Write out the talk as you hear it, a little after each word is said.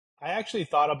I actually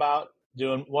thought about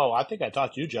doing. Well, I think I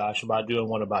talked to you, Josh, about doing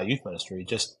one about youth ministry.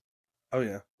 Just Oh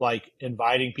yeah. like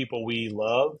inviting people we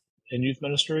love in youth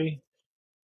ministry.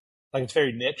 Like it's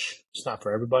very niche. It's not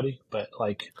for everybody, but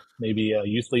like maybe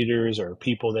youth leaders or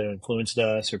people that influenced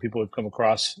us or people we've come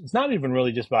across. It's not even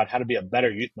really just about how to be a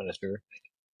better youth minister,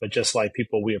 but just like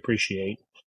people we appreciate.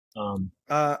 Um,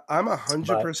 I'm but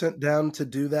 100% down to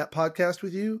do that podcast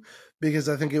with you because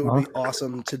I think it would uh be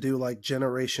awesome to do like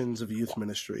generations of youth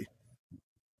ministry.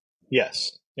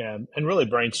 yes, yeah, and really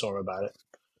brainstorm about it.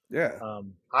 Yeah.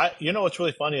 What's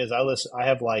really funny is I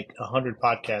have like 100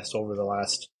 podcasts over the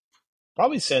last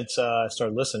probably since I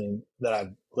started listening that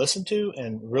I've listened to,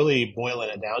 and really boiling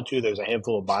it down to, there's a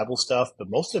handful of Bible stuff, but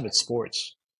most of it's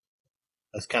sports.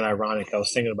 That's kind of ironic. I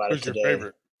was thinking about it Who's your today.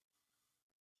 favorite?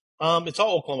 It's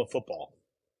all Oklahoma football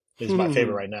is my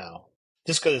favorite right now,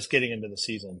 just because it's getting into the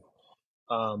season.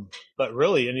 But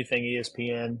really, anything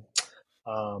ESPN.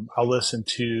 I'll listen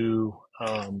to.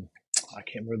 I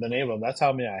can't remember the name of them. That's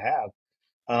how many I have.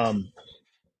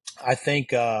 I think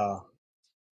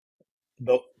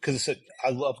because I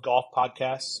love golf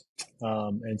podcasts,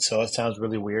 and so it sounds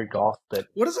really weird golf, but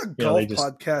What does a they golf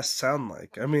just podcast sound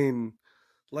like? I mean,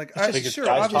 like it's I just think it's sure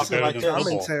guys probably obviously talking better like like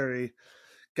than this.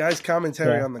 football.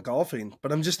 commentary Yeah. on the golfing,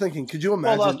 but I'm just thinking, could you Well,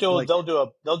 imagine like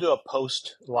they'll do a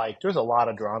post, like there's a lot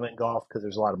of drama in golf because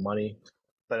there's a lot of money,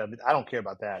 but I don't care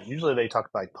about that. Usually they talk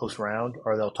about like post round,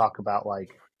 or they'll talk about like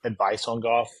advice on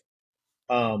golf.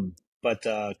 But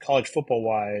college football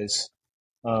wise,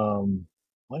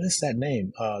 what is that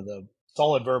name? The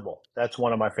Solid Verbal. That's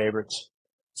one of my favorites.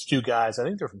 It's two guys. I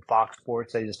think they're from Fox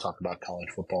Sports. They just talk about college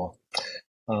football.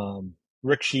 Um,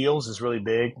 Rick Shields is really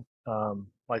big.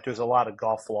 Like there's a lot of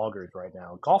golf vloggers right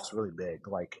now. Golf's really big.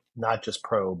 Like not just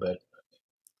pro, but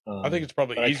I think it's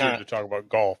probably I easier kind of to talk about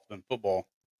golf than football.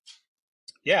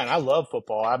 yeah. And I love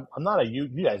football. I'm not a you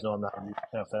guys know I'm not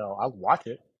a NFL. I watch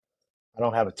it. I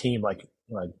don't have a team like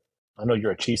I know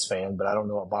you're a Chiefs fan, but I don't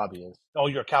know what Bobby is. Oh,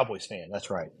 you're a Cowboys fan. That's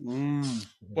right. Well,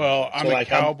 So I'm a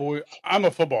like I'm Cowboy. I'm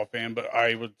a football fan, but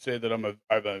I would say that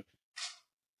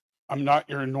I'm not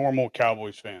your normal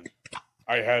Cowboys fan.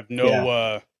 I have no.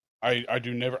 yeah.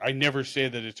 I never say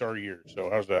that it's our year. So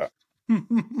how's that?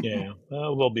 Yeah,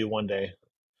 will be one day.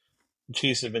 The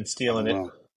Chiefs have been I stealing don't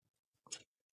it.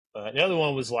 know. The other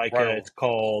one was like Right. it's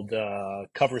called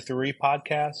Cover Three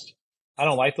podcast. I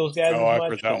don't like those guys Oh, as I've much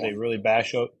heard that because they one. really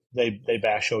they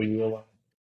bash OU a lot.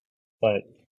 But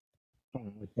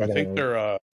I think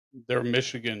they're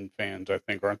Michigan fans. I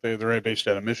think, aren't they? They're based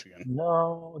out of Michigan.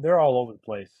 no, they're all over the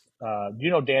place. Do you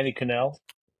know Danny Cannell?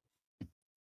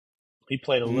 He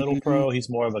played a little Mm-hmm. pro. He's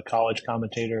more of a college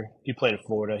commentator. He played at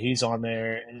Florida. He's on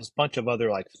there, and there's a bunch of other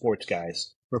like sports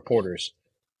guys, reporters.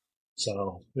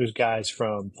 So there's guys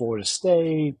from Florida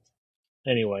State.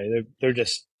 Anyway, they're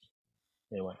just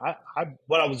anyway. I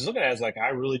what I was looking at is like I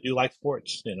really do like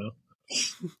sports.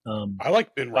 I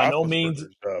like Ben By no means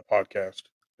Roethlisberger's podcast.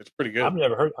 It's pretty good.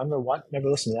 Never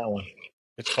listened to that one.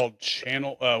 It's called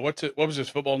Channel. What's it? What was his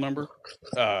football number?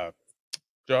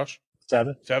 Josh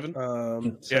 7. 7.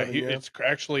 Yeah, 7, yeah. it's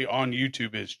actually on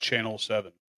YouTube. Is Channel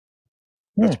 7.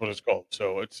 Hmm. That's what it's called.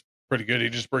 So it's pretty good. He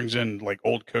just brings in like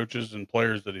old coaches and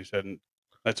players that he's had, and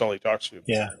that's all he talks to.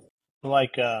 Yeah,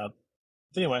 like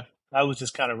anyway, I was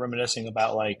just kind of reminiscing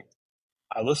about like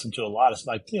I listened to a lot of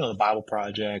like the Bible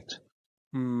Project.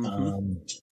 Mm-hmm.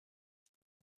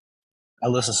 I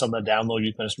listened to some of the Download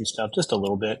Youth Ministry stuff just a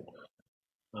little bit.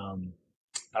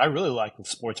 But I really like the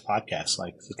sports podcasts.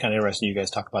 Like it's kind of interesting you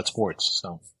guys talk about sports.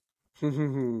 So I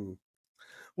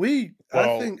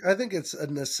Well, think it's a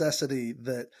necessity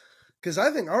that because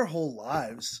I think our whole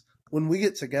lives when we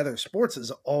get together, sports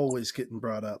is always getting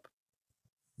brought up.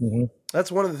 mm-hmm.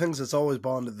 That's one of the things that's always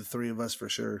bonded the three of us for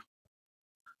sure.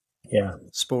 Yeah.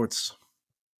 Sports.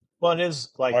 Well, it is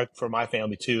like What? for my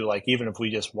family too. Like even if we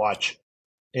just watch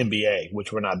NBA,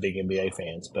 which we're not big NBA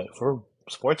fans, but if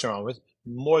sports are on, with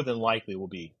more than likely we'll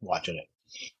be watching it.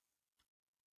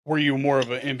 Were you more of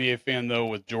an NBA fan though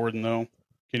with Jordan though?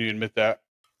 Can you admit that?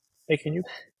 Hey, can you?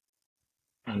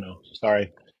 I don't know.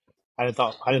 Sorry, I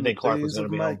didn't think Clark was Days going to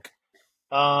of be Mike.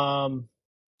 home.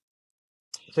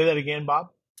 Say that again, Bob.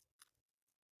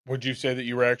 Would you say that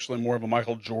you were actually more of a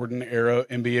Michael Jordan era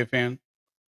NBA fan?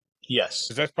 Yes.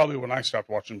 Because that's probably when I stopped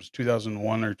watching. It was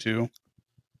 2001 or 2.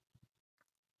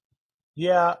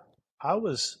 Yeah, I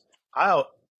was. I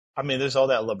mean, there's all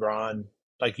that LeBron.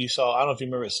 Like you saw, I don't know if you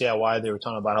remember at CIY, they were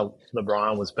talking about how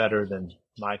LeBron was better than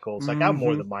Michael. It's like I'm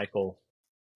more than Michael.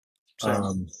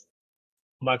 Same.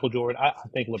 Michael Jordan. I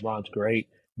think LeBron's great,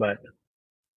 but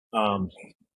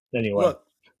anyway. Look,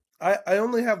 I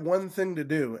only have one thing to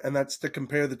do, and that's to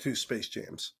compare the two Space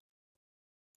Jams.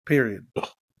 Period.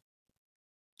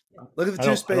 Look at the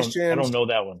two Space I Jams. don't know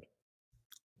that one.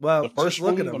 Well, The just first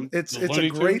look one, at them. the It's a Looney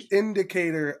great Tunes.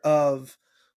 indicator of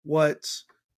what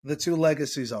the two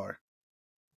legacies are.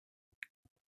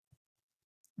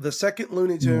 The second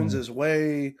Looney Tunes is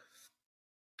way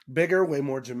bigger, way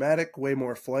more dramatic, way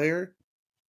more flair.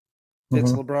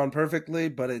 It's LeBron perfectly,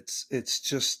 but it's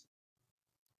just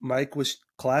Mike was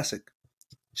classic,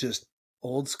 just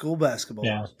old school basketball.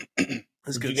 Yeah.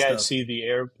 It's Did good you guys stuff. see the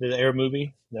Air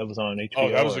movie that was on HBO? Oh,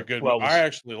 that was a good one. Well, I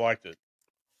actually liked it.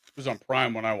 It was on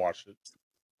Prime when I watched it.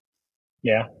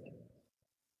 yeah.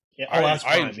 Oh, that's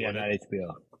I Prime. Yeah, enjoyed it. not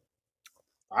HBO.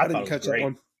 I thought didn't it was catch that great.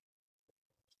 one.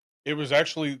 It was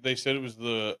actually, they said it was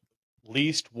the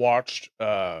least watched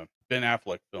Ben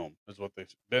Affleck film, is what they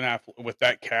said. Ben Affleck, with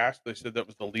that cast, they said that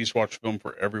was the least watched film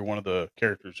for every one of the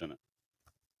characters in it.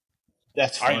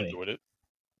 That's I funny. enjoyed it.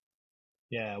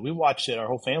 Yeah, we watched it, our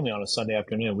whole family, on a Sunday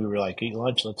afternoon. We were like, eat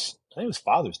lunch. I think it was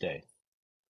Father's Day.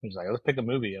 He was like, let's pick a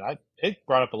movie. And it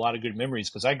brought up a lot of good memories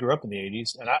because I grew up in the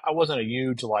 80s and I wasn't a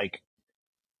huge,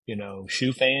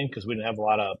 shoe fan because we didn't have a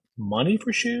lot of money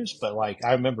for shoes. But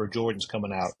I remember Jordans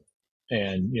coming out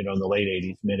and, in the late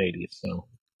 80s, mid 80s. So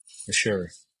for sure.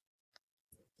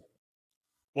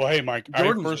 Well, hey, Mike, I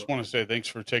Jordans first were. want to say thanks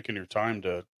for taking your time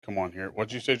to come on here.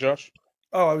 What'd you say, Josh?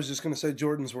 Oh, I was just gonna say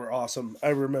Jordans were awesome. I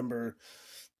remember,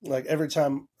 every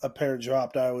time a pair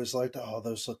dropped, I was like, "Oh,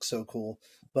 those look so cool."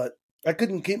 But I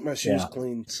couldn't keep my shoes Yeah.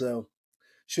 clean, so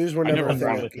shoes were I never never a thing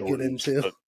I'm I with could get Jordans, into.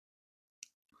 but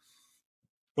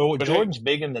Well, But hey, Jordan's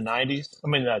big in the 90s. I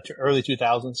mean, early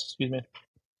 2000s, excuse me.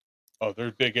 oh,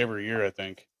 they're big every year, I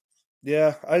think.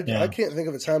 Yeah, I Yeah. can't think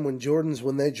of a time when Jordans,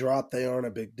 when they drop, they aren't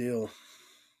a big deal.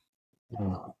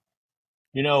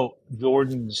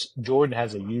 Jordan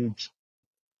has a huge,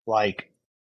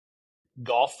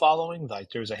 golf following.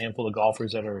 There's a handful of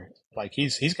golfers that are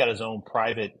he's got his own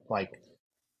private,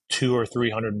 200 or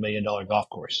 $300 million golf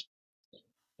course.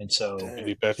 And so And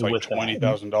he Dang. bets like with that,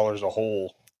 $20,000 a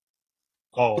hole.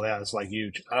 oh yeah, it's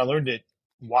huge. I learned it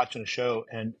watching a show.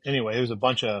 And anyway, there's a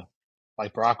bunch of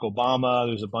Barack Obama.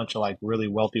 There's a bunch of really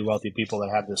wealthy people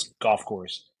that have this golf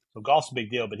course. So golf's a big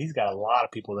deal, but he's got a lot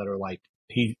of people that are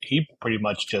he pretty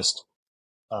much just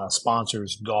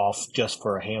sponsors golf just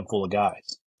for a handful of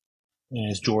guys in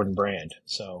his Jordan brand.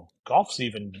 So golf's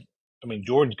Jordan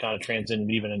kind of transcended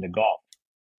even into golf.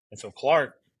 And so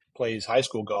Clark plays high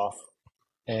school golf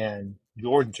and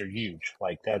Jordans are huge.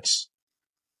 That's,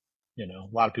 a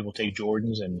lot of people take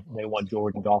Jordans and they want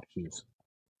Jordan golf shoes.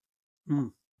 Hmm.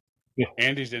 Yeah.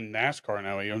 And he's in NASCAR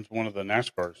now. He owns one of the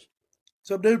NASCARs.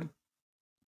 What's up, dude?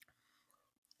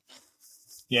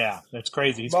 Yeah, that's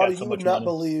crazy. He's Bobby, got so much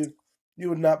money. you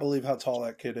would not believe how tall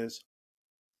that kid is.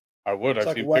 I would. It's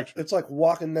I've like seen pictures. It's like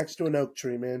walking next to an oak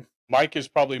tree, man. Mike is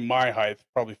probably my height,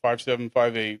 probably 5'7",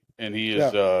 5'8", and he is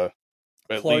at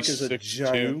Clark is least a 6'2".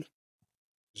 giant.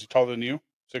 Is he taller than you?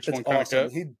 6'1" It's kind awesome. of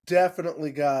cut. He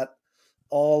definitely got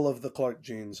all of the Clark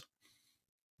genes.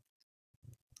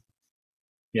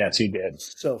 Yes, he did.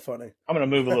 So funny. I'm going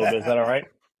to move a little bit. Is that all right?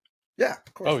 Yeah,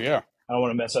 of course. Oh yeah. I don't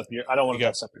want to mess up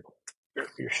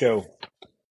your show.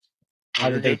 I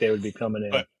didn't think they would be coming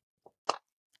in. But,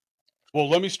 well,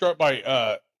 let me start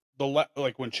by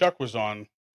when Chuck was on,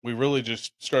 we really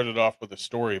just started off with a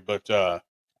story, but Chuck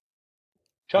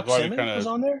Simmons was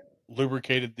on there?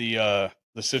 Lubricated the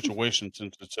situation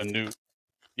since it's a new.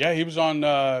 Yeah, he was on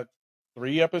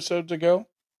 3 episodes ago.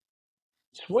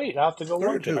 Sweet, I'll have to go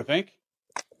watch it. I think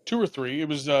 2 or 3. It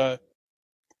was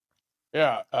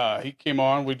he came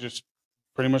on. We just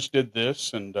pretty much did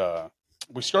this, and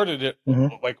we started it.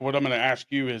 Mm-hmm. What I'm going to ask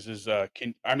you is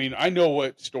I know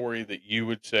what story that you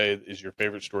would say is your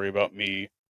favorite story about me.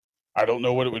 I don't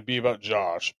know what it would be about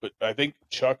Josh, but I think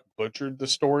Chuck butchered the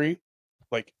story.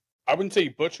 I wouldn't say he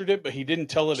butchered it, but he didn't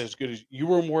tell it as good as you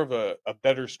were. More of a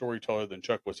better storyteller than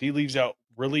Chuck was. He leaves out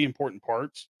really important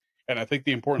parts, and I think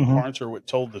the important parts are what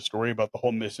told the story about the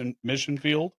whole mission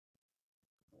field.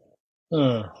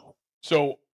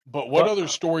 So, but what other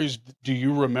stories do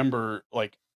you remember,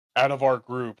 out of our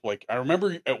group? I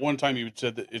remember at one time you had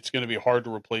said that it's going to be hard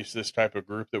to replace this type of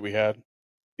group that we had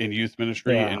in youth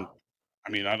ministry. Yeah.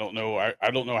 And I don't know.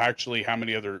 I don't know actually how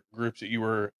many other groups that you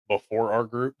were before our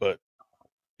group, but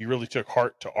you really took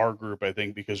heart to our group, I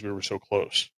think, because we were so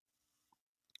close.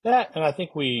 That, and I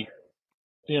think you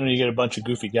get a bunch of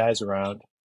goofy guys around.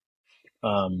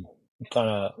 Kind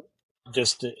of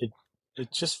just,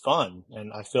 it's just fun.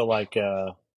 And I feel like,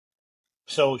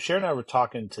 so Sharon and I were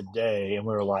talking today and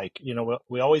we were like,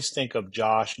 we always think of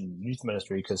Josh in youth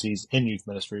ministry because he's in youth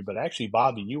ministry, but actually,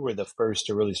 Bobby, you were the first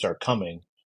to really start coming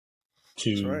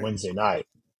to Wednesday night.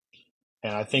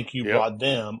 And I think you brought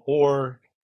them, or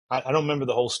I don't remember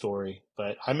the whole story,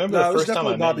 but I remember the No, it was first time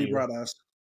I definitely met Bobby you. brought us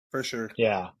for sure.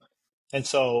 Yeah. And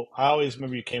so I always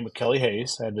remember you came with Kelly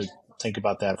Hayes. I had to think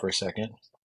about that for a second.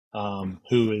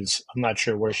 Who is, I'm not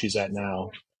sure where she's at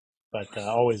now, but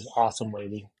always awesome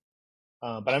lady.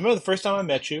 But I remember the first time I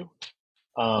met you.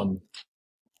 Um,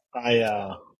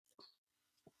 I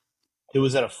It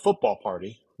was at a football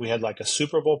party. We had like a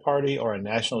Super Bowl party or a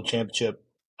national championship.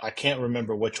 I can't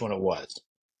remember which one it was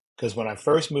because when I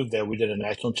first moved there, we did a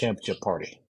national championship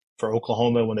party for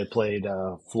Oklahoma when they played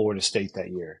Florida State that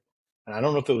year. And I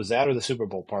don't know if it was that or the Super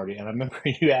Bowl party. And I remember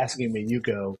you asking me, you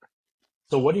go,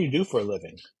 "So what do you do for a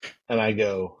living?" And I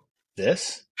go,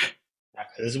 "This.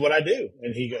 This is what I do."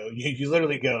 And he go, "You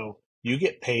literally go, you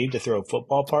get paid to throw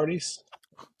football parties?"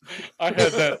 I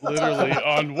had that literally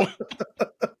on one.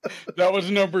 That was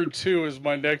number 2 is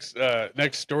my next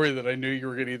story that I knew you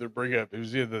were going to either bring up. It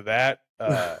was either that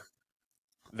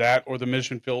or the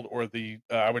mission field or the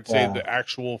I would say Yeah, the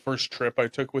actual first trip I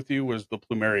took with you was the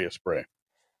plumeria spray.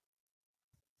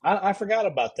 I forgot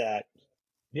about that.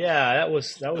 Yeah, that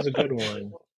was a good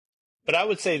one. But I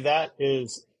would say that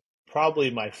is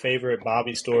probably my favorite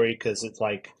Bobby story because it's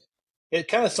like it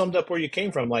kind of summed up where you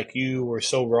came from. Like you were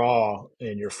so raw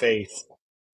in your faith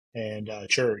and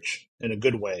church in a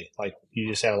good way. Like you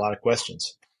just had a lot of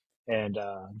questions, and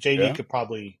JD Yeah. could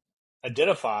probably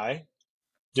identify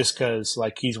just because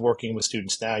like he's working with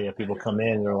students now. You have people come in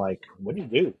and they're like, "What do you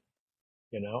do?"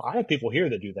 I have people here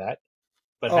that do that,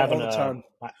 but Oh, all having the a time.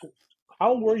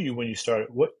 how were you when you started?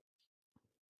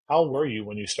 How were you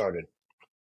when you started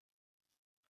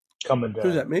coming Who's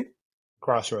to that? Me?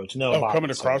 Crossroads? No, Oh, coming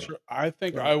Bobby. across. Sorry. I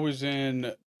think Oh, I was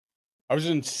in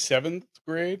 7th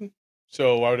grade,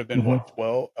 so I would have been Hmm. what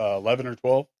 12, 11 or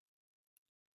 12.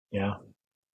 Yeah.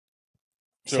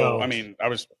 So I So mean, I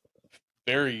was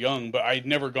very young, but I'd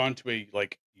never gone to a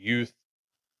like youth.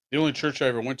 The only church I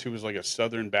ever went to was like a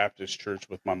Southern Baptist church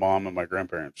with my mom and my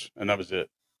grandparents, and that was it.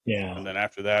 yeah, And then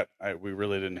after that, we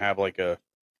really didn't have like a,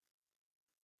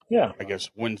 yeah, I guess,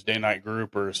 Wednesday night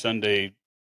group or a Sunday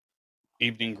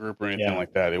evening group or anything yeah,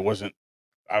 like that. It wasn't.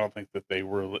 I don't think that they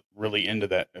were really into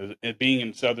that. It being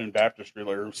in Southern Baptistry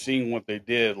or seeing what they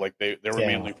did, like they were yeah.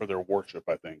 mainly for their worship.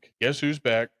 I think. Guess who's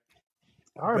back?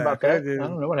 Sorry about back that. I again.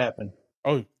 don't know what happened.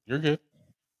 Oh, you're good.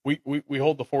 We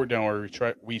hold the fort down, or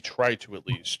we try to at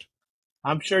least.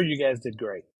 I'm sure you guys did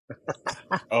great.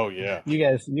 Oh yeah. You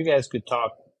guys could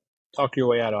talk your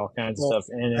way out of all kinds of Well, stuff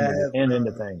and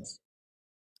into ever. things.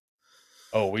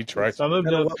 Oh, we try So I to. moved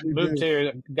Kind of up, what we moved do.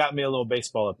 here, got me a little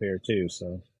baseball up here too.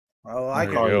 So I my like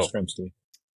There you it. Carlos go. Grimsky.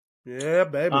 Yeah,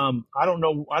 baby. I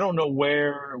don't know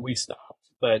where we stopped,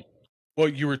 but Well,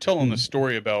 you were telling the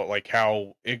story about like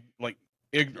how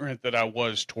ignorant that I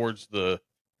was towards the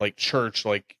like church.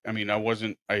 Like, I mean,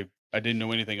 I didn't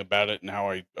know anything about it and how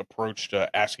I approached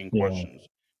asking yeah. questions.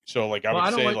 So, like, I Well, would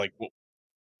I don't say, like. like, well,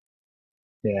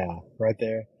 Yeah, right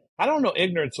there. I don't know.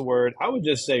 Ignorance a word. I would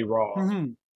just say raw. Hmm.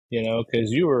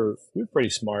 Because you're pretty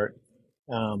smart.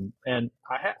 And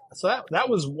so that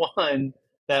was one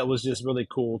that was just really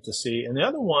cool to see. And the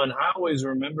other one I always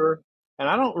remember, and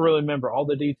I don't really remember all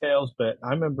the details, but I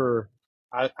remember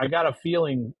I got a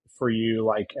feeling for you,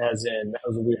 like as in that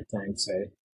was a weird thing to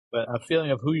say, but a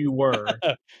feeling of who you were,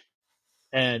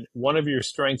 and one of your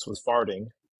strengths was farting.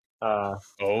 Uh,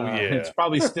 oh it's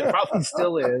yeah, probably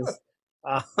still is.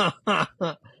 Uh,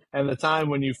 and the time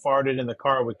when you farted in the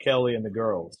car with Kelly and the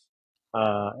girls,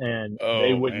 and they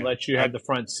oh wouldn't man, let you have the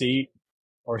front seat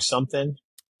or something,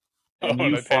 and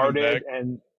and you I paid him farted, back.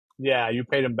 and yeah, you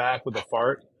paid them back with a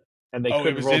fart, and they Oh,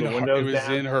 couldn't roll the it windows was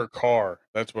in down. her car.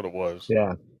 That's what it was.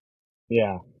 Yeah,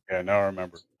 yeah, Yeah, now I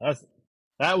remember. that's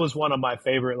that was one of my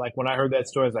favorite. Like when I heard that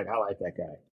story, I was like, I like that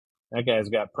guy. That guy's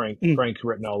got Mm. prank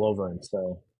written all over him.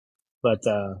 So, but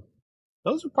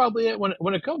those are probably it.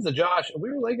 When it comes to Josh,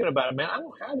 we were thinking about it, man. I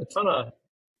don't have a ton of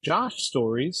Josh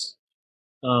stories.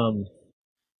 Um,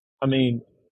 I mean,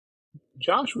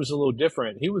 Josh was a little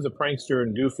different. He was a prankster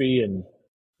and goofy, and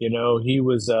he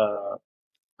was.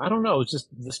 I don't know. It's just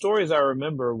the stories I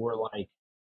remember were like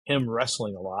him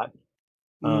wrestling a lot,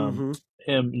 um, Hmm.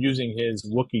 him using his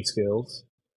Wookiee skills,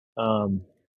 um,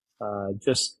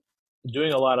 just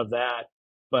doing a lot of that.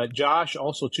 But Josh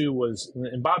also too was,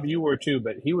 and Bob, you were too,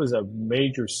 but he was a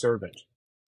major servant.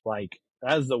 Like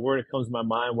that's the word that comes to my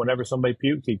mind. Whenever somebody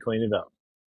puked, he'd clean it up.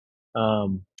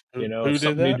 If Who did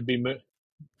something needed that? to be moved,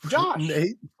 Josh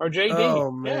Nate. or JD,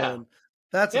 Oh yeah, man,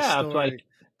 that's a yeah, it's like story.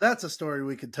 That's a story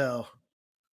we could tell.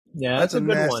 yeah, That's that's a a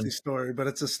good nasty one. story, but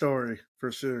it's a story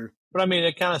for sure. But I mean,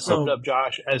 it kind of summed So up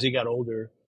Josh as he got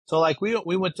older. So like we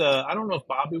went to I don't know if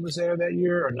Bobby was there that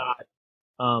year or not,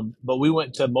 But we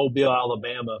went to Mobile,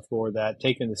 Alabama for that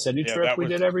taking the city Yeah, trip we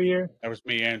did every year. that was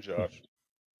me and Josh.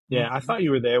 Yeah, I thought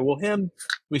you were there. Well,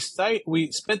 we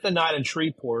spent the night in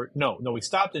Shreveport. No, we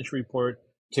stopped in Shreveport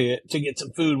to get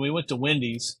some food. We went to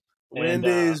Wendy's.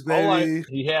 Wendy's, And, baby.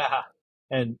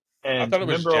 and I thought it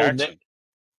was remember old Nick?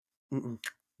 Mm-mm.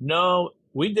 No,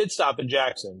 we did stop in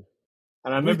Jackson,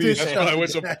 and I We remember you did saying, when I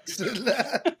went Jackson.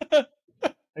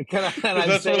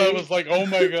 that's when I was like, oh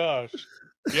my gosh.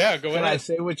 Yeah, go ahead. Can I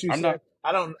say what you I'm said?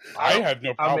 not. I had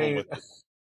no problem with it.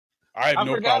 I had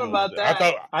no forgot problem about with it.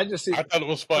 that. I just thought it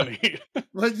was funny.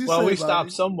 What'd you well, say, we Bobby?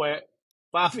 stopped somewhere.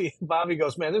 Bobby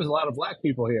goes, man, there's a lot of black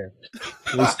people here.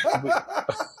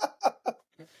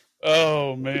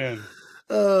 Oh man.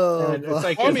 Oh, And it's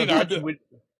like, Well, I mean,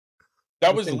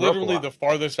 that was thing broke a literally lot. the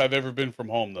farthest I've ever been from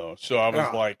home, though. So I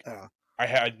was I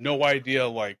had no idea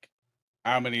like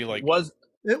how many like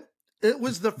it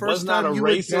was the first not time a you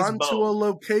had racist gone to a bone.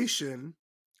 location.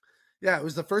 Yeah, it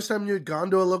was the first time you had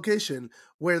gone to a location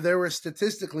where there were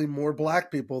statistically more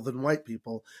black people than white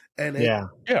people, and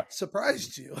it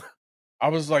surprised you. I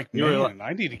was like, You were man,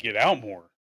 I need to get out more.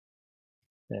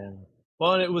 Yeah.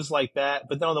 Well, and it was like that.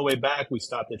 But then on the way back, we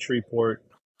stopped at Shreveport,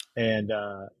 and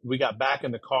we got back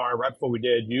in the car right before we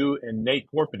did. You and Nate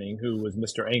Porpening, who was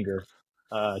Mr. Anger,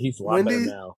 he's a lot better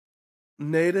now.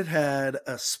 Nate had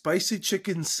a spicy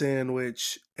chicken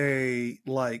sandwich, a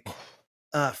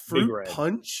fruit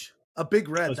punch, a Big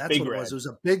Red. That's what it was. It was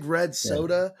a Big Red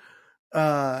soda.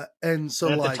 And so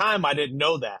at the time, I didn't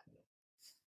know that.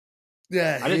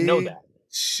 Yeah, I didn't know that.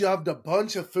 Shoved a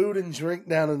bunch of food and drink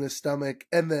down in his stomach,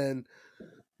 and then,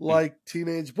 like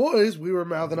teenage boys, we were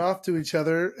mouthing off to each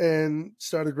other and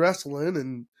started wrestling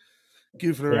and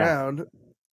goofing around.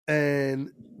 And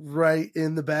right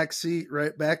in the back seat,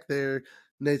 right back there,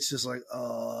 Nate's just like,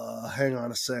 hang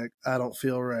on a sec, I don't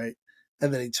feel right.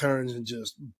 And then he turns and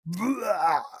just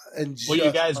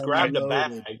you guys grabbed a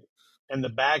bag, and the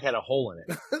bag had a hole in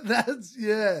it. That's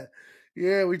yeah.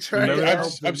 We tried.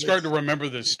 I'm starting to remember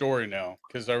this story now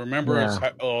because I remember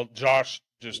Josh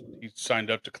he signed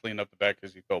up to clean up the back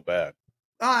because he felt bad.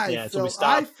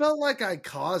 I felt like I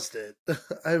caused it.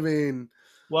 I mean,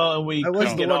 well, and we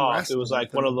couldn't get off. It was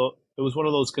like one of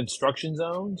those construction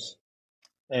zones,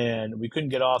 and we couldn't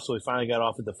get off. So we finally got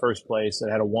off at the first place. It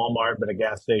had a Walmart, but a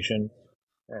gas station,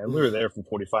 and we were there for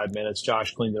 45 minutes.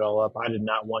 Josh cleaned it all up. I did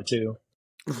not want to.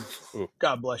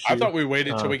 God bless you. I thought we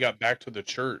waited till we got back to the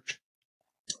church.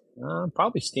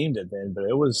 Probably steamed it then, but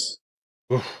it was,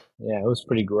 it was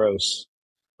pretty gross.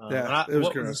 It was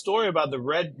gross. The story about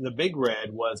the Big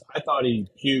Red was I thought he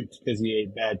puked because he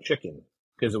ate bad chicken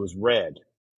because it was red.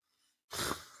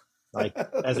 Like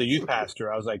as a youth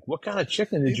pastor, I was like, "What kind of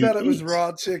chicken did you eat?" Thought it was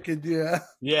raw chicken, yeah.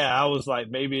 Yeah, I was like,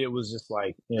 maybe it was just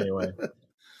like anyway.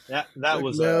 That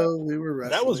was we were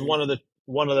wrestling. That was one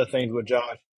of the things with Josh.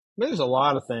 I mean, there's a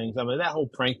lot of things. I mean, that whole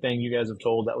prank thing you guys have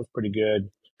told that was pretty good.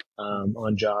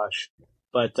 On Josh,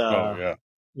 but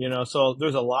so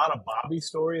there's a lot of Bobby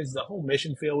stories. The whole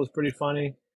mission field was pretty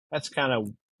funny. That's kind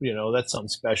of that's something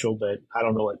special, but I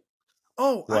don't know what.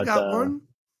 Oh, I got one.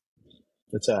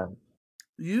 What's that?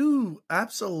 You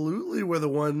absolutely were the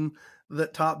one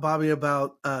that taught Bobby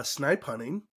about snipe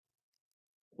hunting.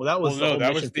 Well, that was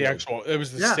that was the actual. It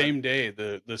was the same day,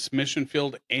 the mission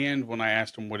field, and when I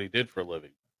asked him what he did for a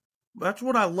living. That's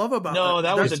what I love about. No,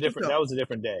 that was a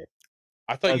different day.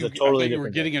 I thought you were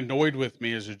getting annoyed with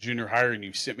me as a junior hire, and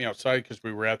you sent me outside because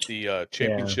we were at the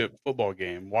championship football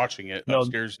game, watching it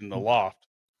upstairs in the loft.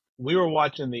 We were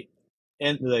watching the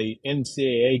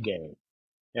NCAA game,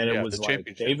 and it was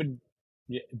like David,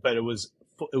 but it was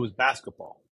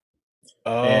basketball.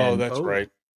 Oh, that's right.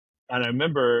 And I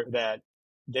remember that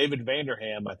David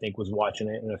Vanderham, I think, was watching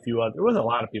it, and a few other. There was a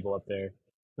lot of people up there,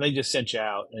 and they just sent you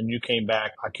out, and you came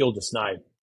back. I killed a snipe,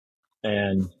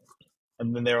 and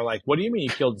then they were like, "What do you mean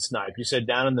you killed the snipe?" You said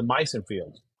down in the Meissen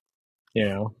field,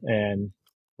 and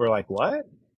we're like, "What?"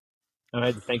 And I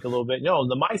had to think a little bit. No,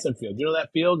 the Meissen field. You know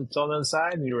that field? It's on the other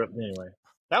side. And anyway.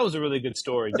 That was a really good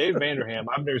story. Dave Vanderham.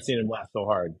 I've never seen him laugh so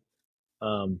hard.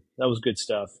 That was good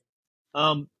stuff.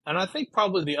 And I think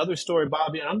probably the other story,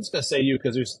 Bobby, and I'm just going to say you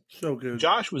because there's so good.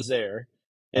 Josh was there.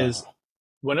 Is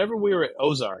whenever we were at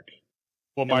Ozark,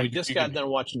 we just got done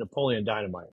watching Napoleon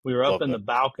Dynamite. We were up in the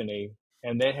balcony.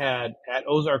 And they had, at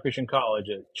Ozark Christian College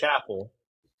at Chapel,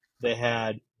 they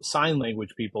had sign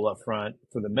language people up front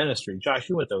for the ministry. Josh,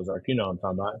 you went to Ozark. You know what I'm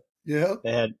talking about. Yeah.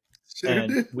 They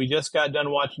had, we just got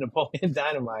done watching Napoleon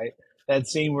Dynamite. That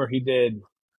scene where he did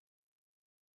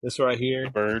this right here. The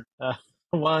bird.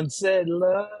 One said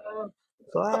love.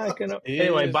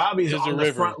 Anyway, Bobby's on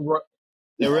the front row.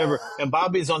 The river. And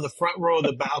Bobby's on the front row of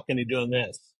the balcony doing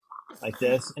this. like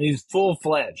this, and he's full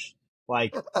fledged,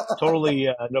 like totally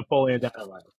Napoleon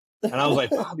Dynamite. And I was like,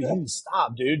 Bobby, you need to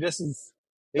stop, dude. This is.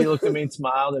 He looked at me and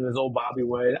smiled in his old Bobby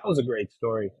way. That was a great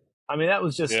story. I mean, that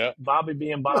was just Yeah. Bobby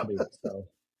being Bobby. So,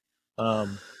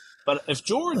 but if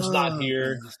George's not Oh,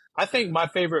 here, goodness. I think my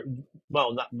favorite.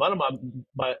 Well, not, one of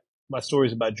my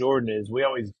stories about Jordan is we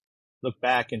always look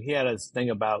back, and he had his thing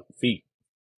about feet.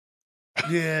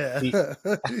 Yeah. He,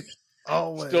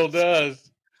 Always. Still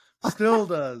does. Still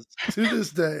does. To this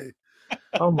day.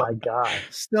 oh my god!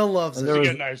 Still loves And it. He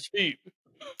got nice feet.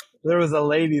 there was a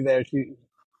lady there. She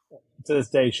to this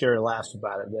day Sherry laughs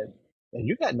about it. That "Man,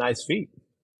 you got nice feet."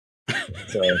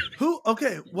 So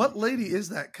Okay, what lady is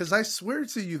that? Because I swear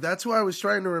to you, that's who I was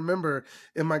trying to remember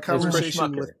in my it's Chris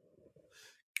conversation Schmucker. with.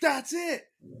 That's it.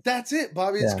 That's it,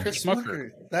 Bobby. It's Yeah. Chris Schmucker. Smucker.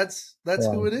 That's Yeah.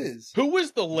 who it is. Who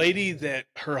was the lady that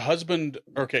her husband?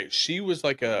 Okay, she was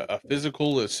like a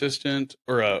physical assistant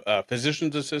or a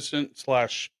physician's assistant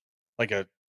slash like a.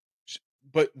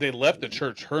 But they left the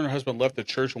church. Her and her husband left the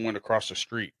church and went across the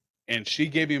street. And she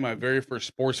gave me my very first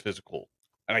sports physical,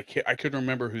 and I couldn't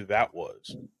remember who that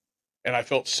was, and I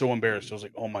felt so embarrassed. I was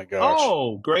like, "Oh my gosh!"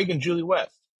 Oh, Greg and Julie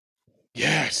West.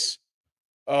 Yes.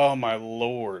 Oh my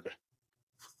lord!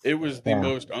 It was the Yeah.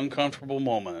 most uncomfortable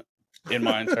moment in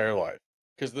my entire life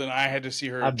because then I had to see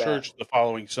her I at bet. church the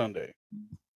following Sunday.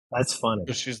 That's funny.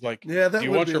 Because she's like, Yeah, that "Do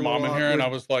you would want be your a mom little in here?" And I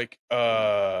awkward. was like,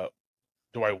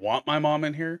 "Do I want my mom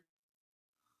in here?"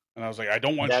 And I was like, "I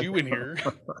don't want That- you in here."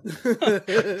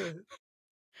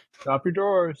 Drop your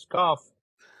drawers. Cough.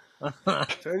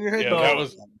 Turn your head Yeah, that down.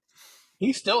 was.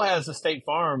 He still has the State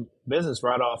Farm business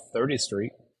right off 30th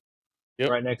Street, Yep.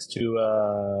 right next to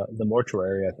the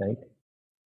mortuary, I think.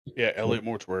 Yeah, Elliott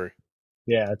Mortuary.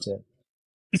 Yeah, that's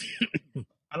it.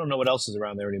 I don't know what else is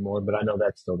around there anymore, but I know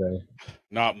that's still there.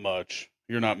 Not much.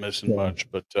 You're not missing Yeah. much,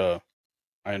 but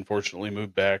I unfortunately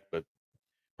moved back, but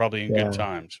probably in Yeah. good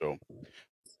time. So,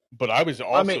 but I was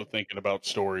also thinking about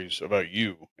stories about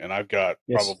you, and I've got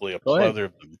Yes. probably a Go ahead. plethora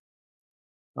of them.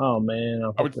 Oh man,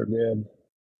 I hope they're good.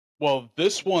 Well,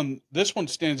 this one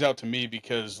stands out to me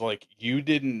because like you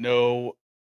didn't know,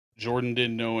 Jordan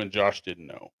didn't know, and Josh didn't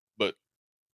know. But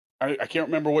I can't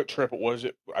remember what trip it was.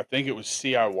 I think it was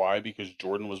CIY because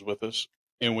Jordan was with us,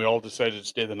 and we all decided to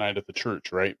stay the night at the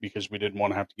church, right? Because we didn't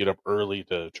want to have to get up early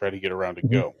to try to get around to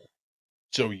go.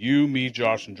 So you, me,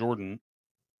 Josh, and Jordan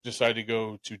decided to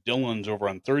go to Dylan's over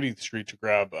on 30th Street to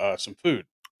grab some food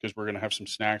because we're going to have some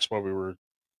snacks while we were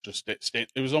just stay.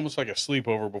 It was almost like a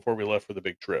sleepover before we left for the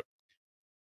big trip.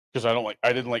 Because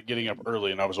I didn't like getting up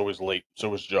early, and I was always late. So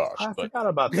was Josh. I But forgot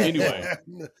about that. anyway,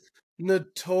 we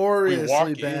Notoriously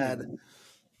walk bad. in,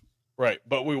 right?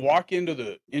 But we walk into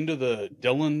the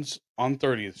Dillons on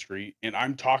 30th Street, and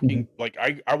I'm talking like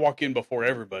I walk in before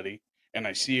everybody, and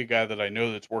I see a guy that I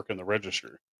know that's working the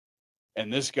register.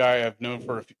 And this guy I've known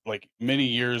for like many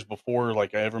years before,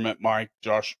 like I ever met Mike,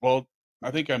 Josh. Well,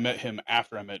 I think I met him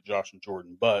after I met Josh and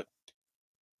Jordan. But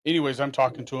anyways, I'm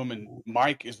talking to him, and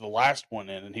Mike is the last one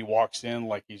in, and he walks in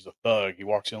like he's a thug. He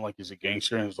walks in like he's a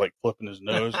gangster, and he's like flipping his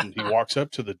nose. And he walks up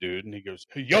to the dude, and he goes,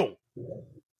 "Hey, yo,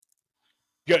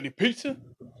 got any pizza?"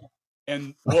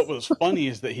 And what was funny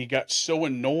is that he got so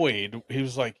annoyed. He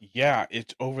was like, "Yeah,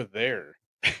 it's over there."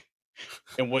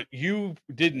 And what you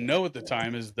didn't know at the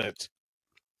time is that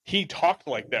he talked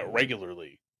like that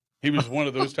regularly. He was one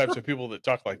of those types of people that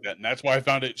talk like that, and that's why I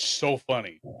found it so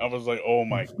funny. I was like, "Oh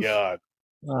my god!"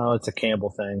 Oh, it's a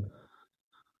Campbell thing.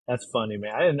 That's funny,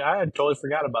 man. I had totally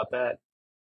forgot about that.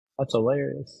 That's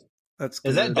hilarious. That's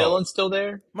Is good. that Dylan still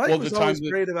there? Mike Well, was the time always that-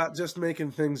 great about just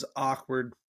making things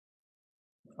awkward.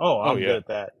 Oh, I'm yeah. good at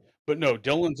that. But no,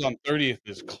 Dylan's on 30th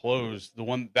is closed.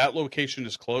 That location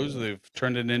is closed. They've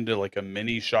turned it into like a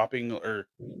mini shopping or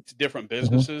it's different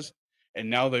businesses, and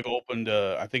now they've opened.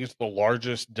 I think it's the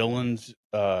largest Dylan's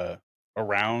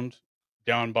around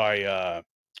down by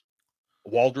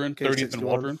Waldron, 30th and K61.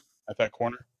 Waldron at that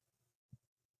corner.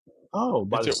 Oh,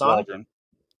 by It's the at Sonic? Waldron.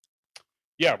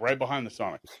 Yeah, right behind the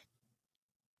Sonic.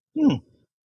 Hmm.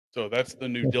 So that's the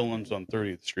new Dylan's on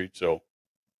 30th Street. So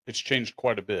it's changed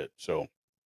quite a bit. So,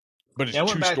 but it's Yeah, I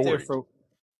went two back there stories. for.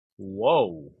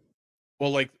 Whoa.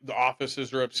 Well, like the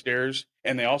offices are upstairs,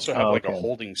 and they also have Oh, like a okay.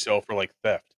 holding cell for like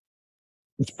theft.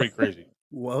 It's pretty crazy.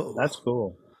 Whoa. That's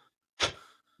cool.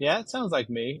 Yeah, it sounds like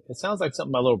me. It sounds like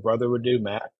something my little brother would do,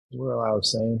 Matt. What I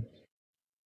was saying.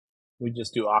 We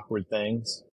just do awkward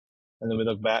things, and then we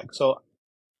look back. So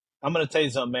I'm going to tell you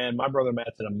something, man. My brother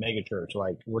Matt's in a mega church.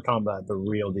 Like, we're talking about the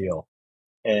real deal.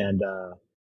 And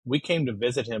we came to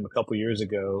visit him a couple years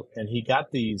ago, and he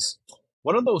got these.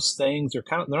 What are those things? They're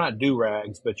not do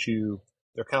rags, but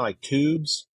they're kind of like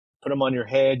tubes, put them on your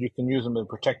head. You can use them to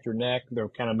protect your neck. They're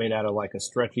kind of made out of like a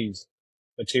stretchy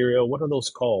material. What are those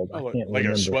called? I Oh, can't like a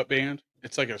remember. sweatband.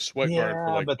 It's like a sweat guard for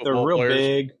Yeah, like but they're football real players.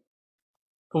 big.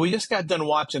 But we just got done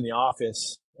watching The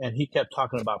Office, and he kept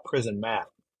talking about Prison Matt.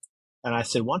 And I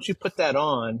said, why don't you put that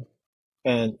on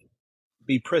and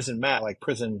be Prison Matt, like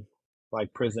prison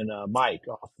Mike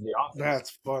off of The Office.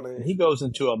 That's And funny. he goes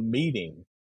into a meeting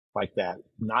like that,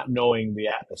 not knowing the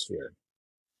atmosphere,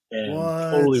 and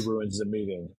totally What? ruins the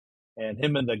meeting. And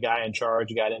him and the guy in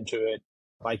charge got into it.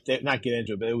 Like, not get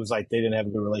into it, but it was like they didn't have a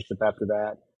good relationship after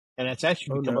that. And it's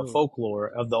actually Oh become a no. folklore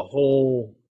of the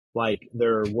whole, like,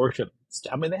 their worship.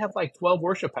 I mean, they have like 12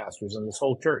 worship pastors in this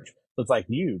whole church. So it's like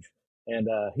huge. And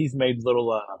he's made little,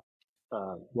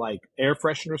 like, air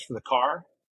fresheners for the car,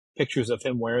 pictures of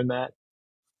him wearing that,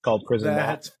 called Prison Matt.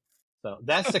 That's So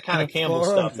that's the kind of Campbell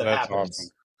fun. stuff that That's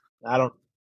happens. awesome.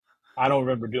 I don't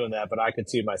remember doing that, but I could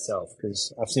see it myself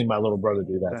because I've seen my little brother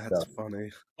do that That's stuff.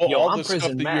 funny. Well, Yo, all I'm the stuff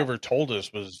Prison that you Matt. ever told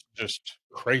us was just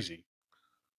crazy.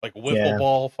 Like wiffle Yeah.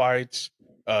 ball fights.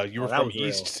 You were that from was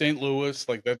East real. St. Louis.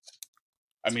 Like that's,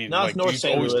 I mean, No, it's like North you've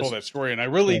St. always told Louis. that story, and I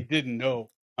really Yeah. didn't know.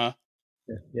 Huh?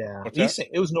 Yeah, What's that?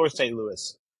 It was North St.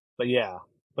 Louis, but yeah,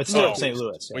 but still Oh, St.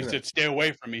 Louis. we Yeah. said stay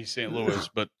away from East St. Louis,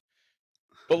 but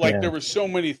like Yeah. there were so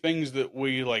many things that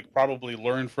we like probably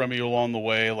learned from you along the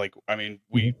way. Like, I mean,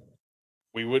 we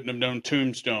wouldn't have known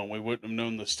Tombstone. We wouldn't have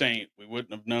known The Saint. We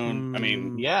wouldn't have known. I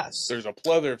mean, Yes. there's a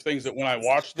plethora of things that when I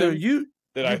watched So them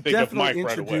that I you think of definitely Mike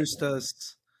right away. introduced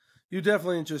us. You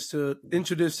definitely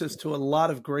introduced us to a lot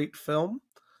of great film.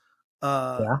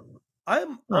 Yeah.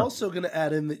 I'm Huh. also going to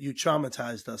add in that you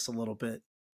traumatized us a little bit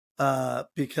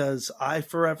because I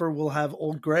forever will have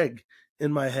old Greg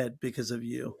in my head because of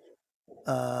you.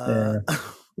 And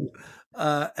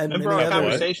Remember many our other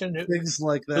conversation? things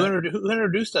like that. Who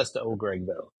introduced us to old Greg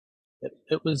though?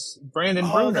 It was Brandon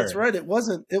Oh, Bruner. that's right. It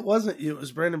wasn't you. It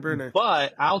was Brandon Bruner.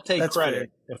 But I'll take That's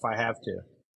credit if I have to.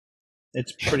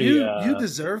 It's pretty. You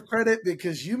deserve credit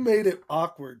because you made it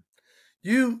awkward.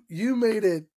 You made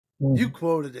it. You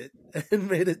quoted it and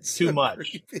made it so too much.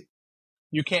 creepy.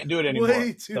 You can't do it anymore.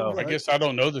 Way too so. much. I guess I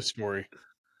don't know the story.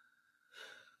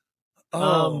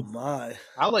 Oh my!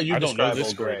 I'll let you I don't know describe this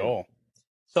old story Greg. at all.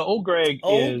 So old Greg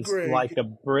Old is Greg. like a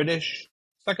British.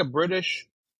 It's like a British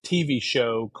TV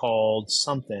show called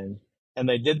something, and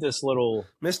they did this little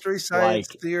Mystery Science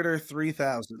like, Theater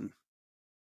 3000.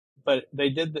 but they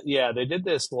did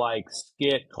this like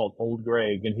skit called Old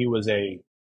Greg, and he was a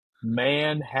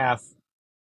man half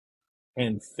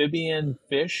amphibian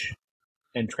fish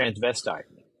and transvestite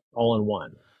all in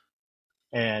one.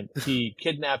 And he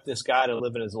kidnapped this guy to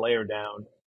live in his lair down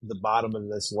the bottom of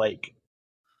this lake.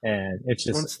 And it's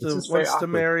just very wants to awkward.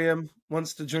 marry him,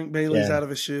 wants to drink Bailey's Yeah. out of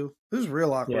his shoe. It was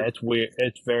real awkward. Yeah, it's weird.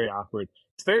 It's very awkward.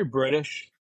 It's very British.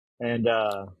 And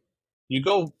you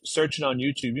go searching on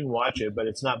YouTube, you can watch it, but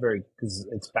it's not very, because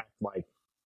it's back like,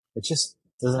 it just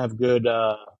doesn't have good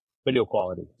video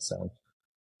quality. So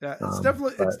yeah, it's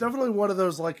definitely one of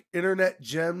those like internet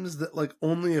gems that like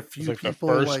only a few It's like people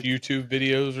the first like. YouTube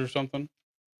videos or something.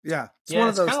 Yeah, it's yeah, one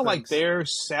of it's those kind of like things. their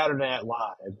Saturday Night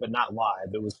Live, but not live.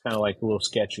 It was kind of like little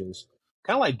sketches,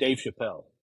 kind of like Dave Chappelle,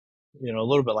 a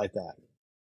little bit like that.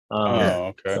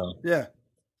 Okay. So, Yeah,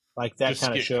 like that Just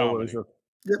kind of skit show comedy. where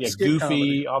it was skit goofy,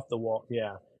 comedy. off the wall.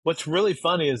 Yeah. What's really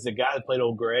funny is the guy that played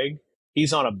old Greg.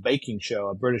 He's on a baking show,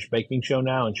 a British baking show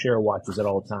now, and Cheryl watches it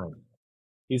all the time.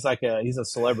 He's a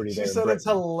celebrity there. She said it's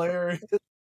hilarious.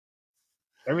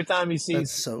 Every time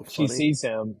That's so she funny. sees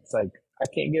him, it's like, I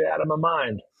can't get it out of my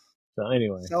mind. So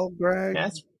anyway, Sell Greg.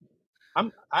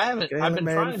 I've been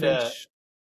trying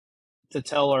to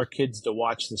tell our kids to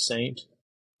watch The Saint.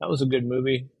 That was a good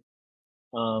movie.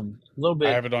 A little bit.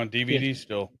 I have it on DVD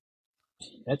still.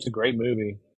 That's a great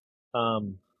movie.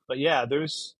 But yeah, I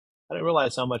didn't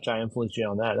realize how much I influenced you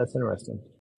on that. That's interesting.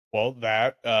 Well,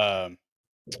 that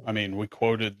I mean, we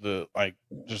quoted the like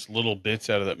just little bits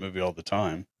out of that movie all the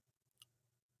time.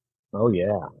 Oh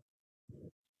yeah.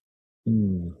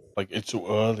 Like it's so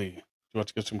early. Do you want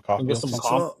to get some coffee? Get some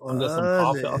coffee. Get some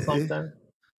coffee or something.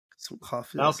 Some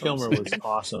coffee. Val Kilmer was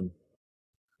awesome.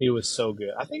 He was so good.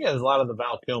 I think it has a lot of the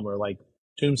Val Kilmer. Like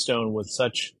Tombstone was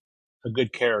such a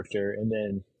good character, and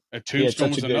then Tombstone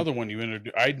was another one you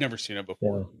introduced. I'd never seen it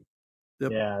before.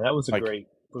 Yeah, that was a great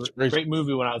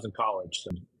movie when I was in college.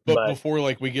 So, but before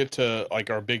we get to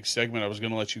our big segment, I was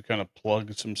going to let you kind of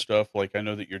plug some stuff. Like I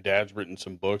know that your dad's written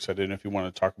some books. I didn't know if you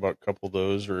want to talk about a couple of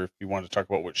those, or if you want to talk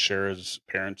about what Shara's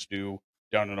parents do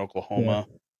down in Oklahoma,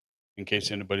 in case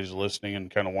anybody's listening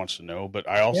and kind of wants to know. But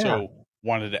I also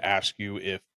wanted to ask you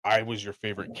if I was your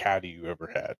favorite caddy you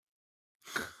ever had.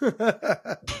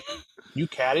 You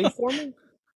caddied for me?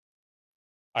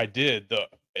 I did.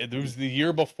 It was the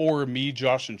year before me,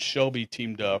 Josh, and Shelby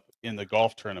teamed up in the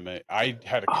golf tournament. I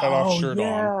had a cutoff Oh shirt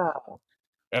on, yeah,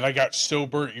 and I got so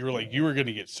burnt. You were like, you were going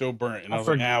to get so burnt, and I I was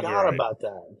like, nah, I'll be all forgot right. about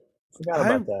that. Forgot I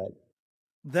about that.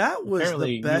 that was the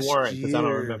Apparently you best weren't because I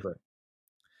don't year. remember.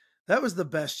 That was the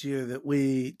best year that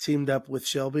we teamed up with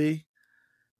Shelby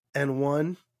and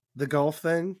won the golf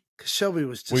thing because Shelby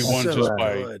was We just won That's so just right.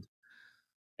 by, good.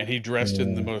 and he dressed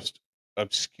in the Yeah, most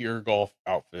obscure golf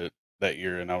outfit that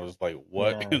year, and I was like,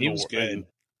 what yeah, in he the was world? good.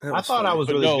 That I was thought I funny. was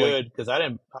But really no, like, good because I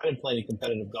didn't play any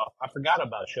competitive golf. I forgot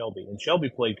about Shelby, and Shelby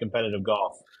played competitive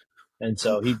golf, and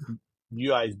so you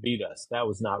guys beat us. That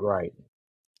was not right.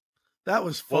 That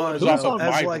was well, it was fun Who was off though. of on?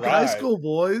 As my like high drive. school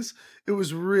boys, it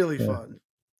was really Yeah. fun.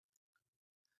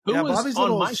 Who Yeah, was Bobby's on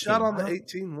little my shot team? on the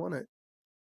 18 won it.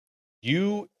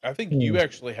 I think Hmm. you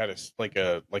actually had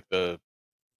the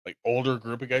older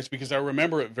group of guys because I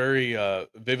remember it very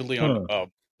vividly on Huh.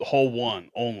 hole one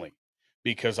only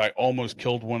because I almost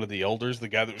killed one of the elders, the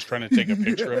guy that was trying to take a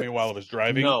picture of me while I Yes. was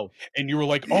driving, No, and you were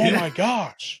like, "Oh Yeah. my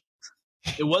gosh!"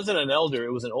 it wasn't an elder.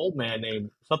 It was an old man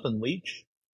named something Leach,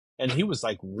 and he was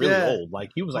like really Yeah. old. Like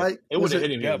he was like Mike, it would was have it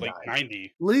hit him, he Yeah, would have like died.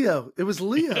 90. Leo? It was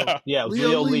Leo. Yeah. Yeah, it was Leo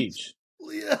Leo Leach.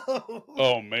 Leach. Leo.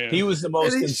 Oh He man. was the And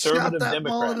most he shot conservative that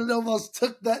ball Democrat. and it almost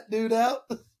took that dude out.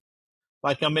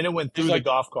 Like I mean, it went He's through the like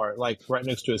golf cart, like right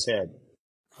next to his head.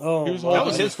 he Oh was That holding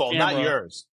was my. his this fault, not camera.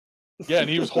 yours. Yeah, and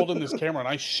he was holding this camera, and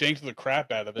I shanked the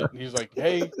crap out of it. And he's like,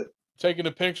 "Hey, taking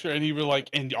a picture," and he was like,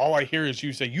 and all I hear is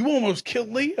you say, "You almost killed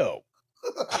Leo."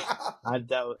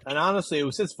 And honestly, it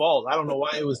was his fault. I don't know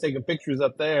why he was taking pictures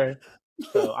up there.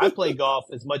 So I play golf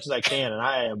as much as I can, and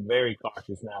I am very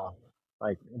cautious now.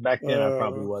 Like back then, I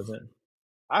probably wasn't.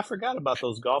 I forgot about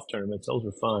those golf tournaments; those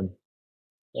were fun.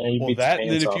 Yeah, you Well, beat the that,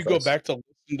 and then pants if you off go us. back to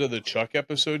listen to the Chuck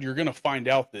episode, you're going to find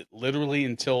out that literally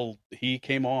until he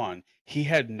came on, he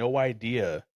had no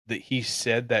idea that he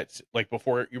said that. Like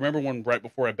before, you remember when right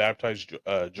before I baptized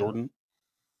Jordan,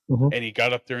 Mm-hmm. and he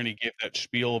got up there and he gave that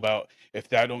spiel about if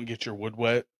that don't get your wood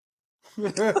wet.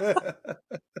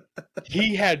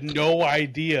 He had no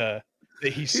idea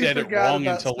that he He said it forgot wrong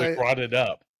about until we saying. brought it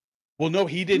up. Well, no,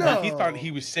 he didn't. He thought he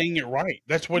No. was saying it right.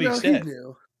 That's what he No, he said.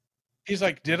 knew. He's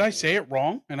like, "Did I say it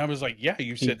wrong?" And I was like, "Yeah,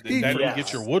 you said that He that don't get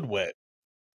Yes, your forgot. wood wet."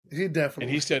 He And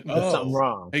definitely he said, there's forgot. something "Oh."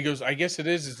 wrong. He goes, "I guess it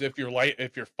is if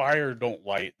your fire don't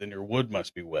light, then your wood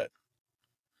must be wet."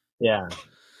 Yeah,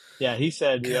 yeah. He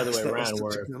said the other Gosh, way that was around, such a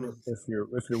where good one.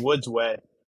 if your wood's wet,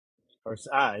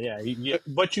 yeah.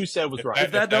 What you said was right.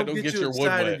 If that If that don't don't get get you your wood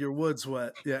excited, wet, your wood's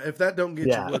wet. Yeah, if that don't get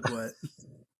your Yeah, wood wet,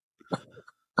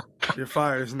 your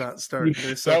fire's not you, starting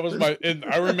or that was something. my. And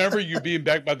I remember you being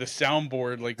back by the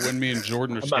soundboard, like when me and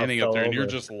Jordan are I about standing up fell there, and you're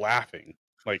over. just laughing,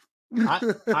 like,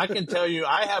 I can tell you,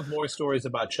 I have more stories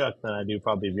about Chuck than I do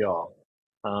probably of y'all.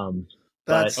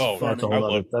 But That's "Oh, that's a funny. I whole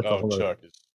other. love That's a whole other. Chuck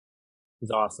is."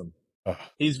 He's awesome. Uh,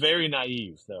 He's very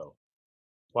naive, though,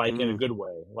 like in a Mm. good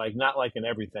way. Like not like in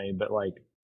everything, but like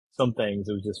some things.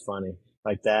 It was just funny,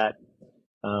 like that.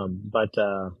 But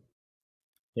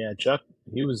yeah, Chuck,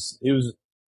 he was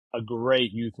a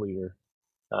great youth leader.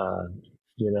 Uh,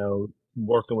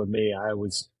 working with me, I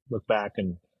always look back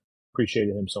and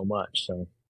appreciated him so much. So,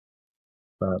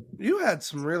 but You had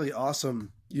some really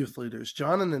awesome youth leaders,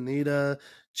 John and Anita,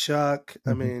 Chuck.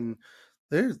 I mhm. mean,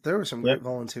 there were some Yep. great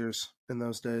volunteers in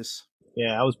those days.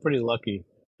 Yeah, I was pretty lucky.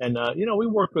 And, we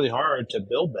worked really hard to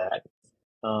build that.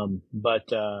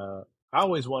 But I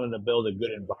always wanted to build a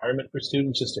good environment for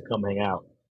students just to come hang out.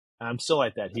 I'm still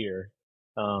like that here.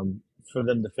 For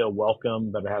them to feel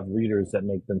welcome, but to have leaders that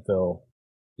make them feel,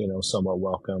 somewhat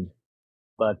welcome.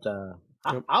 But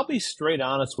Yep. I'll be straight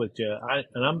honest with you.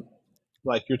 I'm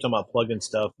like, you're talking about plugging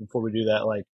stuff before we do that.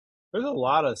 Like, there's a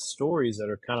lot of stories that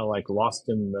are kind of like lost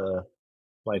in the,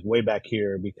 like way back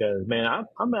here because man,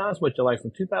 I'm honest with you, like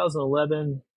from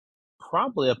 2011,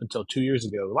 probably up until 2 years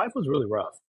ago, life was really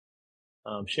rough.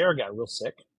 Cher got real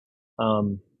sick.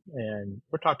 And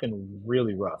we're talking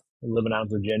really rough. Living out in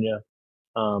Virginia.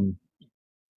 Um,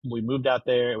 we moved out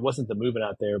there. It wasn't the moving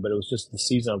out there, but it was just the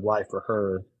season of life for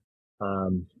her.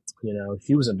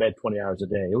 She was in bed 20 hours a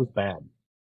day. It was bad.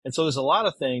 And so there's a lot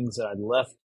of things that I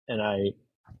left and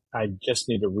I just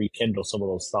need to rekindle some of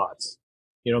those thoughts.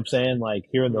 You know what I'm saying? Like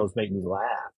hearing those make me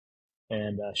laugh.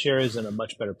 And Cher is in a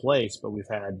much better place, but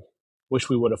wish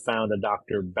we would have found a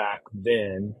doctor back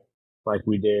then, like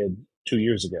we did 2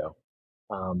 years ago.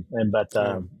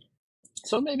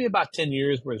 So maybe about 10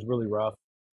 years where it's really rough.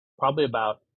 Probably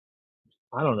about,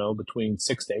 I don't know, between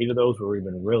 6 to 8 of those were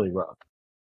even really rough.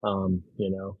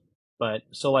 But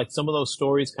so like some of those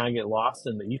stories kind of get lost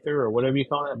in the ether or whatever you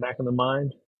call it, back in the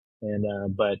mind.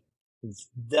 But it's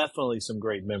definitely some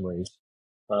great memories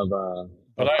of,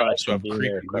 But I Christ also and have being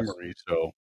there. creepy memories,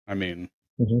 so I mean,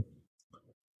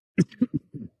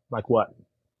 Like what?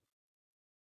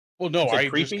 well, no, Is it I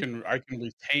creepy? can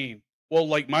retain. Well,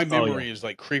 like my Oh yeah, memory is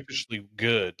like creepishly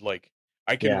good. Like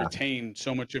I can yeah, retain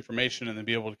so much information and then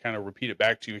be able to kind of repeat it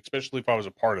back to you, especially if I was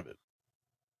a part of it.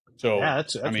 yeah. So I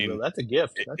That's mean, that's a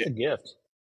gift. it, That's it, a gift.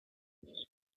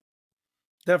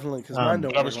 Definitely, because mine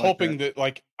but don't I work was like that. hoping that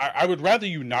like I would rather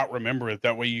you not remember it.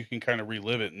 That way you can kind of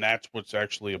relive it, and that's what's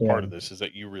actually a part Yeah, of this is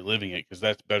that you reliving it because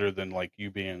that's better than like you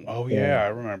being, oh yeah. yeah, I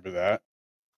remember that.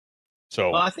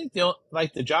 Well, So I think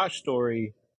like the Josh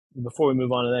story. Before we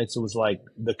move on to the next, it was like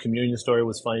the communion story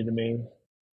was funny to me.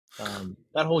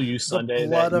 That whole youth The Sunday that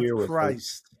blood of year was.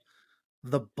 Christ.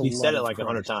 The He said blood it of like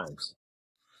 100 Christ. times.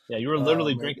 Yeah, you were Oh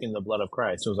literally man, drinking the blood of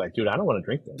Christ. It was like, dude, I don't want to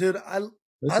drink this. dude, This I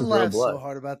is real laughed so blood.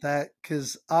 hard about that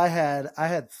because I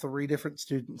had 3 different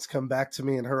students come back to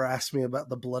me and harass me about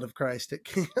the blood of Christ at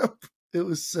camp. It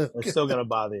was so They're good. still gonna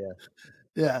bother you.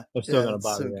 Yeah, They're still yeah, gonna it's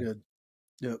bother so you. good.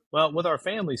 Yep. Well, with our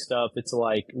family stuff, it's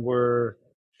like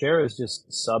Shara's just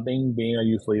subbing, being a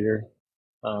youth leader.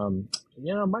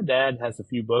 My dad has a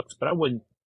few books, but I wouldn't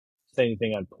say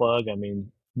anything I'd plug. I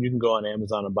mean, you can go on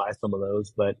Amazon and buy some of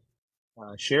those, but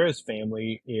Shara's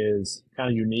family is kind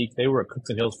of unique. They were at Cooks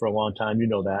and Hills for a long time, you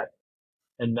know that,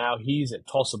 and now he's at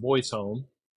Tulsa Boys Home,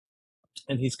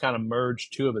 and he's kind of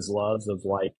merged two of his loves of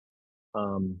like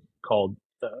called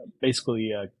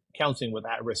basically counseling with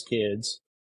at-risk kids,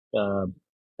 uh,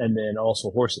 and then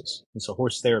also horses. And so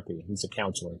horse therapy. He's a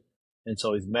counselor, and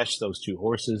so he's meshed those two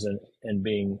horses and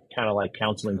being kind of like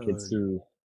counseling kids Good. through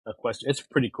a question. It's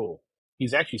pretty cool.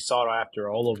 He's actually sought after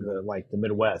all over Good. the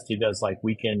Midwest. He does like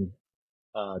weekend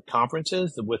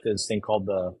conferences with his thing called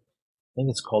I think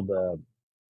it's called the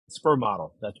Spur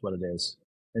Model. That's what it is.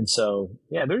 And so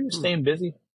yeah, they're just staying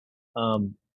busy.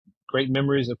 Um, Great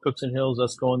memories of Cooks and Hills,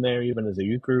 us going there even as a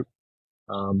youth group.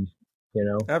 Um,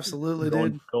 Absolutely, dude.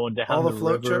 going All down the the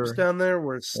float trips river. down there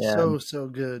were Yeah, so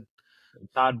good.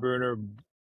 Todd Bruner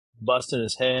busting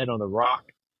his head on the rock.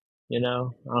 I don't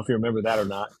know if you remember that or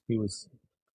not. He was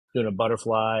doing a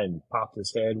butterfly and popped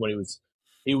his head when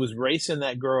he was racing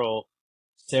that girl,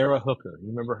 Sarah Hooker. You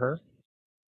remember her?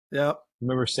 Yep.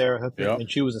 Remember Sarah Hooker? yeah. And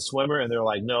she was a swimmer, and they're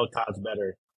like, no, Todd's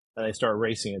better. And they start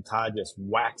racing, and Todd just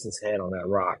whacks his head on that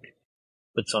rock.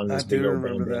 Puts on I this big do old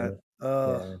remember bandana.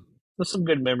 that. Yeah. There's some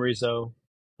good memories, though.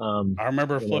 I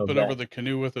remember flipping over That. the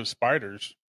canoe with those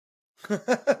spiders.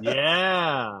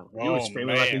 Yeah. You were Oh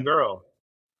screaming like a man, girl.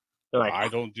 They're like, I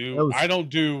was, don't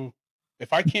do.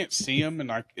 If I can't see them and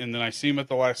then I see them at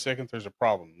the last second, there's a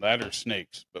problem. That or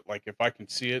snakes. But like if I can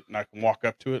see it and I can walk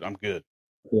up to it, I'm good.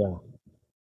 yeah.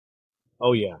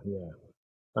 Oh, yeah.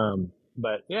 Yeah.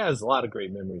 But yeah, there's a lot of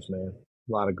great memories, man.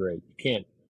 A lot of great. You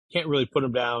can't really put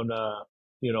them down, on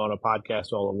a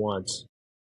podcast all at once.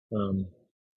 Um,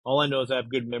 all I know is I have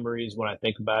good memories when I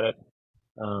think about it.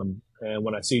 And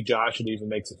when I see Josh, it even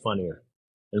makes it funnier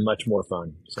and much more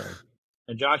fun. So,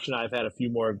 and Josh and I have had a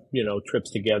few more, trips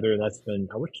together, and that's been.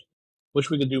 I wish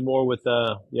we could do more with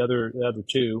the other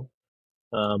two,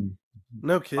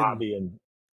 No kidding. Bobby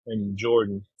and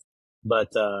Jordan.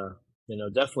 But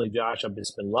definitely Josh. I've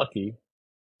just been lucky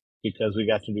because we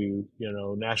got to do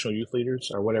national youth leaders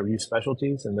or whatever youth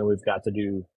specialties, and then we've got to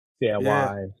do Yeah.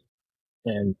 DIY,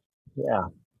 and yeah,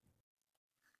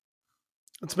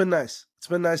 It's been nice. It's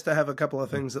been nice to have a couple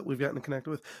of things that we've gotten to connect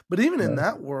with. But even in yeah,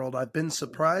 that world, I've been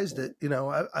surprised at,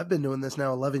 I've been doing this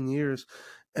now 11 years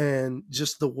and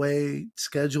just the way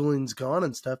scheduling's gone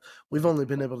and stuff, we've only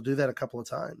been able to do that a couple of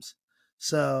times.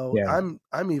 So yeah,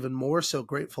 I'm even more so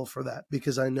grateful for that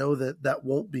because I know that that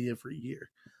won't be every year.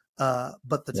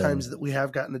 But the yeah. times that we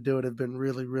have gotten to do it have been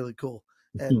really, really cool.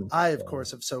 And I, of Yeah.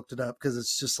 course, have soaked it up because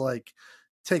it's just like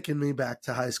taking me back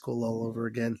to high school all over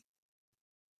again.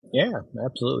 Yeah,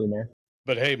 absolutely, man.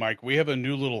 But hey, Mike, we have a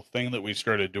new little thing that we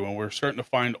started doing. We're starting to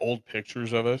find old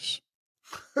pictures of us.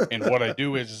 And what I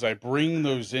do is I bring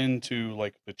those into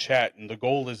like the chat, and the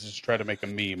goal is to try to make a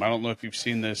meme. I don't know if you've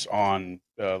seen this on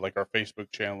like our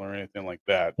Facebook channel or anything like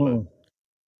that, but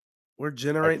We're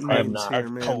generating I have memes not. here,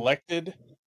 I've man. collected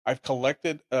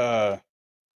a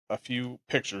few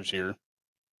pictures here,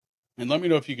 and let me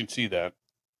know if you can see that.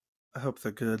 I hope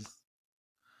they're good.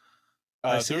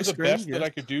 I see They're a the screen, best that yes. I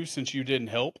could do since you didn't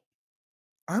help.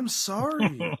 I'm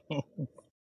sorry.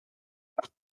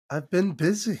 I've been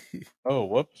busy. Oh,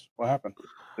 whoops! What happened?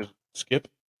 Did it skip?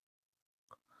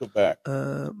 Go back.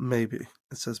 Maybe.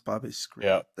 It says Bobby's screen.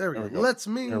 Yeah, There we there go. we go. Let's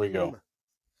meme. There we go.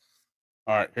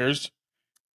 All right, here's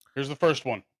the first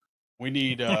one. We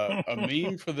need a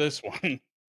meme for this one.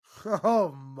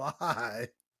 Oh my.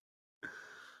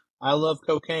 I love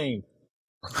cocaine.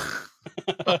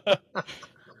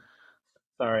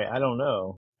 Sorry, I don't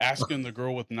know. Asking the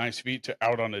girl with nice feet to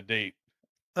out on a date.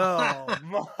 Oh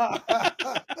my!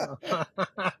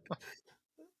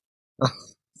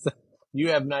 You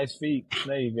have nice feet.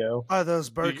 There you go. Are those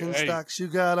Hey, Birkenstocks you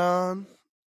got on?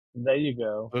 There you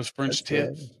go. those French That's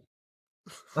good.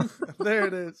 tips. There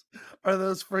it is. Are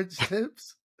those French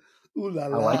tips? Ooh la I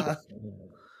like la!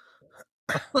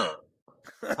 it.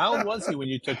 How old was he when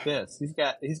you took this? He's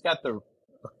got the.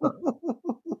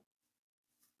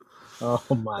 Oh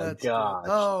my That's gosh!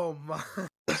 good. Oh my!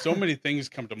 So many things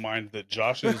come to mind that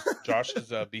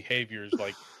Josh's behaviors,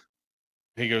 like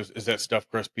he goes, "Is that stuffed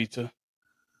crust pizza?"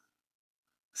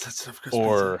 Is that stuffed crust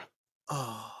Or pizza?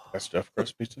 Oh, that stuffed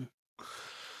crust pizza?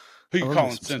 Who I you love me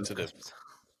calling some stuffed sensitive? crust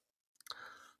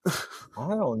I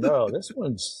don't know. This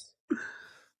one's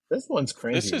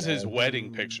cringy. This is his Man.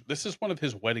 wedding picture. This is one of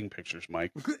his wedding pictures,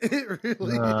 Mike. pizza. It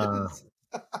really is.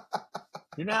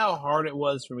 You know how hard it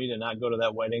was for me to not go to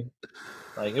that wedding?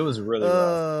 Like, it was really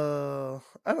rough.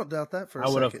 I don't doubt that for a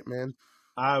I would have, second, man.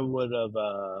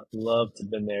 loved to have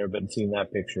been there, but seen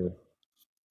that picture.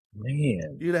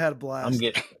 Man, You'd have had a blast.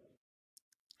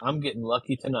 I'm getting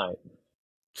lucky tonight.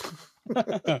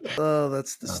 Oh,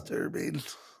 that's disturbing.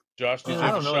 Josh, did you I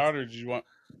have a don't know. shot or did you want?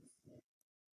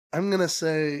 I'm gonna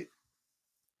say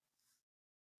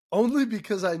only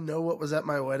because I know what was at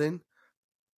my wedding.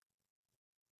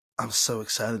 I'm so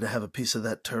excited to have a piece of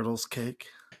that turtle's cake.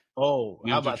 Oh,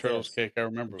 how Ninja about Turtles this? cake. I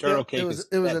remember. Turtle Yeah, cake it was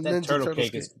a Ninja Turtles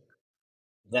cake.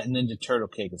 That Ninja Turtle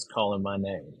cake is calling my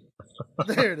name.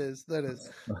 There it is. That is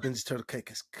Ninja Turtle cake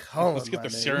is calling. Let's get my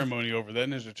the name. ceremony over. That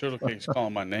Ninja Turtle cake's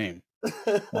calling my name.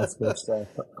 That's good stuff.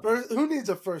 Who needs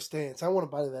a first dance? I want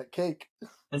to buy that cake.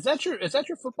 Is that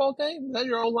your football name? Is that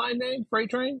your old line name? Freight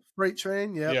Train? Freight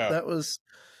Train. Yep, Yeah. that was.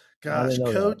 I Gosh,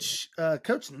 didn't know that.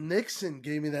 Coach Nixon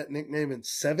gave me that nickname in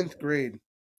 7th grade.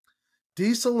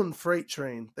 Diesel and Freight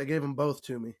Train. They gave them both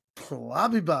to me.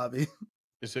 Lobby Bobby.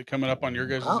 Is it coming up on your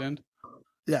guys' Oh. end?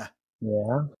 Yeah.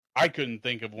 Yeah. I couldn't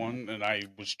think of one, and I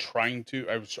was trying to.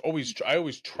 I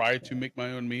always try to make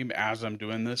my own meme as I'm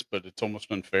doing this, but it's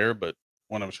almost unfair. But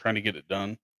when I was trying to get it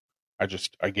done, I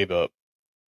gave up.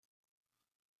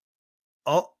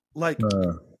 All I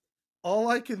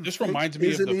can This think reminds me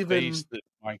of isn't the even. face that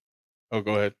Mike. Oh,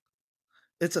 go ahead.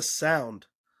 It's a sound.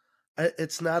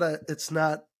 It's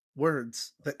not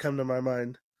words that come to my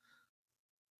mind.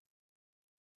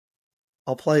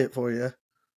 I'll play it for you.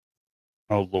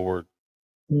 Oh Lord.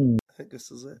 I think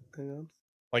this is it. Hang on.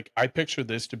 Like, I picture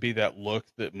this to be that look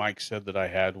that Mike said that I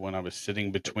had when I was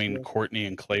sitting between Courtney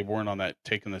and Claiborne on that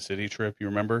Taking the City trip. You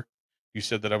remember? You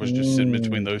said that I was just sitting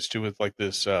between those two with like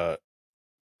this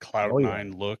Cloud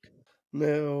Nine look.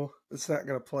 No, it's not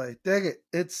gonna play. Dang it!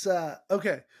 It's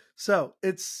okay. So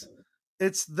it's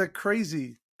the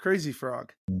crazy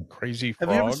frog. Crazy Have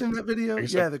frog. you ever seen that video? I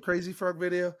guess Yeah, the crazy frog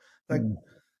video. Like,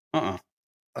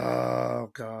 oh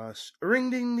gosh, ring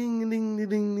ding ding ding ding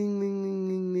ding ding ding ding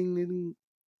ding ding ding.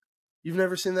 You've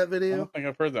never seen that I video? don't think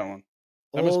I've heard that one.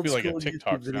 That must Old be like a school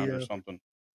TikTok YouTube sound video. or something.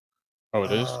 Oh,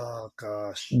 it is? Oh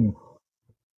gosh. All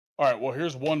right, well,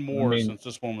 here's one more since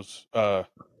this one was I'm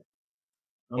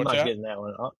what's not that? getting that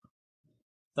one.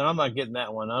 I'm not getting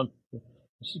that one.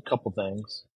 Just a couple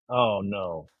things. Oh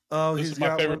no. Oh, This he's is my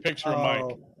got favorite one. picture of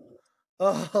Mike.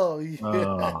 Oh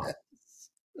yes.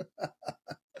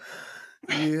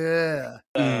 Yeah.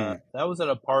 That was at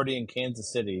a party in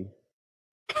Kansas City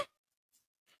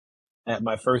at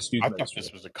my first youth I thought ministry.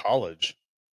 this was a college.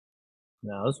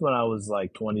 No, this is when I was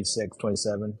like 26,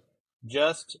 27.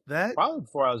 Just probably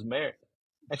before I was married.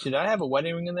 Actually, did I have a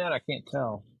wedding ring in that? I can't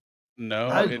tell. No,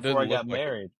 that was it before I doesn't got look like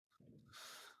married.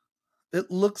 It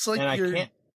looks like And you're I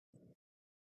can't.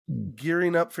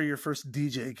 gearing up for your first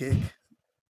DJ gig.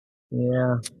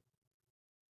 Yeah.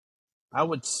 I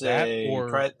would say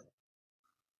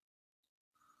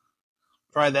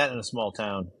try that in a small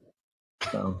town.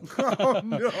 So. Oh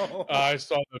no! I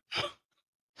saw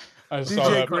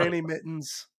DJ Granny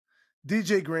Mittens.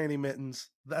 DJ Granny Mittens.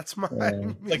 That's my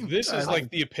like this is like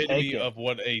the epitome of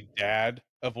what a dad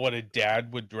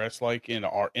would dress like in the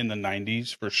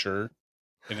 90s for sure.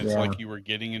 And it's like you were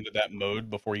getting into that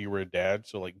mode before you were a dad,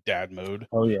 so like dad mode.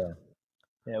 Oh yeah.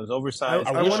 Yeah, it was oversized.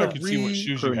 I wish I could see what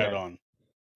shoes you had on.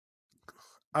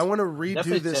 I want to redo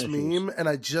Definitely this tennis meme,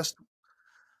 shoes.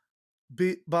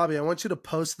 and Bobby, I want you to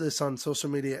post this on social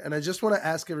media, and I just want to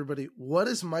ask everybody, what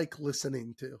is Mike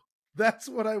listening to? That's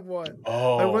what I want.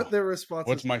 Oh, I want their responses.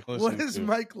 What's Mike listening What is to?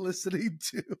 Mike listening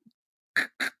to?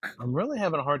 I'm really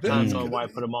having a hard time knowing why I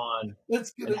put them on.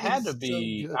 It had to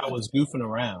be I was goofing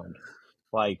around.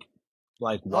 Like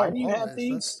why do you have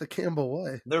these? That's the Campbell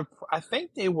way. I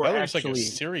think they were that looks actually like a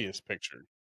serious picture.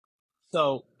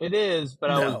 So it is, but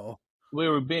no. we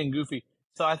were being goofy.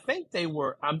 So I think they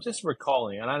were. I'm just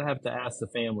recalling, and I'd have to ask the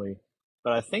family,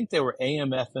 but I think they were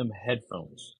AM/FM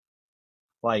headphones.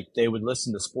 Like they would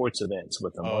listen to sports events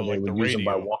with them, or they like the would use them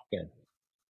by radio. walk-in.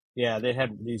 Yeah, they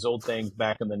had these old things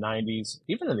back in the '90s,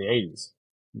 even in the '80s.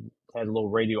 Had a little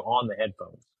radio on the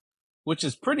headphones, which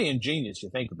is pretty ingenious. You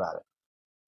think about it.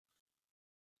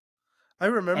 I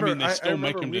remember. I mean, they I still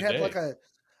make remember them we had like today.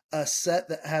 a set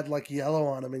that had like yellow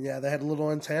on them, and yeah, they had a little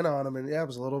antenna on them, and yeah, it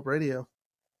was a little radio.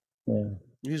 Yeah.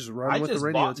 You just run I with the just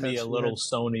radio bought me a test. little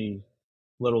Sony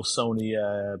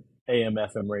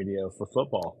AM/FM radio for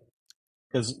football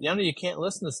because you can't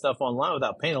listen to stuff online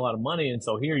without paying a lot of money, and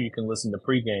so here you can listen to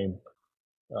pregame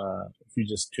if you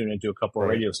just tune into a couple of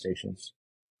Right. radio stations.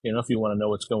 If you want to know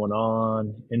what's going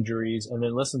on, injuries, and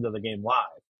then listen to the game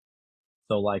live.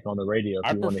 So, like on the radio, if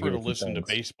I you want to prefer hear to some listen to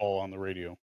things. baseball on the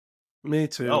radio. Me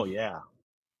too. Oh yeah,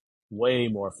 way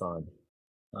more fun.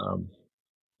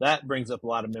 That brings up a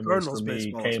lot of memories Cardinals for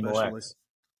me. baseball, KMOX. especially.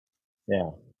 Yeah,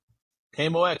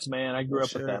 KMOX, man. I grew For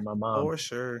up with sure. that. My mom. For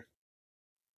sure.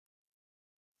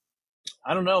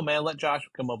 I don't know, man. Let Josh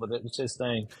come up with it. It's his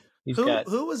thing.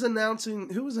 Who was announcing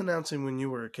when you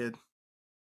were a kid?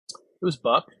 It was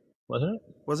Buck, wasn't it?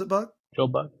 Was it Buck? Joe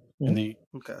Buck. In the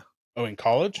Okay. in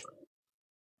college,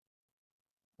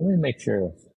 Let me make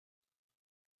sure.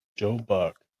 Joe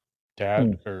Buck,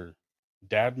 dad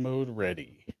mode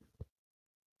ready.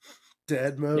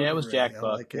 Dad mode. Yeah, it was ready. Jack I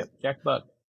Buck. like Yep, it. Jack Buck.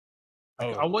 Oh,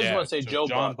 I always dad. want to say So Joe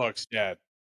John Buck. Buck's dad.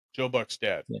 Joe Buck's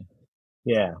dad.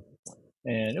 Yeah,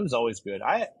 and it was always good.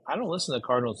 I don't listen to the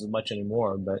Cardinals as much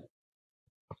anymore, but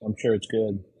I'm sure it's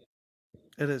good.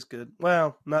 It is good.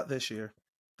 Well, not this year.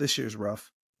 This year's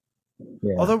rough.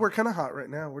 Yeah. Although we're kind of hot right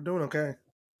now. We're doing okay.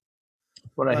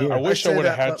 What I hear. I wish I say would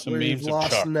have that, had but some we've memes of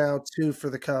lost Chuck. now 2 to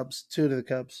the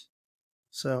Cubs.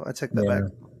 So I take that back.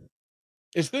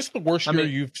 Is this the worst year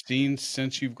you've seen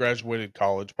since you've graduated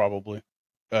college? Probably,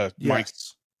 Mike,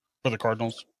 Yes. for the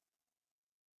Cardinals.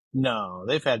 No,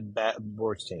 they've had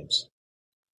worse teams.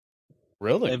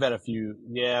 Really? They've had a few.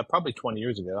 Yeah, probably 20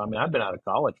 years ago. I mean, I've been out of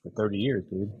college for 30 years,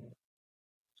 dude.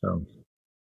 So,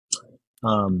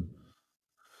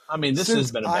 I mean, this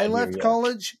has been a bad I left year, yeah.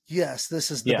 college. Yes, this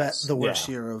is the worst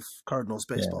year of Cardinals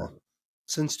baseball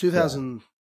since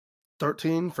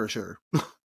 2013 for sure.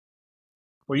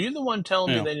 Were you the one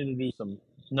telling me they need to do some?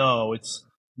 No, it's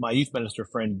my youth minister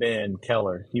friend Ben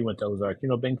Keller. He went to Ozark. You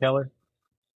know Ben Keller?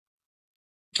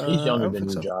 He's younger than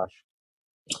you, Josh.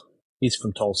 He's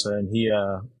from Tulsa, and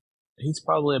he's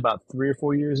probably about 3 or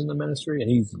 4 years in the ministry, and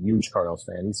he's a huge Cardinals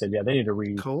fan. He said, "Yeah, they need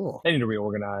to They need to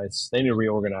reorganize. They need to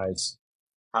reorganize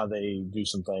how they do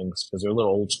some things because they're a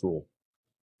little old school."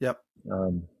 Yep.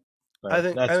 I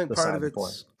think part of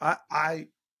it's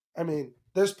I mean,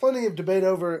 there's plenty of debate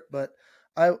over it, but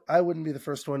I wouldn't be the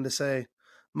first one to say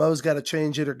Mo's got to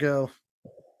change it or go.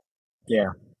 Yeah.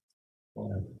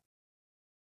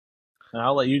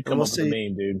 I'll let you come up with the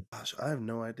meme, dude. Gosh, I have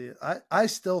no idea. I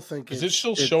still think does it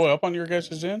still show up on your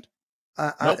guys' end?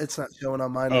 Nope. It's not showing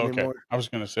on mine anymore. I was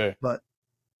going to say, but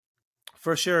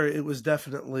for sure, it was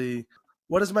definitely.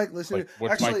 What is Mike listening to?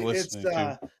 What's Actually, Mike listening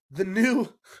to? The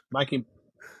new Mikey.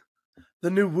 The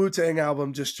new Wu-Tang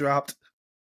album just dropped.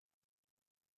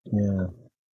 Yeah.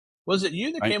 Was it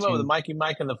you that came up with the Mikey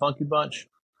Mike and the Funky Bunch?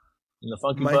 And the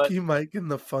Funky Mikey Mike and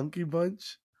the Funky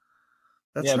Bunch?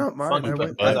 That's not mine.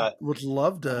 I would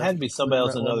love to. It had to be somebody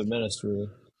else in another ministry.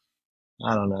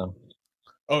 I don't know.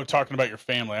 Oh, talking about your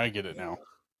family. I get it now.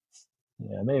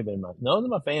 Yeah, it may have been it wasn't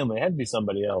my family. It had to be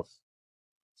somebody else.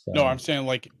 So. No, I'm saying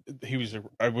like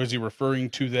was he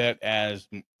referring to that as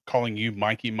calling you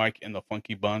Mikey Mike and the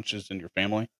Funky Bunch is in your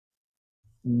family?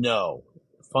 No.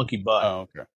 Funky Butt. Oh,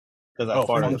 okay. Because I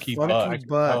farted. Funky Butt.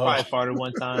 I probably farted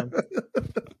one time.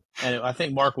 And I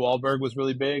think Mark Wahlberg was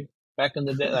really big back in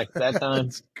the day, like that time.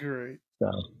 That's great. So,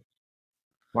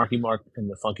 Marky Mark and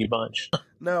the Funky Bunch.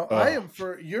 No,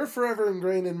 you're forever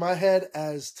ingrained in my head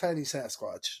as Tiny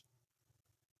Sasquatch.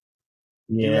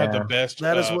 Yeah. You had the best.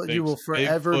 That is what you will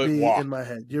forever be walk. in my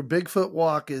head. Your Bigfoot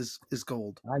walk is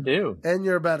gold. I do. And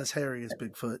you're about as hairy as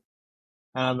Bigfoot.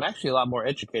 And I'm actually a lot more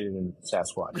educated in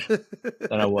Sasquatch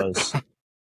than I was. I've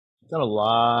done a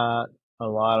lot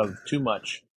of too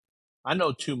much. I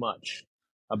know too much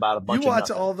about a bunch. You watch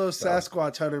of all those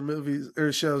Sasquatch hunter movies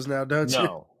or shows now, don't you?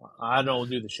 No, I don't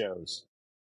do the shows.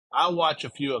 I watch a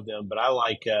few of them, but I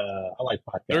like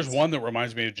podcasts. There's one that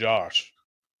reminds me of Josh.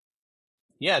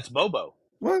 Yeah, it's Bobo.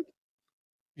 What?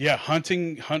 Yeah,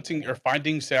 hunting or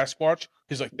finding Sasquatch.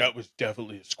 He's like, that was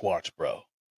definitely a Squatch, bro.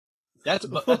 That's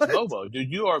Bobo,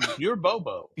 dude. You're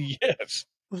Bobo. Yes.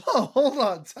 Whoa, hold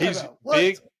on. He's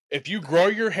big. if you grow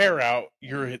your hair out,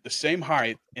 you're at the same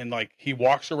height, and like he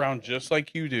walks around just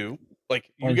like you do. Like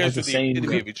you And has guys the are the same.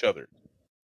 epitome of each other.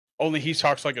 Only he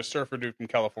talks like a surfer dude from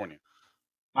California.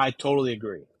 I totally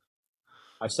agree.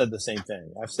 I've said the same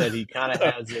thing. I've said he kind of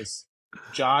has this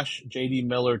Josh J.D.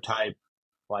 Miller type,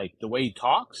 like the way he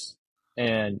talks,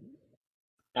 and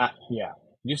yeah,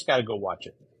 you just got to go watch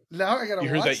it. Now I gotta You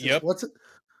heard watch that? this. Yep. What's it?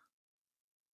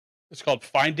 It's called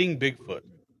Finding Bigfoot.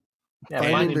 Yeah,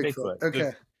 Finding Finding Bigfoot. Bigfoot.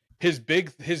 Okay.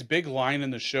 His big line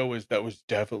in the show is that was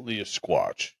definitely a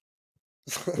squatch.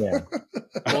 Yeah.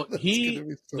 Well, That's gonna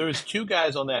be so- there's two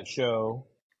guys on that show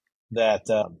that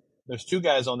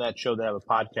have a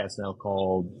podcast now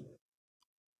called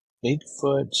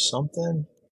Bigfoot something.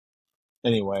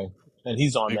 Anyway, and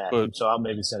he's on Bigfoot. that, so I'll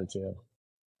maybe send it to you.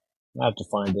 I have to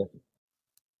find it.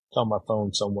 It's on my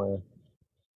phone somewhere.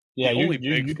 Yeah, The only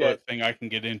you Bigfoot got thing I can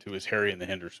get into is Harry and the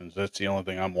Hendersons. That's the only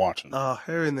thing I'm watching.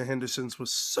 Harry and the Hendersons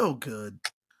was so good.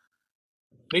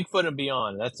 Bigfoot and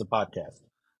Beyond. That's the podcast.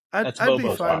 I'd That's be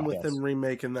Bobo's fine podcast. with them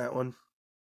remaking that one.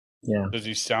 Yeah. Does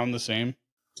he sound the same?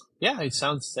 Yeah, he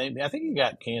sounds the same. I think he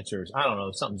got cancer. I don't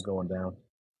know. Something's going down.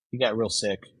 He got real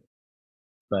sick,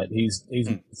 but he's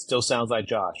still sounds like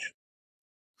Josh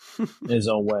in his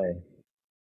own way.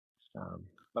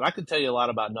 But I could tell you a lot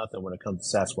about nothing when it comes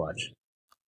to Sasquatch.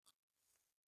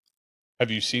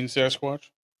 Have you seen Sasquatch?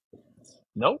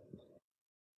 Nope.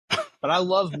 But I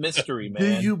love mystery, man.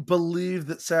 Do you believe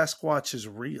that Sasquatch is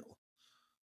real?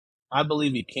 I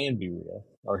believe he can be real,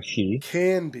 or she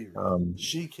can be real.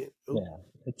 She can. Ooh. Yeah,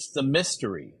 it's the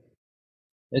mystery.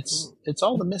 It's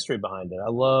all the mystery behind it. I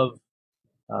love,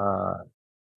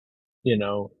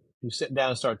 you sit down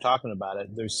and start talking about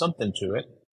it. There's something to it.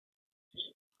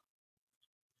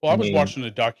 Well, I was watching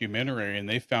a documentary, and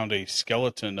they found a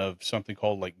skeleton of something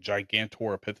called like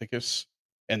Gigantoropithecus,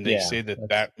 and they say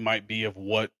that might be of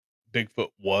what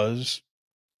Bigfoot was,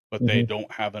 but they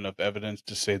don't have enough evidence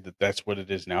to say that that's what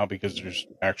it is now because there's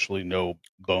actually no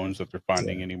bones that they're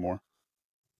finding anymore.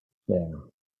 Yeah,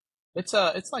 it's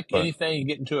like anything. You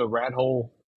get into a rat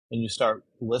hole and you start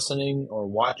listening or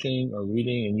watching or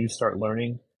reading, and you start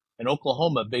learning. In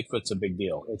Oklahoma, Bigfoot's a big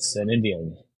deal. It's an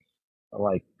Indian,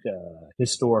 like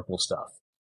historical stuff,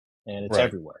 and it's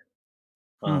everywhere.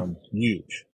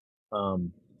 Huge.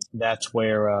 That's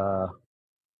where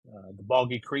the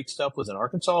Boggy Creek stuff was in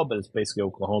Arkansas, but it's basically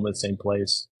Oklahoma, same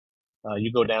place.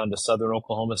 You go down to southern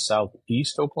Oklahoma,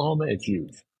 southeast Oklahoma, it's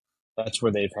huge. That's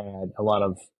where they've had a lot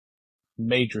of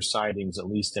major sightings, at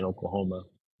least in Oklahoma.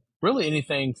 Really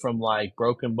anything from like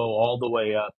Broken Bow all the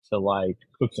way up to like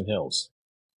Cookson Hills,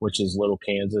 which is Little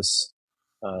Kansas.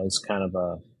 It's kind of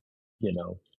a,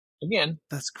 again,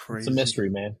 that's crazy. It's a mystery,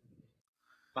 man.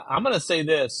 I'm going to say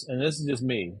this, and this is just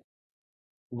me.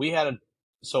 We had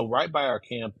so right by our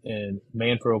camp in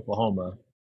Manford, Oklahoma,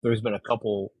 there's been a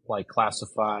couple like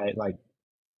classified, like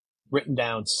written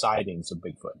down sightings of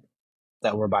Bigfoot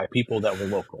that were by people that were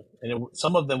local. And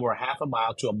some of them were half a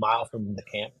mile to a mile from the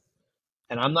camp.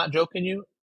 And I'm not joking you.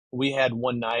 We had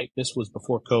one night, this was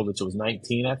before COVID, so it was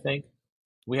 19, I think.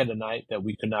 We had a night that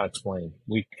we could not explain.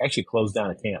 We actually closed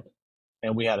down a camp.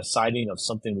 And we had a sighting of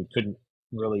something we couldn't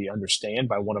really understand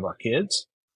by one of our kids.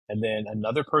 And then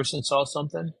another person saw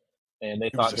something, and they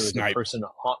thought there was a person.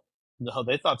 No,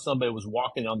 they thought somebody was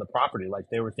walking on the property, like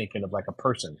they were thinking of like a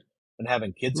person and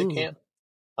having kids at camp.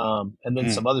 And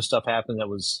then some other stuff happened that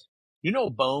was,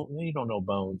 Bone. You don't know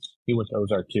Bones. He went to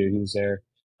Ozark too. He was there.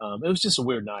 It was just a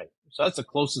weird night. So that's the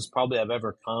closest probably I've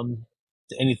ever come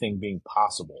to anything being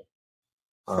possible.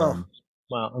 Well,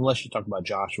 unless you talk about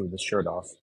Josh with his shirt off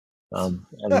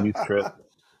at a youth trip.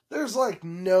 There's like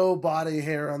no body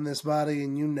hair on this body,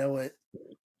 and you know it.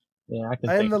 Yeah, I can.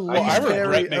 I'm the least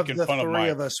hairy of the three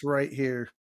of us right here.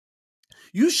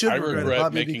 You should regret it,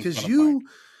 Bobby, because you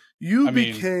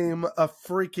became a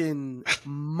freaking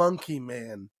monkey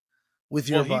man with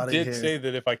your body hair. He did say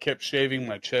that if I kept shaving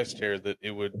my chest hair, that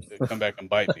it would come back and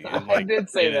bite me. And I did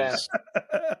say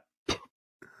that.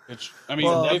 It's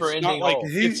not like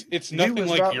it's nothing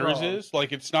like yours wrong. is.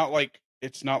 Like it's not like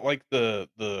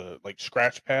the like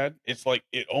scratch pad. It's like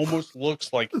it almost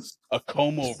looks like a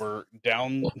comb over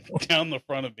down the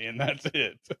front of me, and that's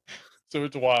it. So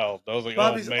it's wild. I was like,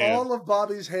 oh man. All of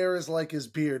Bobby's hair is like his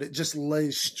beard. It just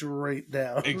lays straight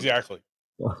down. Exactly.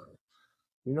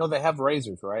 They have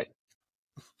razors, right?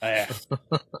 Yeah.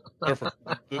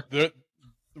 The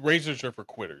razors are for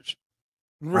quitters.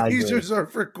 Razors are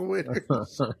for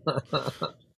quitters.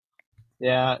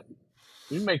 Yeah.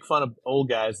 You make fun of old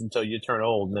guys until you turn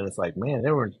old, and then it's like, man,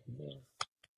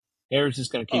 hair's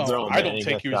just going to keep growing. I don't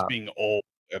take you as being old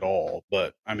at all,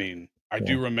 but I mean, I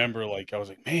do remember, like, I was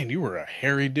like, man, you were a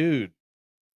hairy dude.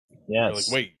 Yeah. Like,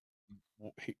 wait,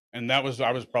 and that was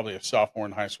I was probably a sophomore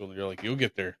in high school, and you're like, you'll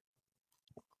get there.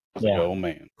 I was like, Yeah. oh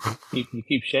man. You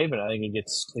keep shaving, I think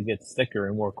it gets thicker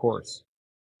and more coarse.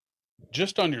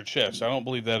 Just on your chest. I don't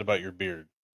believe that about your beard,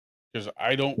 because Yeah.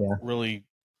 I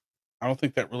don't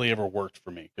think that really ever worked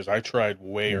for me, because I tried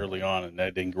way Yeah. early on and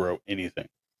that didn't grow anything.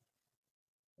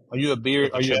 Are you a But the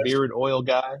chest, beard oil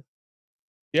guy?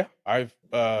 yeah, Very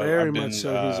I've much been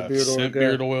so. He's a beard oil sent guy.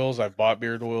 beard oils. I've bought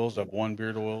beard oils. I've won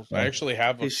beard oils. I Yeah. actually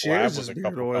have a He collab shares with his a beard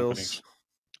couple oils. companies.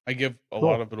 I give a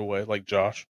lot Cool. of it away, like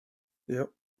Josh. Yep.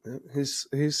 He's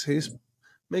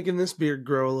making this beard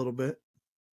grow a little bit.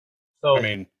 I So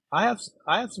mean, I have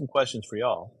some questions for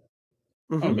y'all.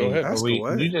 I oh, go mean, ahead. Ask you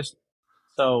away. just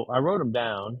so I wrote them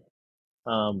down.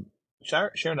 Um,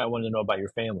 Sharon and I wanted to know about your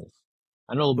families.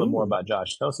 I know a little bit more Ooh, about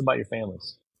Josh. Tell us about your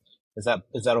families. Is that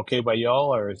okay by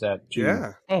y'all, or is that too?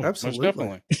 yeah, Oh, most absolutely.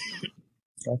 definitely.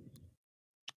 Okay.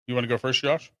 You want to go first,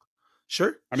 Josh?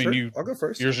 Sure, I mean, I'll go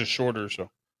first. yours is shorter, so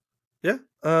Yeah.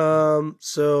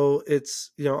 So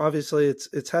it's obviously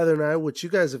it's Heather and I, which you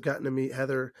guys have gotten to meet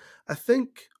Heather, I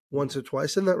think once or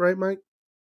twice. Isn't that right, Mike?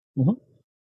 Mhm.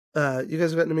 You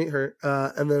guys have gotten to meet her,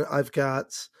 and then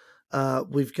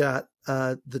we've got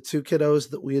the two kiddos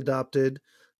that we adopted,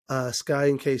 Sky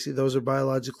and Casey. Those are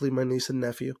biologically my niece and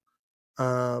nephew,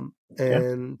 Yeah.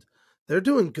 and they're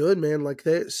doing good, man.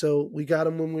 So we got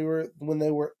them when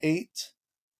they were 8,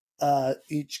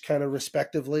 each kind of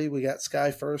respectively. We got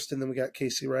Sky first, and then we got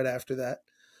Casey right after that.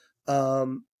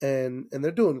 And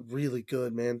they're doing really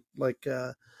good, man.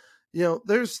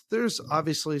 There's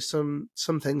obviously some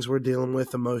things we're dealing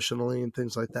with emotionally and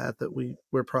things like that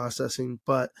we're processing,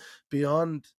 but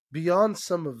beyond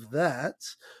some of that,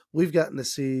 we've gotten to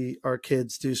see our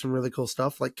kids do some really cool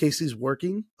stuff. Like Casey's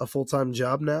working a full-time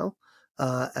job now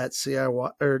at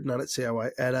CIY, or not at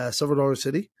CIY, at Silver Dollar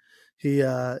City.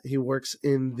 He works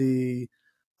in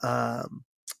um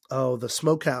the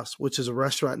Smokehouse, which is a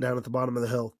restaurant down at the bottom of the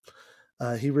hill.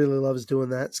 He really loves doing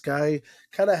that. Sky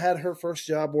kind of had her first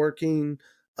job working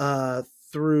uh,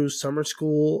 through summer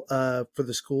school for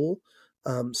the school,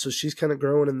 so she's kind of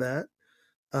growing in that.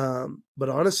 But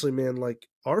honestly, man, like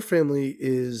our family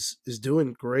is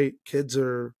doing great. Kids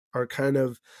are kind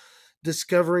of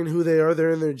discovering who they are.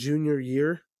 They're in their junior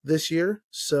year this year,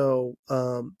 so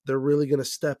they're really going to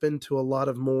step into a lot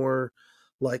of more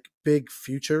like big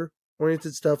future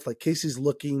oriented stuff. Like Casey's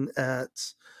looking at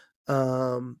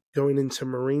going into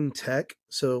marine tech,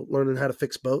 so learning how to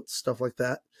fix boats, stuff like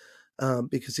that,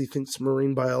 because he thinks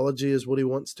marine biology is what he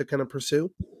wants to kind of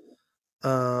pursue.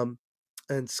 Um,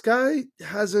 and Sky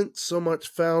hasn't so much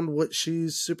found what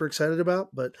she's super excited about,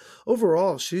 but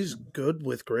overall, she's good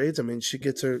with grades. I mean,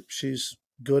 she's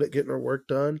good at getting her work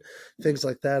done, things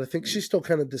like that. I think she's still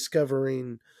kind of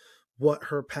discovering what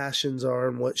her passions are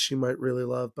and what she might really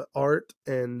love, but art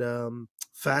and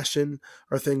fashion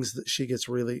are things that she gets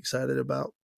really excited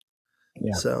about.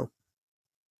 Yeah. So,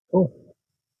 Cool.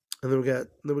 and then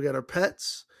we got our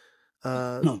pets, two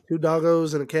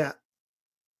doggos and a cat.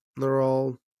 They're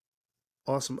all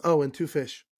awesome. Oh, and two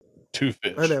fish. two I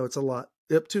fish. know it's a lot.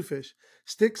 Yep, two fish,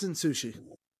 sticks and sushi.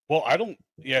 Well, I don't.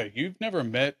 Yeah, you've never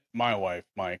met my wife,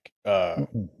 Mike. The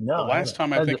No, I last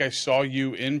haven't. time I think I saw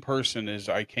you in person is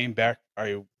I came back.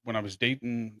 When I was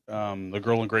dating the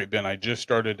girl in Great Bend. I just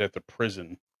started at the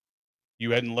prison.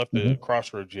 You hadn't left the Mm-hmm.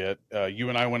 crossroads yet. You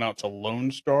and I went out to Lone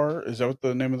Star. Is that what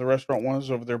the name of the restaurant was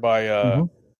over there by Mm-hmm.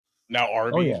 now Oh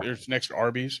Arby's? yeah. It's next to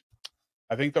Arby's.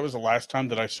 I think that was the last time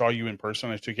that I saw you in person.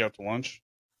 I took you out to lunch,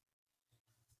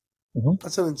 Mm-hmm.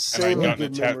 That's an and I'd insanely gotten a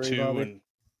good memory, tattoo, Bobby. and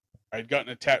I'd gotten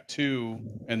a tattoo,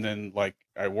 and then like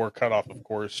I wore cutoff, of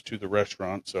course, to the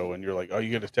restaurant. So, and you're like, "Oh, you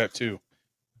get a tattoo,"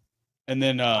 and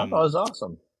then I thought it was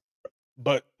awesome.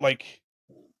 but like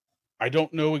I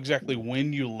don't know exactly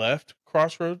when you left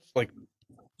Crossroads, like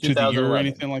to the year or 2011.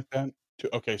 anything like that.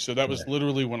 Okay, so that Yeah. was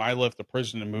literally when I left the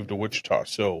prison and moved to Wichita.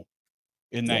 So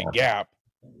in that Yeah. gap,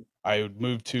 I would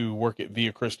move to work at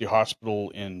Via Christi Hospital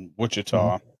in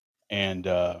Wichita, Mm-hmm.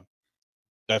 and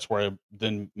that's where I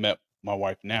then met my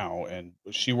wife now, and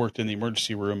she worked in the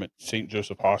emergency room at St.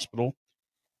 Joseph Hospital,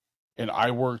 and I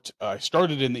worked. I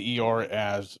started in the ER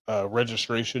as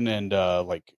registration and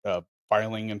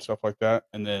filing and stuff like that,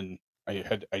 and then I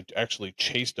actually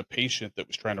chased a patient that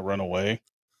was trying to run away,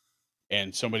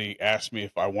 and somebody asked me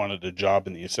if I wanted a job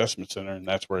in the assessment center, and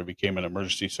that's where I became an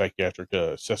emergency psychiatric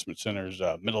assessment center's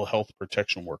mental health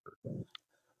protection worker.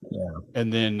 Yeah.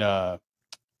 And then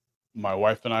my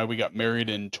wife and I we got married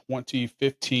in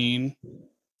 2015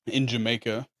 in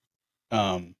Jamaica. We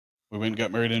went and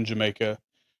got married in Jamaica.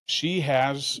 She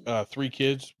has 3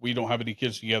 kids. We don't have any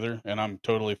kids together, and I'm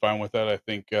totally fine with that. I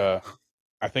think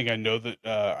I think I know that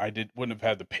I wouldn't have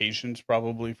had the patience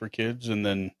probably for kids, and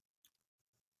then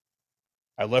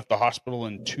I left the hospital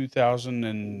in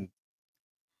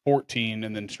 2014,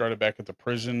 and then started back at the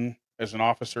prison as an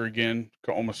officer again.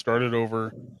 Almost started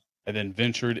over, and then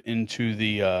ventured into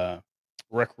the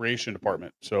recreation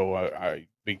department. So I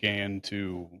began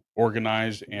to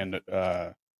organize and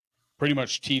pretty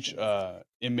much teach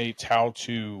inmates how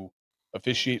to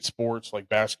officiate sports like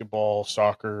basketball,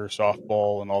 soccer,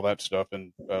 softball, and all that stuff.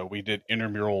 And we did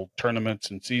intramural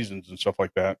tournaments and seasons and stuff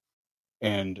like that.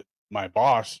 And my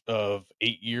boss of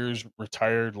 8 years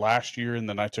retired last year, and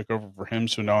then I took over for him.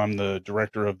 So now I'm the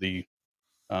director of the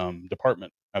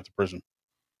department at the prison,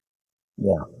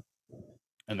 Yeah,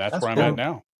 and that's that's where I'm at cool.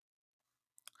 now.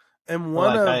 And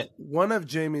Well, one of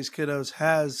Jamie's kiddos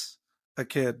has a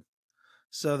kid.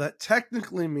 So that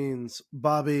technically means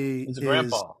Bobby he's a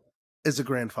grandpa. is a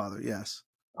grandfather, yes.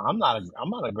 I'm not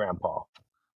a grandpa.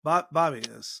 Bobby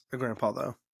is a grandpa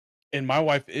though. And my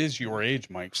wife is your age,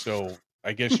 Mike. So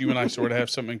I guess you and I sort of have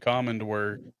something in common to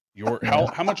where you're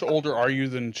how much older are you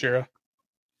than Shara?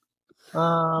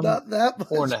 Not that much.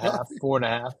 4.5, Bobby.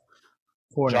 4.5,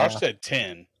 4.5. Josh said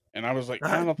 10, and I was like,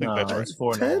 I don't think that's No, right. it's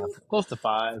 4.5, close to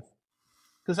 5.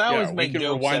 Because I Yeah, always we make can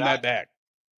jokes rewind that back.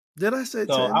 Did I say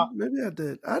so 10? Maybe I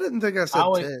did. I didn't think I I said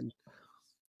always 10.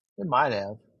 it might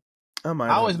have. I might I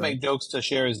have. always though. make jokes to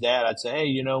Cher's dad. I'd say,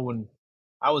 hey, when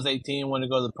I was 18, wanted to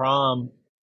go to the prom,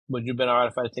 would you have been all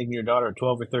right if I had taken your daughter at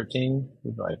 12 or 13?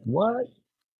 He'd be like, what?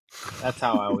 That's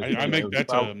how I always I make make jokes. that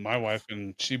to my wife,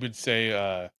 and she would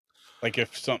say, like,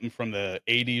 if something from the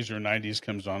 80s or 90s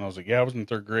comes on, I was like, yeah, I was in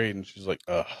third grade. And she's like,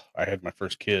 ugh, I had my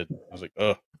first kid. I was like,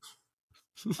 ugh,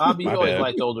 Bobby, my you always bad.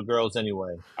 liked older girls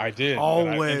anyway. I did, and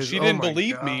Always. she Oh didn't my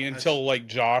believe me gosh. until like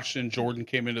Josh and Jordan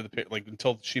came into the pit, like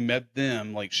until she met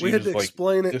them. Like We she had to was like,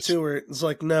 explain it "This." to her. It's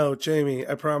like, no, Jamie,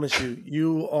 I promise you,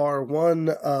 you are one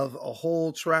of a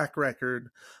whole track record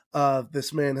of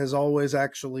this man has always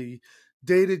actually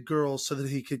dated girls so that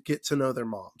he could get to know their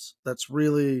moms. That's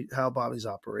really how Bobby's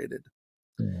operated.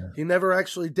 Yeah. He never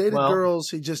actually dated Well, girls.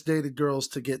 He just dated girls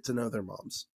to get to know their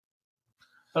moms.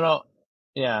 but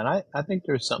yeah, and I think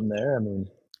there's something there. I mean,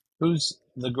 who's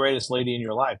the greatest lady in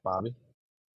your life, Bobby?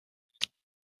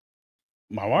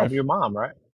 My Probably wife. your mom,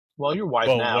 right? Well, your wife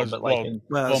Well, now, was but like well, in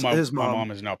Well, well. his My mom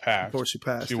mom is now before passed. she She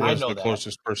passed. I Yeah. was know the that.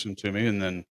 closest person to me, and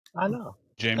then I know.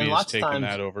 Jamie And has lots of taken times,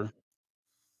 that over.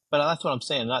 but that's what I'm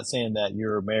saying. I'm not saying that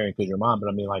you're married because your mom, but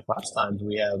I mean, like lots of times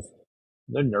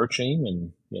they're nurturing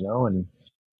and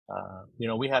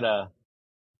we had a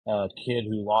kid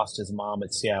who lost his mom at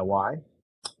CIY.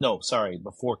 No, sorry,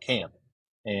 before camp,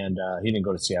 and he didn't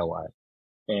go to CIY.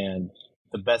 And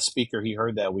the best speaker he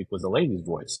heard that week was a lady's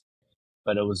voice,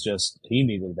 but it was just he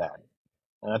needed that.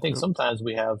 And I think Yep. sometimes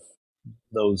we have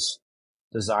those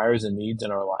desires and needs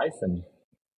in our life, and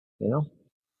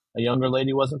a younger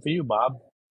lady wasn't for you, Bob.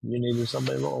 You needed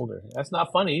somebody a little older. That's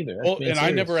not funny either. That's Well, being and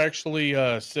I never serious.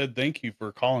 actually said thank you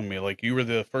for calling me. Like you were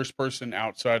the first person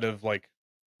outside of like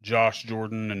Josh,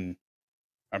 Jordan, and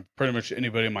I'm pretty much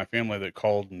anybody in my family that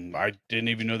called, and I didn't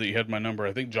even know that you had my number.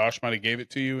 I think Josh might have gave it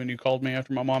to you, and you called me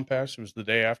after my mom passed. It was the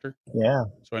day after, Yeah,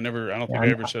 so I don't think yeah. I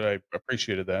ever said I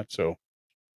appreciated that. So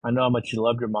I know how much you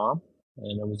loved your mom,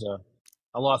 and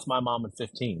I lost my mom at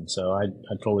 15, so I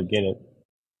totally get it.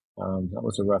 That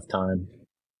was a rough time,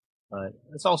 but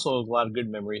it's also a lot of good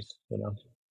memories. I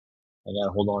got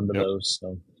to hold on to yep, those.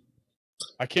 So,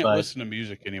 I can't but listen to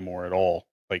music anymore at all.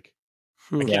 Like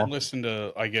I Hmm. yeah, can't listen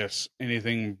to I guess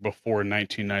anything before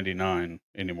 1999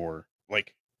 anymore.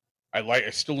 Like I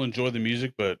still enjoy the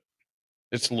music, but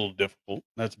it's a little difficult.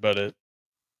 That's about it.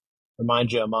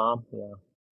 remind you of mom. Yeah,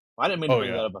 I didn't mean to Oh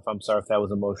bring that yeah. up. If I'm sorry if that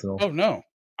was emotional. Oh no.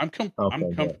 I'm Okay,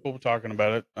 good. comfortable talking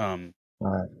about it. All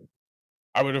right.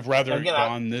 I would have rather Again, it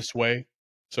gone this way.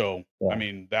 So, I yeah,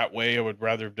 mean, that way I would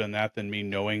rather have done that than me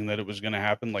knowing that it was going to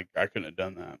happen. Like, I couldn't have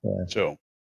done that. yeah, So,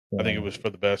 I think it yeah, was for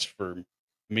the best for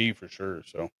me for sure.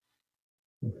 So,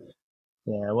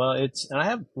 yeah. Well, and I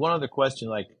have one other question.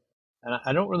 Like, and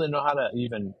I don't really know how to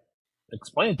even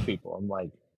explain it to people. I'm like,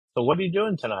 so what are you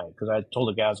doing tonight? Because I told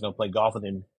the guy I was going to play golf with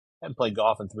him. I haven't played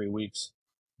golf in 3 weeks.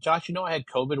 Josh, I had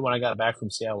COVID when I got back from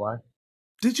CIY.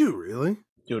 Did you really?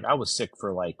 Dude, I was sick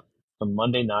for like from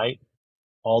Monday night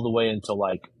all the way until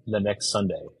like the next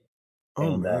Sunday,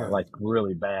 Oh and man. like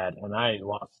really bad. And I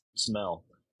lost smell.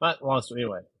 But long story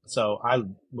anyway. So I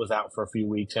was out for a few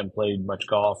weeks, haven't played much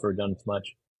golf or done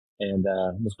much, and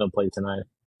was going to play tonight.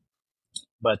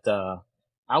 But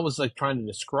I was like trying to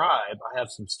describe. I have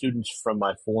some students from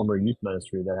my former youth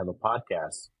ministry that have a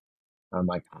podcast. I'm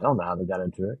like, I don't know how they got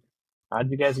into it. How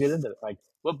did you guys get into it? Like,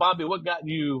 Bobby, what got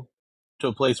you to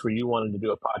a place where you wanted to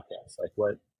do a podcast? Like,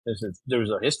 what? There's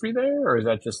a history there, or is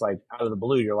that just like out of the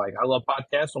blue? You're like, I love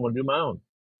podcasts, I'm gonna do my own.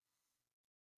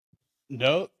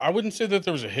 No, I wouldn't say that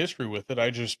there was a history with it.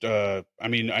 I just, I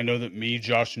mean, I know that me,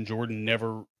 Josh, and Jordan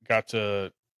never got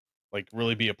to like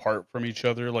really be apart from each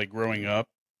other, like growing up.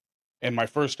 And my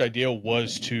first idea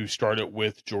was to start it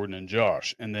with Jordan and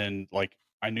Josh, and then like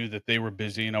I knew that they were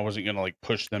busy, and I wasn't gonna like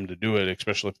push them to do it,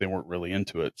 especially if they weren't really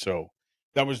into it. So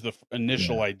that was the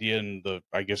initial Yeah. idea and the,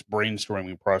 I guess,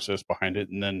 brainstorming process behind it.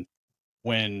 And then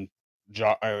when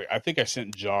I think I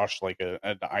sent Josh like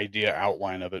an idea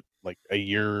outline of it like a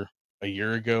year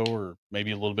ago, or maybe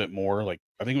a little bit more. Like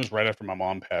I think it was right after my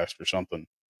mom passed or something.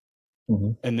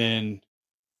 Mm-hmm. And then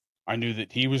I knew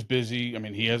that he was busy. I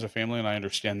mean, he has a family, and I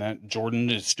understand that. Jordan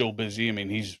is still busy. I mean,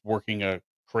 he's working a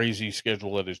crazy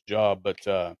schedule at his job, but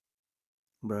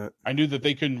But I knew that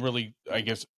they couldn't really, I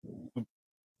guess,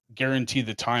 guarantee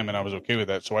the time, and I was okay with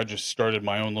that. So I just started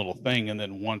my own little thing, and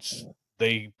then once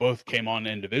they both came on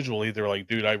individually, they're like,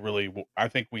 "Dude, I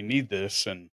think we need this,"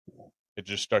 and it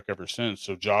just stuck ever since.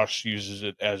 So Josh uses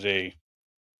it as a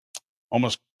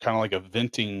almost kind of like a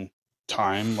venting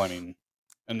time. I mean,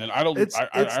 and then it's I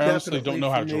honestly don't definitely know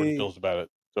for how Jordan me. feels about it.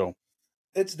 So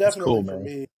It's That's cool, definitely for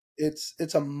man. me.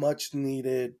 It's a much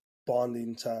needed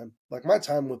bonding time. Like my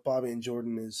time with Bobby and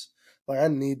Jordan is like I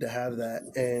need to have that,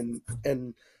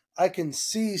 and I can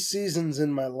see seasons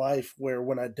in my life where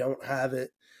when I don't have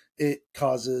it, it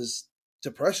causes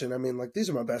depression. I mean, like these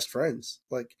are my best friends.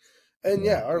 Like, and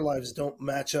Yeah. yeah, our lives don't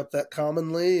match up that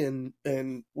commonly, and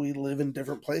we live in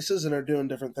different places and are doing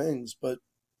different things, but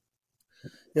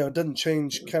it doesn't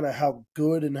change kind of how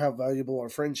good and how valuable our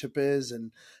friendship is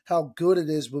and how good it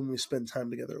is when we spend time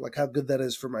together, like how good that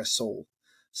is for my soul.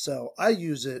 So I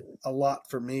use it a lot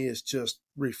for me as just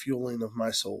refueling of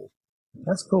my soul.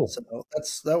 That's cool. So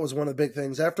that was one of the big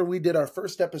things. After we did our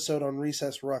first episode on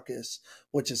Recess Ruckus,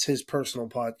 which is his personal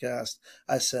podcast,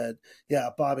 I said, "Yeah,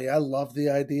 Bobby, I love the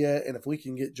idea, and if we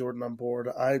can get Jordan on board,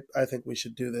 I think we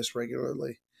should do this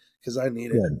regularly because I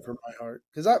need it Good. for my heart.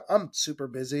 Because I'm super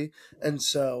busy, and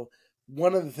so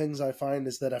one of the things I find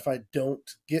is that if I don't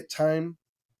get time,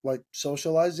 like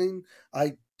socializing,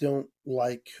 I don't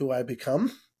like who I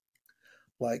become.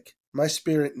 Like my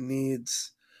spirit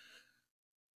needs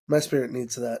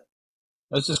that.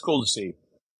 It's just cool to see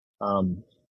um,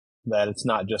 that it's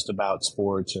not just about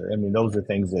sports, or I mean, those are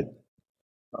things that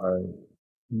are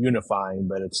unifying,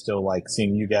 but it's still like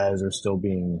seeing you guys are still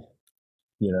being,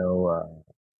 you know,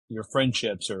 your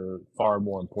friendships are far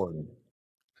more important.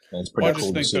 And it's well, pretty I just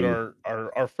cool to think that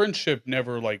see. our friendship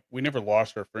never like we never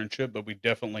lost our friendship, but we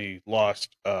definitely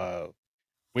lost.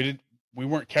 We did we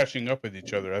weren't catching up with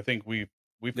each other. I think we've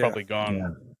Yeah. probably gone Yeah.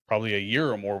 probably a year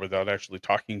or more without actually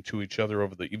talking to each other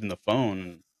over the even the phone.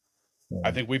 And I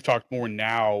Yeah. think we've talked more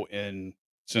now in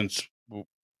since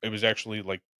it was actually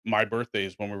like my birthday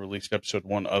is when we released episode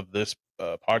 1 of this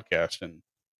podcast. And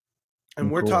And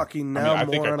we're Cool. talking I mean, now I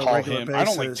think more I on a call regular him. I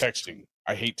don't like basis. texting.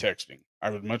 I hate texting. I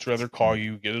would much rather call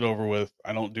you, get it over with.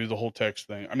 I don't do the whole text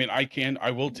thing. I mean,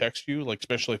 I will text you, like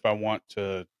especially if I want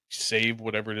to save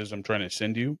whatever it is I'm trying to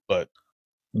send you. But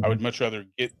I Mm-hmm. would much rather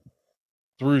get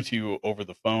through to you over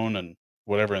the phone and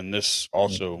whatever. And this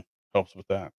also helps with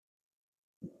that.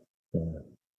 Yeah.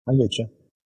 I get you.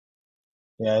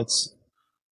 Yeah,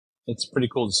 it's pretty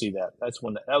cool to see that.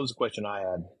 That was a question I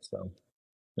had. So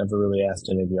never really asked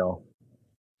any of y'all.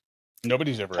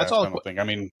 Nobody's ever That's asked. all. I don't think. I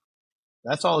mean,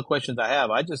 That's all the questions I have.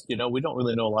 I just, we don't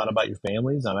really know a lot about your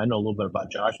families. I know a little bit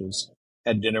about Josh's.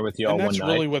 Had dinner with and y'all one that's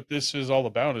night. really what this is all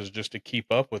about, is just to keep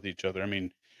up with each other. I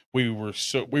mean, we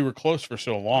were close for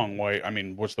so long. Why? I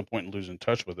mean, what's the point in losing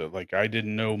touch with it? Like I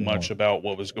didn't know Yeah. much about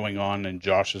what was going on in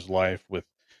Josh's life with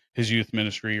his youth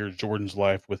ministry, or Jordan's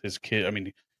life with his kid. I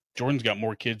mean, Jordan's got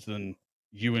more kids than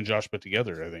you and Josh put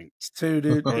together, I think. It's two,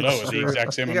 dude. Or It's no, the true.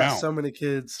 exact same He got amount. so many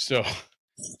kids. So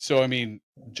so I mean,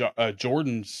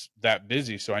 Jordan's that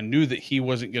busy, so I knew that he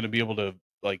wasn't going to be able to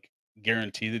like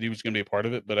guarantee that he was going to be a part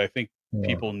of it. But I think Yeah.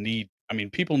 people need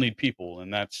people,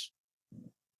 and that's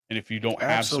and if you don't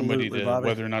have somebody Absolutely, to Bobby.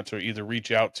 whether or not to either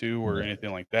reach out to or Yeah.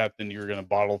 anything like that, then you're going to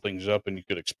bottle things up and you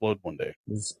could explode one day.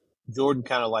 Is Jordan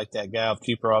kind of like that guy of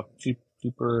cheaper than a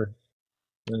Cheaper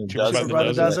by Cheaper dozen? the by What the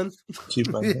is that? dozen, dozen.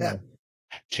 Cheaper. Yeah, Yeah.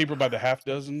 cheaper by the half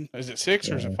dozen. Is it 6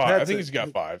 or is it Yeah. 5? I that's think it. he's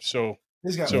got 5. So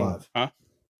He's got Yeah. so five. huh?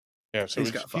 Yeah. So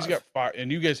He's got he's five. got 5,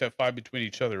 and you guys have 5 between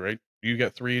each other, right? You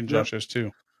got 3, and Yep. Josh has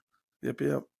 2. Yep.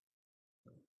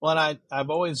 Well, and I've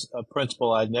always a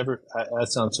principle. That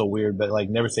sounds so weird, but like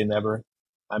never say never.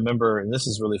 I remember, and this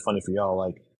is really funny for y'all.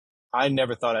 Like, I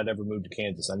never thought I'd ever move to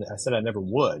Kansas. I said I never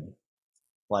would.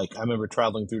 Like, I remember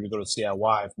traveling through to go to see my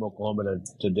wife from Oklahoma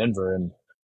to Denver, and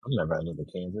I've never lived in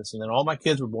Kansas. And then all my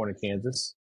kids were born in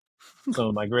Kansas. some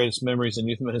of my greatest memories in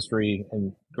youth ministry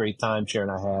and great time Sharon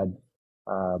and I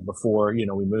had before we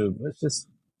moved. It's just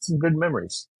some good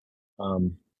memories,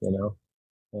 you know.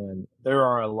 And there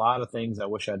are a lot of things I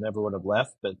wish I never would have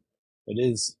left, but it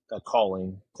is a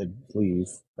calling to leave.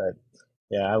 But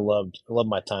yeah, I loved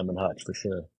my time in Hutch for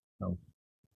sure.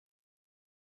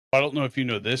 I don't know if you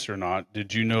know this or not.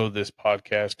 Did you know this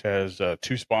podcast has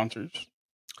 2 sponsors?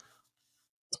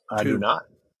 I do not.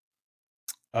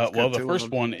 Well, the 2 of first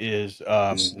them. one is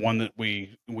one that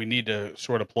we need to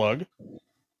sort of plug.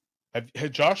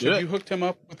 Josh, Do have it. you hooked him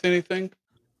up with anything?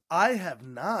 I have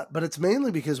not, but it's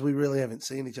mainly because we really haven't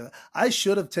seen each other. I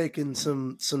should have taken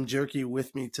some jerky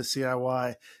with me to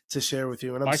CIY to share with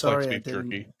you, and I'm Mike likes sorry I beef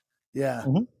didn't. jerky. Yeah,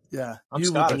 Mhm. yeah, I'm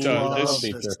you would Scottish. But I love love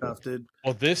beef this jerky. stuff, dude.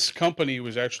 Well, this company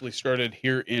was actually started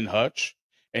here in Hutch,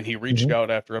 and he reached Mhm. out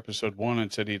after episode 1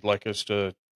 and said he'd like us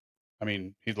to. I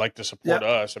mean, he'd like to support Yep.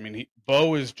 us. I mean,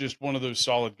 Bo is just one of those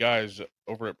solid guys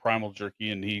over at Primal Jerky,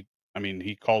 and he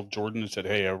called Jordan and said,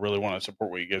 "Hey, I really want to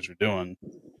support what you guys are doing."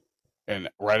 And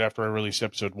right after I released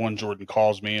episode 1, Jordan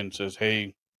calls me and says,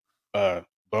 "Hey, Bo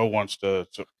wants to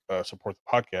support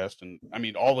the podcast." And I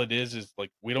mean, all it is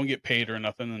like we don't get paid or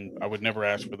nothing, and I would never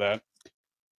ask for that.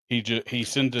 He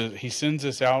sends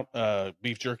us out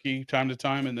beef jerky time to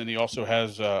time, and then he also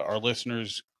has our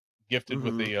listeners gifted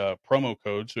with Mhm. a promo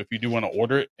code. So if you do want to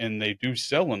order it, and they do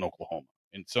sell in Oklahoma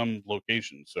in some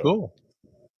locations. So Cool.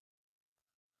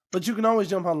 But you can always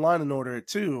jump online and order it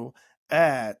too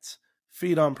at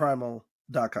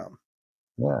feedonprimal.com.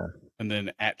 Yeah. and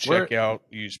then at Where? checkout,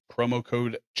 use promo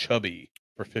code Chubby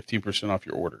for 15% off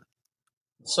your order.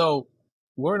 So,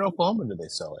 where in Oklahoma do they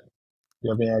sell it? Do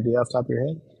you have any idea off the top of your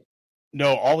head?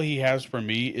 No, all he has for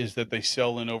me is that they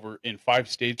sell in 5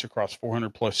 states across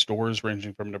 400 plus stores,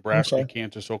 ranging from Nebraska, Okay.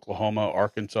 Kansas, Oklahoma,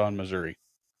 Arkansas, and Missouri.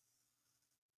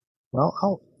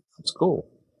 Well, that's cool.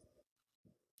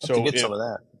 I have to So get some of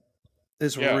that.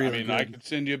 It's yeah, I really mean, I good. could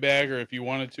send you a bag, or if you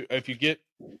wanted to, if you get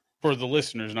for the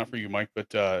listeners, not for you, Mike,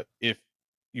 but if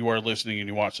you are listening and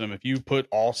you want some, if you put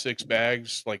all 6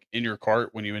 bags like in your cart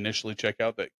when you initially check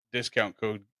out, that discount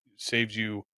code saves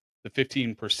you the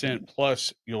 15%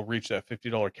 plus you'll reach that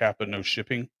 $50 cap of no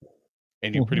shipping,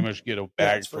 and you pretty Mhm. much get a Yeah,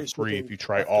 bag it's for free free if shipping you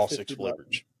try after all 6 $50.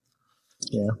 flavors.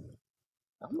 Yeah.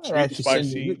 I might Sweet and actually send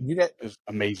you. spicy You got. is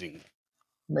amazing.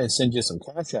 I may send you some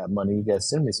Cash App money. You guys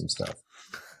send me some stuff.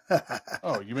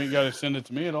 Oh, you ain't got to send it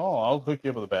to me at all. I'll hook you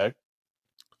up with a bag.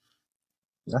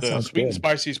 That The sounds sweet and good.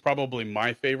 spicy is probably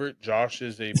my favorite. Josh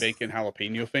is a bacon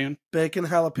jalapeno fan. Bacon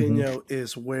Mm-hmm. jalapeno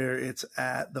is where it's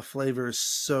at. The flavor is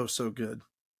so good.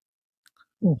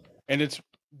 And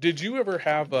did you ever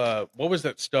have what was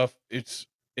that stuff? It's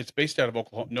based out of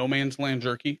Oklahoma, No Man's Land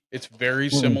jerky. It's very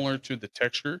Mm-mm. similar to the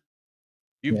texture.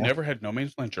 You've Yeah. never had No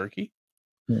Man's Land jerky?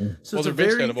 Mm-mm. So Well, they're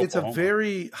based out of it's a Oklahoma.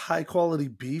 very high quality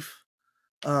beef.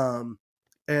 And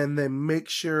they make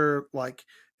sure like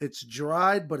it's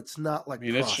dried, but it's not like I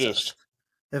mean, it's processed. just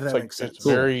If that it's like makes sense. it's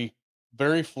very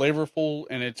very flavorful,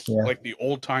 and it's Yeah. like the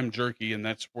old time jerky, and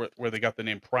that's where they got the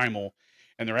name Primal.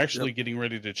 And they're actually getting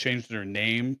ready to change their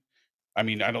name. I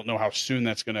mean, I don't know how soon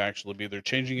that's going to actually be. They're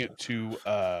changing it to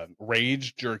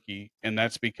Rage Jerky, and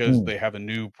that's because Mm. they have a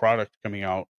new product coming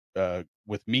out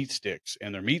with meat sticks,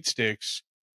 and their meat sticks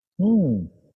Mm.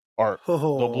 they'll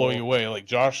blow you Oh, away. Like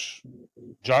Josh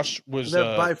was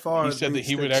that by far he the said that meat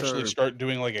he would sticks actually are start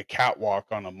doing like a catwalk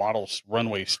on a model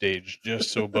runway stage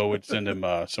just so Bo would send him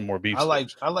some more beef I like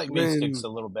sticks. I like I meat mean, sticks a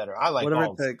little better. I like whatever it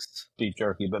all takes. beef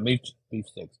jerky, but beef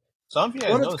sticks. Some of you guys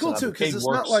Well, it's know cool that, too but because Cade it's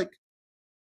not works. like.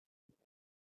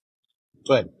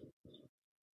 Go ahead.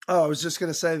 Oh, I was just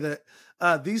gonna say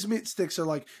that these meat sticks are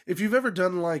like if you've ever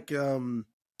done like Slim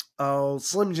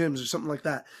Jims or something like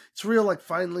that. It's real like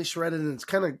finely shredded and it's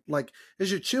kind of like as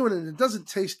you're chewing it, it doesn't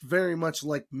taste very much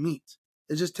like meat.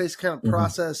 It just tastes kind of Mhm.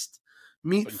 processed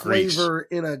meat Like grease. flavor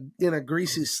in a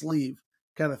greasy sleeve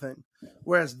kind of thing.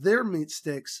 Whereas their meat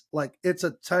sticks, like it's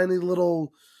a tiny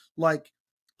little like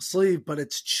sleeve, but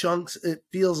it's chunks. It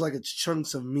feels like it's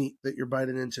chunks of meat that you're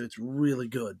biting into. It's really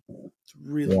good. It's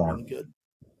really Yeah. really good.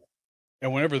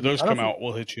 And whenever those I don't come think, out,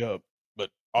 we'll hit you up. But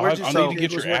Where'd you I'll say need to so. Cade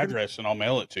get was your working? address and I'll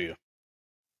mail it to you.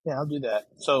 Yeah, I'll do that.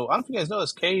 So I don't know if you guys know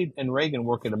this. Cade and Reagan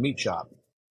work at a meat shop.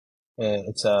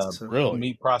 It's a So Really?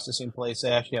 meat processing place.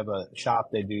 They actually have a shop.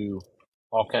 They do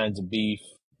all kinds of beef,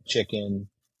 chicken,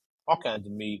 all kinds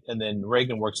of meat. And then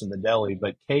Reagan works in the deli.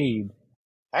 But Cade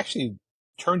actually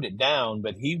turned it down,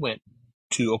 but he went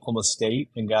to Oklahoma State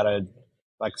and got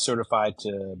certified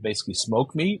to basically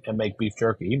smoke meat and make beef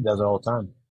jerky. He does it all the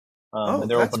time. Oh, And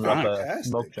they're that's opening up a fantastic.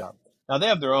 smoke shop. Now they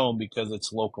have their own because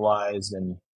it's localized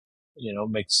and,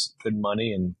 makes good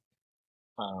money. And,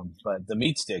 but the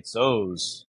meat sticks,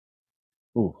 those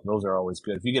Ooh, those are always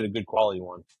good if you get a good quality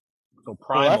one. So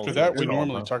Well, after primals, that, what we you call them,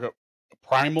 normally huh? talk about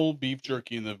primal beef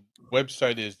jerky, and the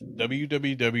website is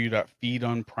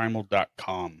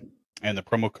www.feedonprimal.com, and the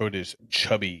promo code is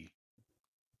Chubby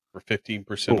for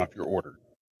 15% Cool. off your order.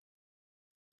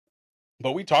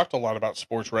 But we talked a lot about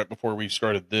sports right before we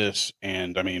started this,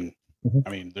 and I mean,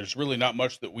 there's really not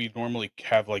much that we normally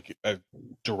have like a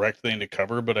direct thing to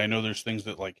cover. But I know there's things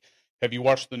that like, have you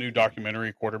watched the new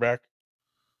documentary Quarterback,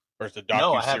 or it's a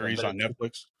No, docu I haven't, series but on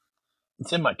Netflix?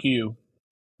 it's in my queue,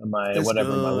 in my It's whatever,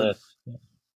 my good. list.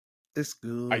 It's I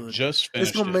good. just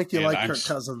It's finished gonna it, make you and like Kirk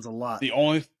Cousins a lot. the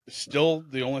only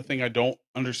thing I don't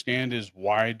understand is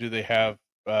why do they have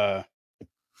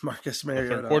Marcus the third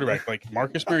Mariota on there. quarterback? Like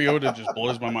Marcus Mariota just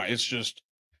blows my mind. It's just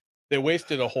they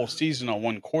wasted a whole season on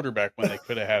one quarterback when they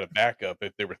could have had a backup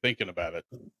if they were thinking about it.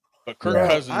 But Kirk Yeah.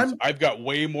 Bro, Cousins, I've got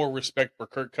way more respect for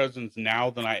Kirk Cousins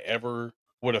now than I ever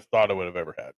would have thought I would have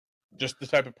ever had. Just the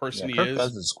type of person Yeah, he Kirk is.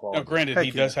 Cousins is Now, quality. granted, he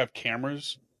heck yeah. does have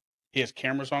cameras. He has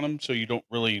cameras on him, so you don't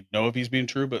really know if he's being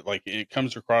true. But like, it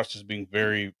comes across as being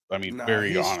very, Nah,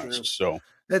 very he's true. honest. So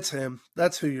That's him.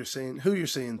 That's who you're seeing. Who you're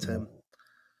seeing, Tim.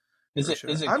 Is For it sure.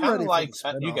 is it I'm kind of ready for like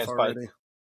the you spinoff guys probably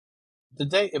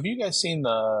already. have you guys seen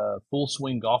the Full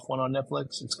Swing Golf one on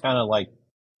Netflix? It's kind of like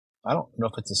I don't know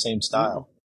if it's the same style.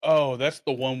 oh, that's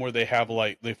the one where they have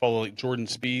like they follow like Jordan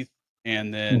Spieth,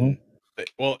 and then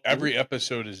every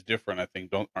episode is different. I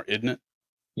think isn't it?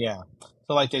 Yeah.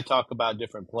 So like they talk about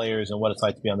different players and what it's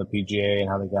like to be on the PGA and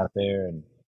how they got there, and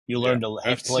you Yeah, learn to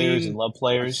hate players and love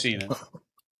players. I've seen it. Yeah.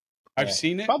 I've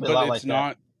seen it, Probably a but lot it's like that.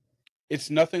 not. It's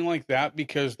nothing like that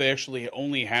because they actually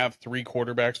only have 3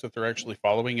 quarterbacks that they're actually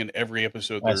following. In every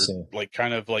episode, I they're see.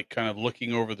 kind of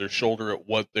looking over their shoulder at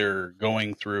what they're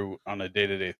going through on a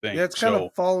day-to-day thing. Yeah, it's kind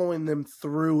of following them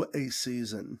through a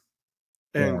season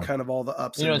and Yeah. kind of all the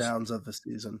ups You know, and downs of the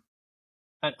season.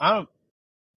 I don't.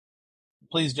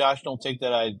 Please, Josh, don't take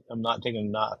that. I'm not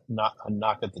taking not a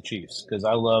knock at the Chiefs because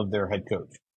I love their head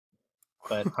coach,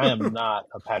 but I am not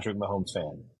a Patrick Mahomes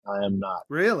fan. I am not.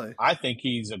 Really? I think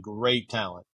he's a great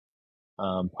talent.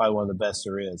 Probably one of the best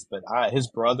there is. But his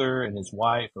brother and his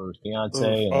wife or his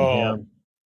fiance and then him,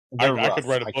 they're I rough. could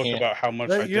write a book about how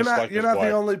much I dislike You're his not wife.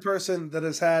 the only person that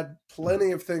has had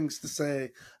plenty of things to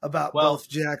say about both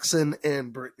Jackson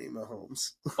and Brittany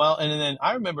Mahomes. Well, and then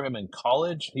I remember him in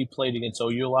college. He played against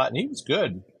OU a lot, and he was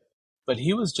good, but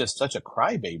he was just such a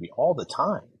crybaby all the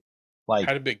time. Like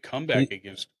had a big comeback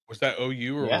against. Was that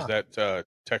OU or was that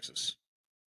Texas?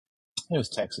 It was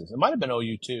Texas. It might have been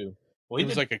OU too. Well, it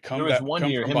was like a comeback. There was one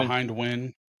come year from behind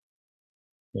win.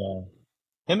 Yeah,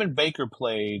 him and Baker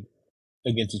played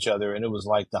against each other, and it was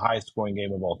like the highest scoring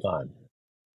game of all time.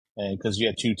 And because you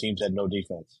had 2 teams that had no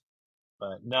defense.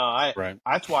 But no,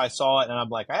 that's why I saw it, and I'm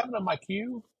like, I have it on my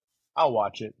queue. I'll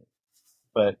watch it.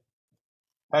 But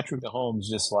Patrick Mahomes,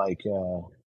 just like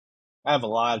I have a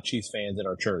lot of Chiefs fans at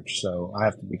our church, so I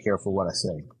have to be careful what I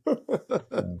say.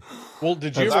 Well,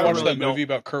 did you ever watch that movie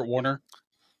about Kurt Warner?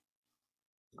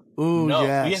 Ooh, no.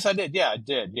 yes. Yes, I did. Yeah, I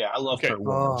did. Yeah, I love Kurt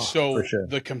Warner. So for sure.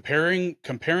 the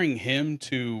comparing him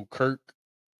to Kirk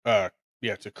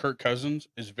Cousins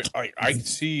is I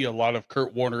see a lot of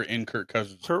Kurt Warner in Kirk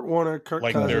Cousins. Kirk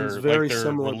Cousins, very their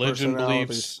similar religion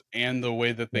beliefs and the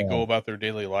way that they go about their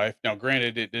daily life. Now,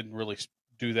 granted, it didn't really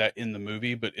do that in the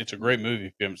movie, but it's a great movie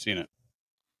if you haven't seen it.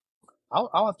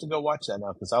 I'll have to go watch that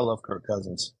now because I love Kirk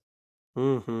Cousins.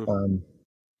 Mm-hmm.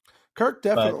 Kirk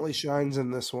definitely shines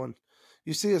in this one.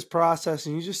 You see his process,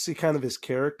 and you just see kind of his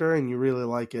character, and you really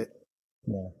like it.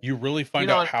 Yeah. You really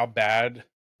find out how bad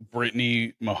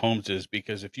Brittany Mahomes is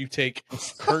because if you take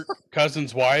Kirk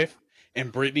Cousins' wife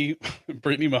and Brittany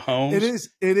Mahomes,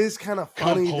 it is kind of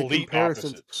funny the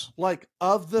comparisons. Opposites. Like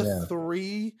of the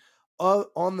 3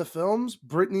 on the films,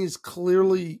 Brittany's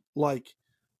clearly like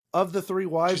of the 3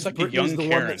 wives, like Brittany's the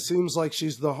Karen. one that seems like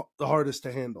she's the hardest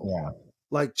to handle. Yeah.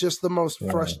 Like just the most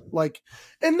and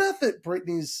not that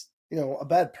Brittany's a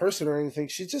bad person or anything.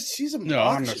 She's obnoxious. No,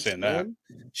 I'm not saying man.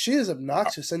 That. She is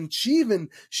obnoxious, and she even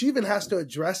has to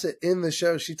address it in the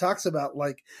show. She talks about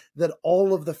like that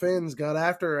all of the fans got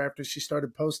after her after she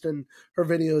started posting her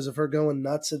videos of her going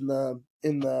nuts in the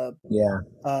in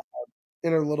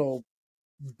her little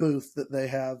booth that they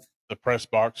have. The press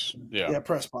box. Yeah,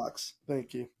 press box.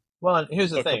 Thank you. Well,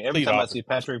 here's the thing. Every time I see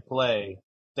Patrick play,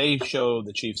 they show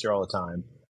the Chiefs here all the time.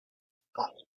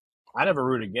 I never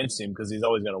root against him because he's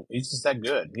just that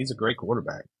good. He's a great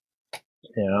quarterback.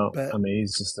 I mean,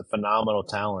 he's just a phenomenal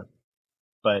talent.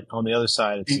 But on the other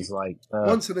side, it's just like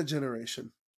once in a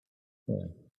generation. Yeah,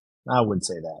 I wouldn't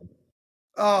say that.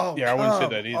 Oh, yeah, I wouldn't say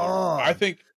that either. I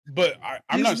think, but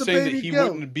I'm not saying that he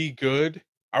wouldn't be good.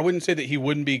 I wouldn't say that he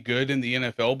wouldn't be good in the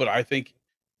NFL, but I think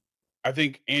I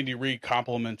think Andy Reid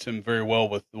complements him very well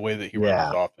with the way that he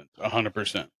runs his offense.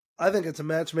 100%. I think it's a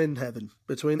match made in heaven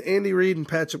between Andy Reid and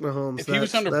Patrick Mahomes. If he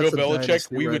was under Bill a Belichick,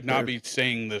 dynasty we right would not there. be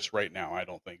saying this right now, I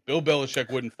don't think. Bill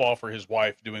Belichick wouldn't fall for his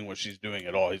wife doing what she's doing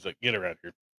at all. He's like, get her out of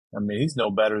here. I mean, he's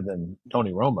no better than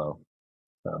Tony Romo.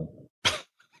 So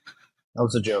that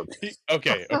was a joke.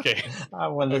 Okay. I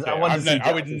would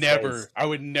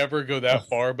never go that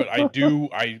far, but I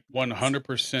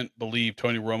 100% believe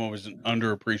Tony Romo is an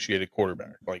underappreciated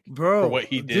quarterback. Like, bro, for what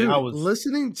he did. Dude,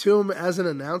 listening to him as an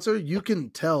announcer, you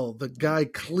can tell the guy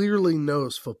clearly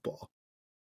knows football.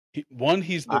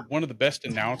 He's one of the best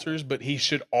announcers, but he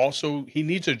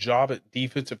needs a job at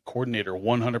defensive coordinator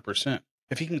 100%.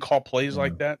 If he can call plays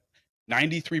like that,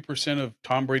 93% of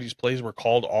Tom Brady's plays were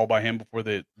called all by him before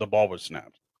the ball was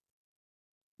snapped.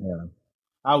 Yeah.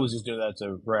 I was just doing that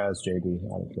to Raz, JD. I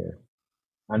don't care.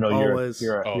 I know always.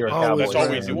 you're a Cowboys That's all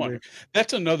we fan. do want.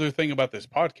 That's another thing about this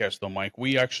podcast, though, Mike.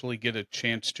 We actually get a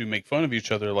chance to make fun of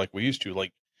each other like we used to.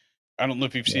 Like, I don't know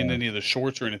if you've seen any of the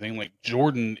shorts or anything. Like,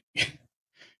 Jordan,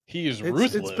 he is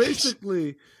ruthless.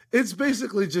 It's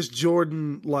basically just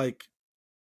Jordan, like,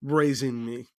 raising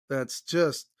me. That's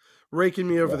just raking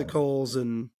me over the coals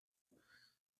and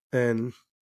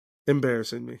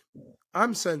embarrassing me.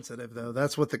 I'm sensitive, though.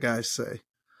 That's what the guys say.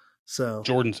 So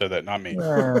Jordan said that, not me.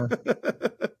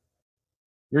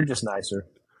 You're just nicer.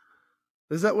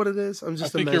 Is that what it is? I'm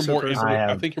just I a nicer person.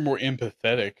 I think you're more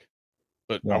empathetic,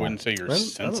 but I wouldn't say you're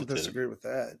sensitive. I don't disagree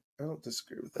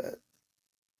with that.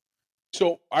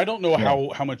 So I don't know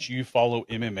how much you follow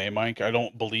MMA, Mike. I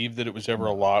don't believe that it was ever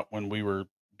a lot when we were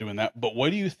doing that. But what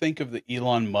do you think of the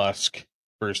Elon Musk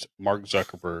versus Mark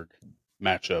Zuckerberg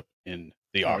matchup in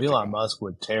the octagon? Elon Musk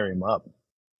would tear him up.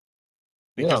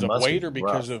 Because of weight or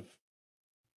because of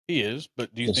he is,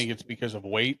 but do you think it's because of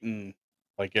weight and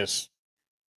I guess?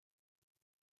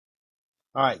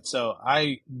 All right, so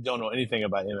I don't know anything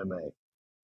about MMA.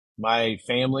 My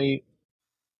family,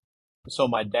 so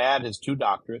my dad has 2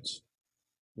 doctorates,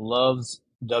 loves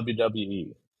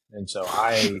WWE, and so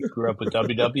I grew up with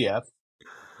WWF.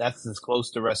 That's as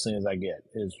close to wrestling as I get,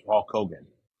 is Hulk Hogan.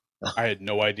 I had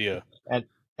no idea.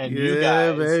 And you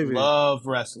guys love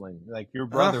wrestling. Like your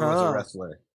brother was a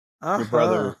wrestler. Your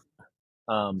brother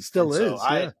still is.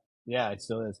 It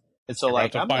still is. And so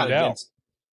like I'm not against.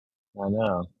 I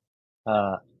know.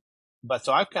 But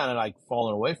so I've kind of like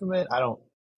fallen away from it.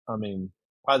 Probably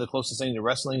the closest thing to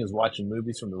wrestling is watching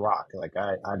movies from The Rock. Like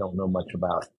I don't know much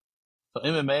about. So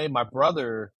MMA, my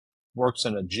brother works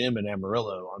in a gym in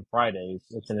Amarillo on Fridays.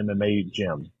 It's an MMA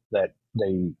gym that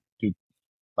they do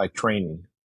like training.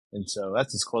 And so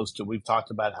that's as close to we've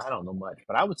talked about. I don't know much,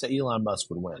 but I would say Elon Musk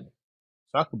would win.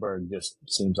 Zuckerberg just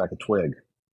seems like a twig.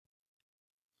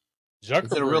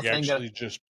 Zuckerberg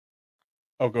actually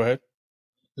Oh, go ahead.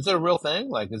 Is it a real thing?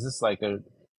 Like, is this like a...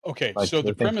 Okay, so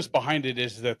the premise behind it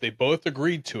is that they both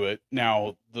agreed to it.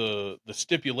 Now, the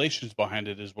stipulations behind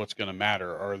it is what's going to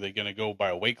matter. Are they going to go by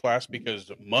a weight class? Because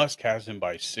Musk has him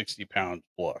by 60 pounds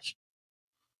plus.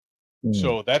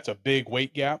 So that's a big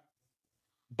weight gap.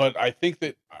 But I think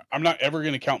that I'm not ever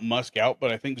going to count Musk out,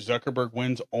 but I think Zuckerberg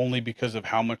wins only because of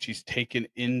how much he's taken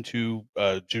into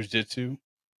jiu-jitsu,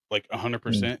 like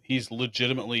 100%. He's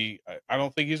legitimately, I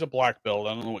don't think he's a black belt.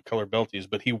 I don't know what color belt he is,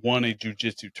 but he won a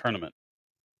jiu-jitsu tournament.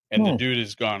 And the dude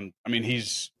has gone,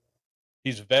 he's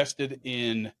vested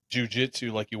in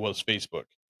jiu-jitsu like he was Facebook.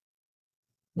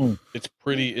 It's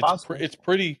pretty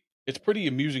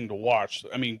amusing to watch.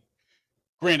 I mean,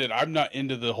 granted, I'm not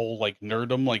into the whole like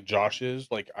nerdom like Josh is.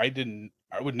 Like I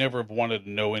would never have wanted to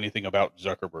know anything about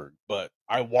Zuckerberg, but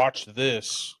I watched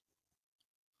this,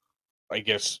 I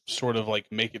guess, sort of like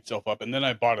make itself up. And then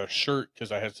I bought a shirt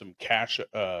because I had some cash,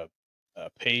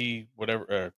 pay,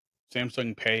 whatever,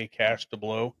 Samsung Pay cash to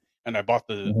blow. And I bought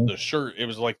the shirt. It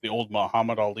was like the old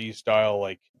Muhammad Ali style,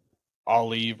 like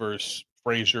Ali versus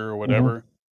Frazier or whatever.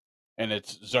 And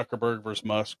it's Zuckerberg versus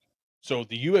Musk. So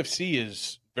the UFC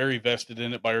is very vested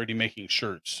in it by already making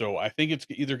shirts. So I think it's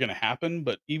either going to happen,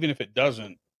 but even if it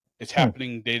doesn't, it's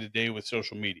happening day to day with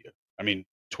social media. I mean,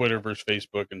 Twitter versus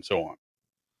Facebook and so on.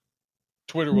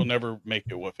 Twitter will never make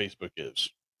it what Facebook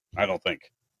is, I don't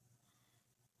think.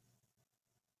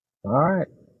 All right.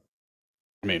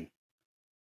 I mean,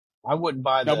 I wouldn't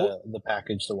buy the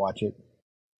package to watch it.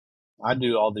 I'd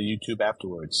do all the YouTube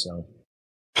afterwards. So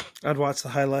I'd watch the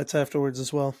highlights afterwards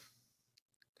as well.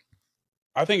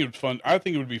 I think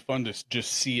it would be fun to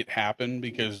just see it happen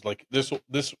because like this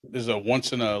is a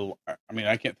once in a. I mean,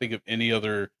 I can't think of any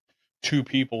other 2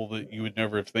 people that you would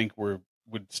never think would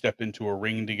step into a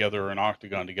ring together or an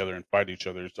octagon together and fight each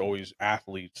other. It's always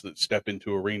athletes that step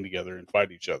into a ring together and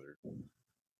fight each other.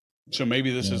 So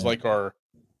maybe this is like our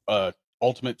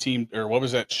Ultimate Team, or what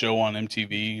was that show on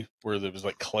MTV where there was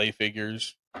like clay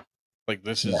figures? Like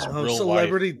this is real life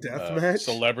Celebrity Deathmatch.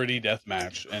 Celebrity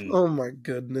Deathmatch, and Oh my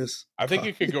goodness! I think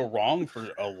it could go wrong for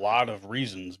a lot of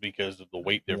reasons because of the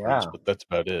weight difference, Yeah. but that's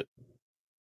about it.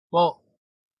 Well,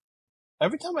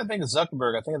 every time I think of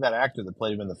Zuckerberg, I think of that actor that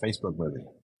played him in the Facebook movie.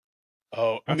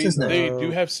 Oh, I What's mean, his name? they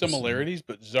do have similarities,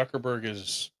 but Zuckerberg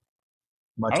is.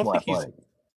 I Much don't more think he's. athletic.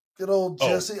 Good old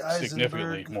Jesse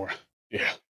Significantly Eisenberg. more.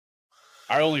 Yeah,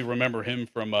 I only remember him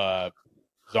from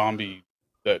Zombie.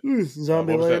 That what was that?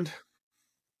 Zombieland.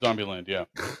 Zombieland. Yeah.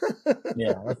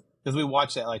 Yeah, because we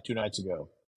watched that like 2 nights ago.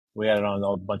 We had it on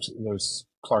a bunch.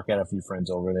 Clark had a few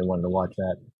friends over. They wanted to watch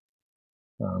that.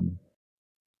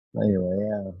 Anyway,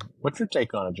 yeah. What's your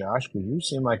take on it, Josh? Because you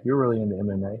seem like you're really into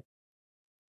MMA.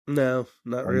 No,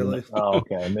 not really. Oh,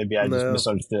 okay. Maybe I just No.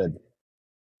 misunderstood.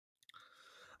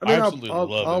 I mean, absolutely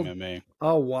love MMA.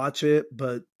 I'll watch it,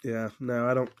 but yeah, no,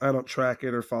 I don't track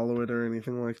it or follow it or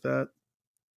anything like that.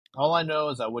 All I know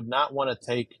is I would not want to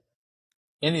take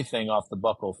anything off the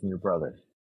buckle from your brother,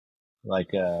 like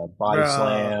body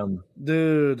slam,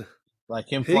 dude.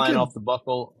 like him flying off the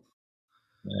buckle.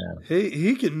 Yeah,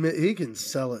 he can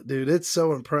sell it, dude. It's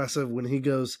so impressive when he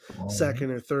goes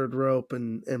second or third rope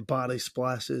and body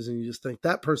splashes, and you just think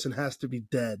that person has to be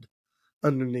dead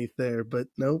underneath there. But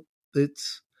nope,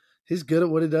 he's good at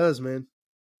what he does, man.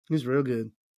 He's real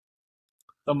good.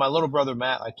 So my little brother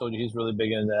Matt, I told you he's really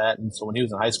big into that, and so when he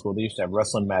was in high school, they used to have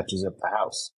wrestling matches at the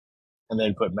house, and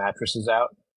they'd put mattresses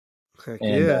out. Heck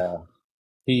And yeah.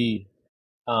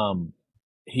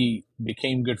 He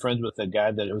became good friends with a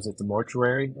guy that was at the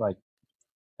mortuary, like,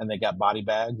 and they got body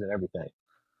bags and everything.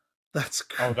 That's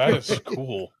great. Oh, that is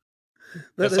cool.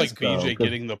 That's like BJ cool.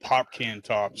 getting the pop can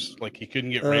tops. Like he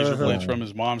couldn't get razor blades from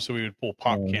his mom, so he would pull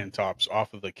pop can tops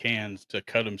off of the cans to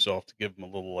cut himself to give him a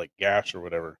little like gash or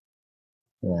whatever.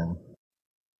 Yeah.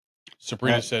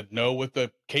 Sabrina said no with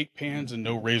the cake pans and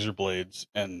no razor blades,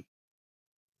 and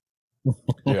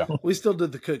yeah, we still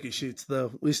did the cookie sheets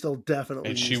though. We still definitely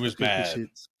and used she was the cookie mad.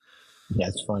 sheets. Yeah,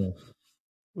 it's funny.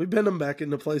 We bent them back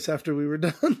into place after we were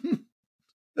done.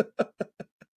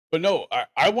 But no,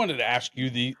 I wanted to ask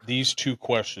you these two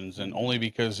questions, and only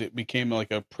because it became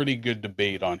like a pretty good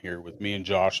debate on here with me and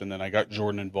Josh, and then I got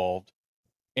Jordan involved.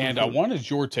 And I wanted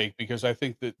your take because I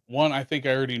think that I think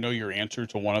I already know your answer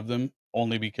to one of them,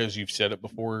 only because you've said it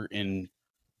before in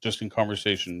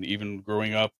conversation. Even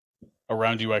growing up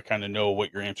around you, I kind of know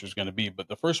what your answer is going to be. But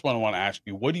the first one I want to ask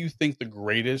you, what do you think the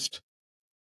greatest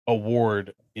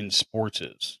award in sports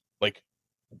is? Like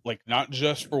not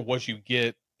just for what you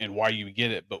get and why you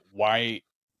get it, but why,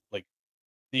 like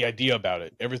the idea about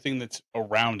it, everything that's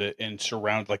around it and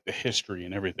surround like the history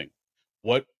and everything.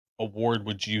 What award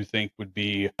would you think would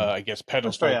be, I guess,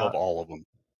 pedestal above all of them?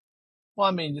 Well,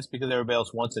 I mean, just because everybody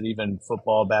else wants it, even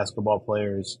football, basketball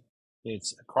players,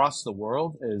 it's across the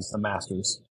world is the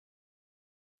Masters.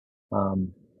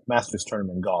 Masters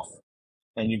tournament golf.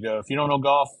 And you go, if you don't know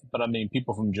golf, but I mean,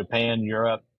 people from Japan,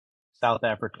 Europe, South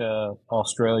Africa,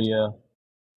 Australia,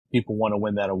 people want to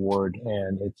win that award,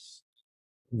 and it's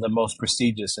the most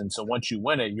prestigious. And so once you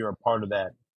win it, you're a part of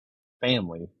that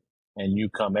family, and you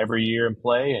come every year and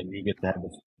play, and you get to have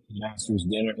the Masters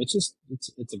dinner. It's just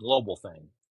it's a global thing.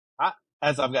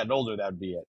 As I've gotten older, that would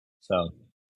be it. So,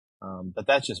 but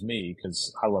that's just me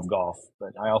because I love golf,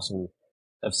 but I also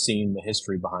have seen the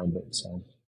history behind it. So,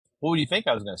 what would you think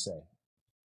I was going to say?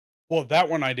 Well, that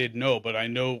one I didn't know, but I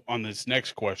know on this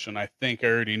next question, I think I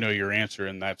already know your answer,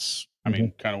 and that's, I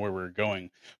mean, kind of where we're going.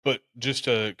 But just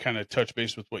to kind of touch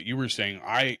base with what you were saying,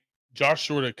 Josh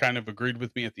sort of kind of agreed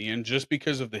with me at the end, just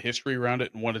because of the history around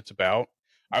it and what it's about.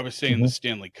 I was saying the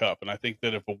Stanley Cup, and I think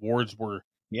that if awards were,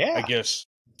 I guess,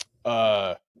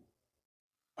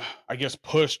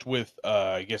 pushed with,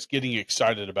 I guess getting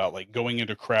excited about like going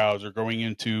into crowds or going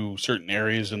into certain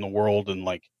areas in the world, and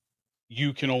like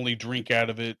you can only drink out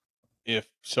of it if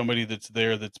somebody that's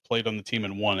there that's played on the team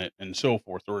and won it and so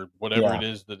forth, or whatever it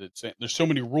is that it's, there's so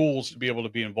many rules to be able to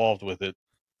be involved with it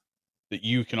that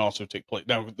you can also take place.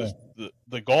 Now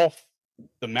the golf,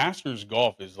 the Masters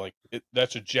golf is like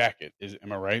that's a jacket,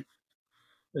 am I right?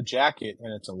 A jacket,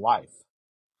 and it's a life.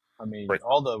 I mean, Right.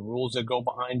 all the rules that go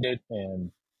behind it,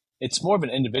 and it's more of an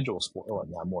individual sport. Well,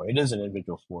 not more. It is an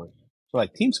individual sport. So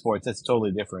like team sports, that's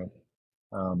totally different.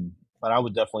 But I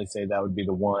would definitely say that would be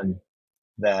the one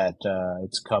that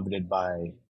it's coveted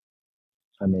by.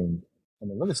 I mean,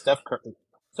 look at Steph Curry.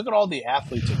 Look at all the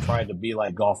athletes that tried to be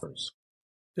like golfers.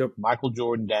 Yep. Michael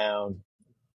Jordan down.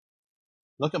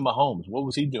 Look at Mahomes. What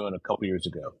was he doing a couple years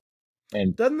ago?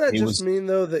 And doesn't that just mean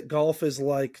though that golf is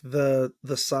like the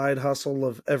side hustle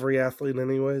of every athlete,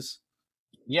 anyways?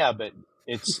 Yeah, but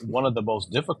it's one of the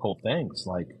most difficult things.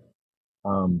 Like,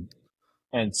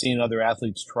 and seeing other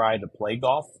athletes try to play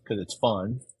golf because it's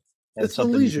fun and It's a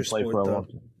something you leisure can play for sport, a though. long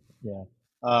time.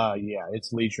 Yeah. Yeah,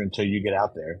 it's leisure until you get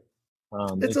out there.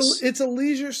 It's a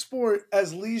leisure sport,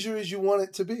 as leisure as you want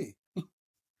it to be.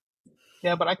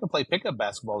 Yeah, but I can play pickup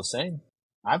basketball the same.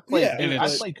 I've played, Yeah, And dude.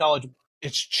 I've but played college.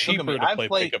 it's Look at me. cheaper to I've play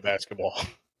played. pickup basketball.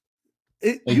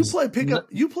 you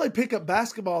play N- pickup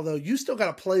basketball though. You still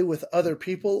got to play with other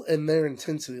people and their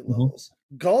intensity Mhm. levels.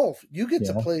 Golf, you get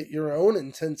to Yeah. play at your own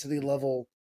intensity level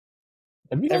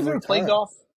Have you guys every ever played time.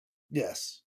 golf?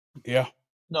 Yes. Yeah.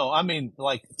 No, I mean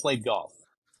like played golf.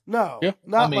 No, Yeah.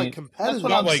 not I like mean, that's competitive. what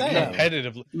Not I'm like saying.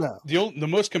 competitively. No, The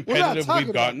most we're not competitive talking we've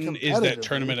about gotten is that competitively.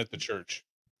 tournament at the church.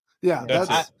 Yeah, Yeah,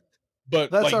 That's it.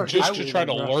 But that's like our just to history try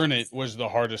there, to bro. learn it was the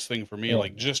hardest thing for me. Yeah.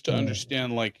 Like just to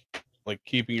understand like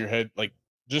keeping your head like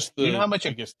just You know the how much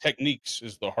I guess techniques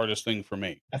is the hardest thing for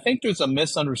me. I think there's a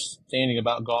misunderstanding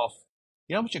about golf.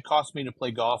 You know how much it costs me to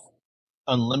play golf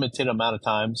unlimited amount of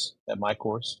times at my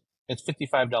course? It's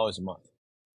 $55 a month.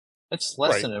 It's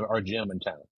less Right. than our gym in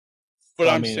town. But So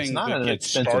I I'm mean, it's saying not to an get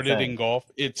expensive started in thing. golf,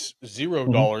 it's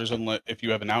Mm-hmm. $0 unless if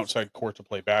you have an outside court to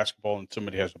play basketball and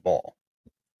somebody has a ball.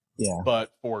 Yeah.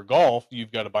 But for golf,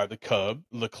 you've got to buy the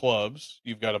clubs.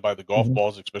 You've got to buy the golf Mhm.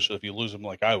 balls, especially if you lose them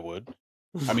like I would.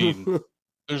 I mean,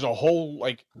 there's a whole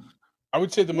like I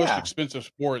would say the most Yeah. expensive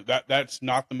sport. That's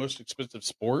not the most expensive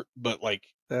sport, but like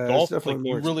it's golf, definitely like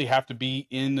more you really have to be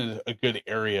in a good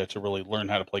area to really learn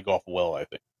how to play golf well. I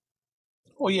think.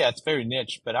 Well, yeah, it's very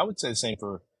niche, but I would say the same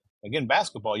for, again,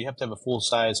 basketball. You have to have a full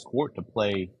size court to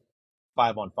play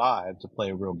 5-on-5 to play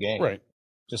a real game. Right.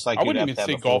 Just like I you'd wouldn't have even to have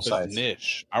say a full golf is size.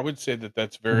 niche. I would say that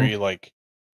that's very like.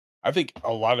 I think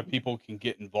a lot of people can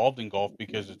get involved in golf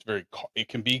because it's it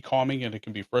can be calming and it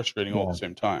can be frustrating all at Yeah. the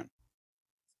same time.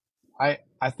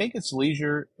 I think it's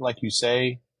leisure, like you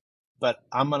say, but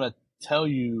I'm gonna tell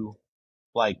you,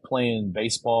 like playing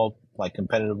baseball, like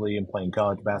competitively, and playing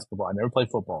college basketball. I never played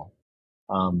football.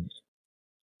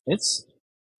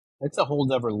 It's a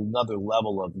whole another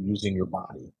level of using your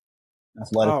body Oh, I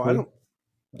athletically. don't.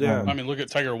 Yeah, I mean, look at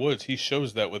Tiger Woods. He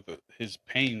shows that with his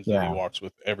pains that he Yeah, walks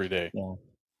with every day. yeah.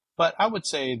 But I would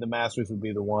say the Masters would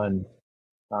be the one.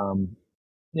 Um,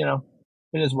 you know,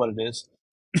 it is what it is.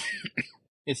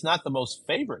 It's not the most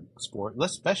favorite sport,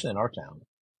 especially in our town.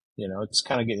 You know, it's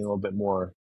kind of getting a little bit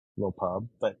more low pub,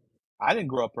 but I didn't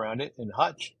grow up around it in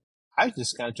Hutch. I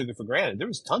just kind of took it for granted. There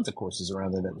was tons of courses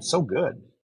around there that were so good,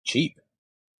 cheap.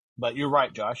 But you're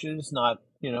right, Josh. It's not,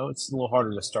 it's a little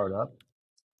harder to start up,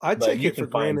 I but take you it for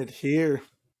can find, granted here.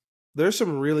 There's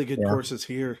some really good yeah, courses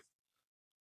here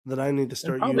that I need to they're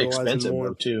start probably utilizing expensive though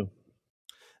more. too.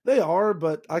 They are,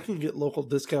 but I can get local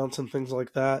discounts and things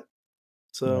like that.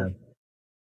 So Yeah.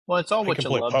 Well, it's all I what can you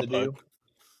play love to putt-putt. do.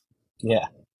 Yeah.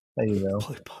 There you go.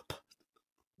 play pop.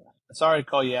 Sorry to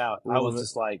call you out. I Love was it.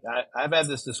 just like, I've had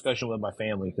this discussion with my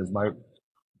family because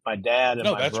my dad and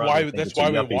No, my brother think that's it's a why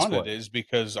we yuppie wanted sport. it, is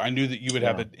because I knew that you would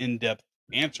have Yeah. an in-depth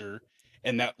answer,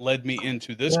 and that led me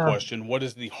into this Yeah. question: what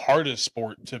is the hardest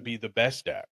sport to be the best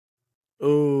at?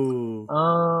 Oh,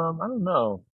 I don't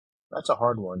know. That's a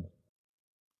hard one.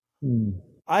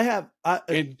 I have.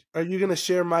 And Are you going to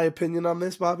share my opinion on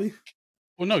this, Bobby?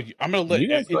 well, no, I'm going to You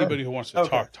let guys go ahead. anybody who wants to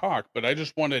Okay. talk, but I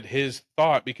just wanted his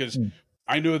thought because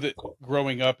I knew that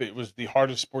growing up it was the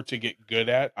hardest sport to get good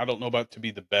at. I don't know about to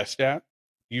be the best at.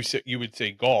 You would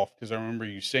say golf because I remember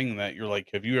you saying that. You're like,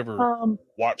 have you ever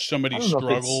watched somebody I don't know if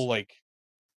struggle it's. like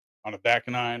on a back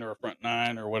nine or a front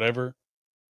nine or whatever?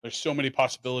 There's so many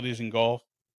possibilities in golf.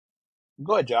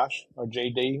 Go ahead, Josh or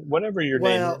JD, whatever your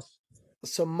name Well,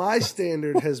 is. so my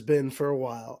standard has been for a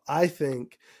while. I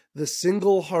think the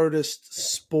single hardest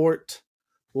sport,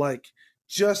 like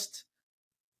just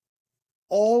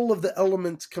all of the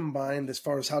elements combined as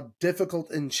far as how difficult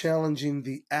and challenging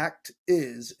the act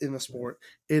is in the sport,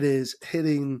 it is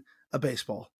hitting a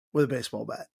baseball with a baseball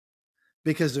bat.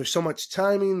 Because there's so much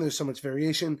timing, there's so much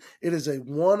variation. It is a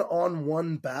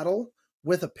one-on-one battle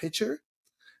with a pitcher.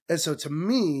 And so to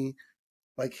me,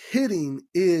 like hitting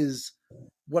is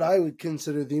what I would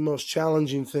consider the most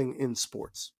challenging thing in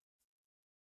sports.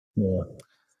 Yeah.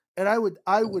 And I would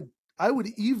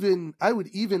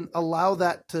even allow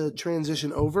that to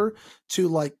transition over to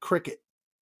like cricket.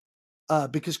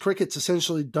 Because cricket's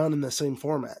essentially done in the same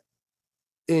format.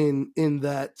 In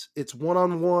that it's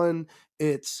one-on-one,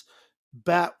 it's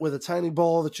bat with a tiny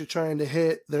ball that you're trying to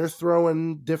hit. They're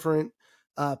throwing different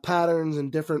patterns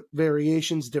and different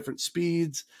variations, different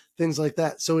speeds, things like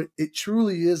that. So it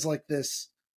truly is like this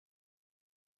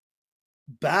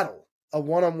battle, a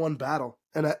one-on-one battle.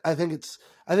 And I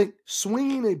think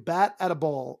swinging a bat at a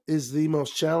ball is the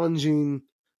most challenging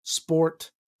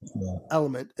sport Yeah.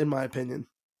 element, in my opinion,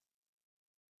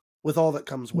 with all that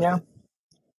comes with Yeah. it.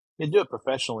 You do it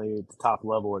professionally at the top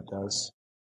level. It does.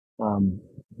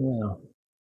 Yeah.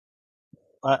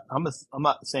 I'm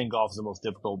not saying golf is the most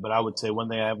difficult, but I would say one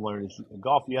thing I have learned is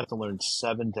golf. You have to learn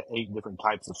 7 to 8 different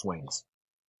types of swings.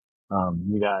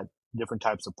 You got different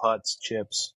types of putts,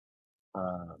 chips,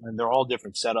 and they're all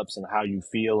different setups and how you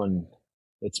feel, and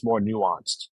it's more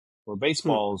nuanced. Where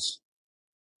baseballs,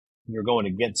 you're going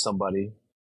against somebody,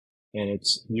 and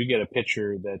you get a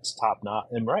pitcher that's top notch.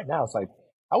 And right now, it's like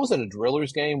I was at a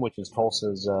Drillers game, which is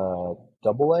Tulsa's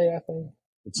Double A, I think.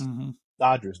 It's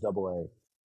Dodgers Double A.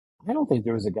 I don't think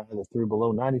there was a guy that threw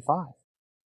below 95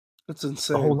 That's the whole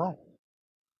insane. night.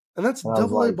 And that's And I was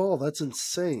double A like, ball. That's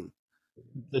insane.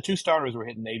 the two starters were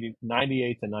hitting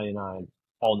 98 to 99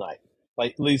 all night,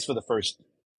 like at least for the first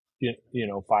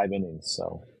 5 innings.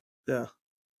 So Yeah.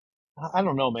 I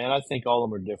don't know, man. I think all of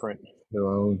them are different, their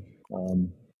own.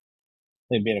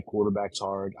 I think being a quarterback's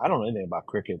hard. I don't know anything about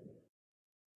cricket.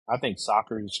 I think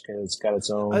soccer's has got its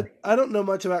own. I don't know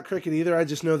much about cricket either. I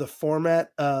just know the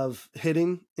format of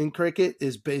hitting in cricket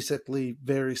is basically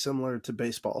very similar to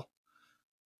baseball.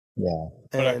 Yeah.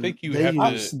 But I think you have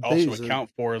to also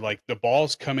account for like the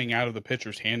ball's coming out of the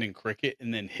pitcher's hand in cricket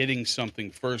and then hitting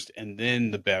something first, and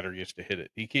then the batter gets to hit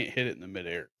it. He can't hit it in the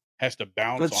midair. Has to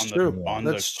bounce That's on true.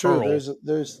 the That's curl. true.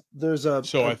 There's a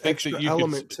So I an think extra that you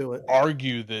element could to it.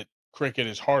 argue that cricket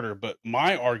is harder, but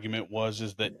my argument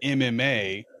is that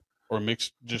MMA or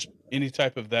mixed, just any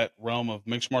type of that realm of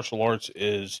mixed martial arts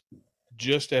is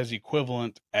just as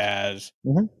equivalent as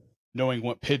knowing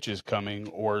what pitch is coming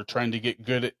or trying to get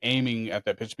good at aiming at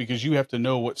that pitch, because you have to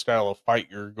know what style of fight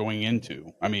you're going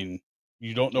into. I mean,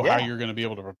 you don't know how you're going to be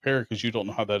able to prepare because you don't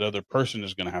know how that other person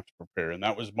is going to have to prepare. And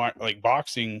that was my, like,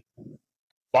 boxing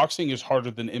is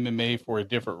harder than MMA for a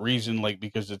different reason, like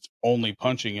because it's only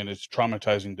punching and it's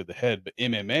traumatizing to the head. But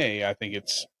MMA, I think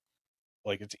it's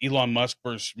like it's Elon Musk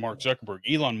versus Mark Zuckerberg.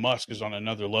 Elon Musk is on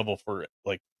another level for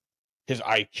like his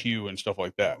IQ and stuff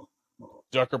like that.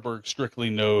 Zuckerberg strictly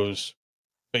knows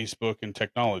Facebook and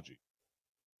technology.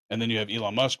 And then you have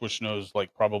Elon Musk, which knows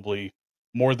like probably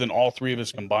more than all three of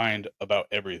us combined about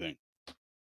everything.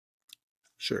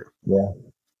 Sure. Yeah.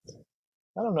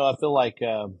 I don't know. I feel like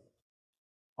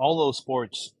all those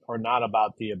sports are not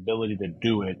about the ability to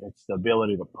do it. It's the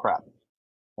ability to prep.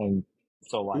 And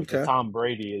so like a Tom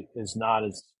Brady is not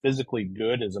as physically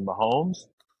good as a Mahomes,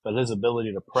 but his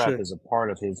ability to prep is a part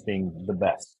of his being the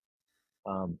best.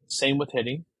 Same with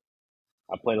hitting.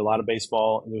 I played a lot of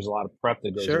baseball, and there's a lot of prep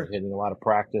that goes into hitting, a lot of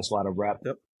practice, a lot of rep.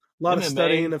 Yep. A lot MMA, of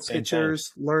studying of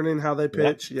pitchers, learning how they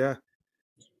pitch. Yeah.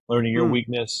 Learning your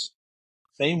weakness.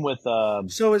 Same with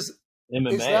so is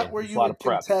MMA. Is that where you would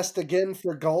contest again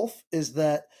for golf? Is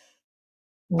that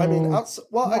I mean, I guess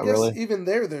really. Even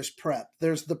there's prep.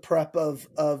 There's the prep of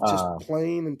just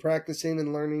playing and practicing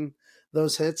and learning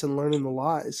those hits and learning the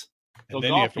lies. And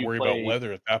then you have to worry about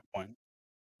weather at that point.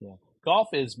 Yeah. Golf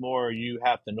is more you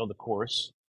have to know the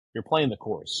course. You're playing the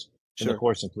course. And the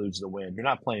course includes the wind. You're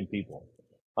not playing people.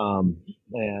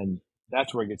 And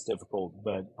that's where it gets difficult.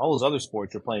 But all those other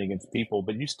sports, you're playing against people,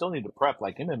 but you still need to prep.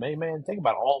 Like MMA, man, think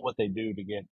about all what they do to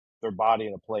get their body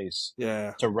in a place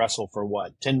to wrestle for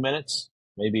what, 10 minutes?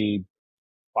 Maybe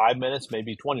 5 minutes,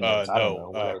 maybe 20 minutes. I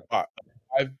don't know.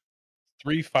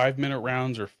 3 5-minute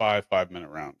rounds or 5 5-minute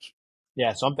rounds.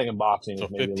 Yeah, so I'm thinking boxing is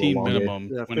maybe 15 a little minimum.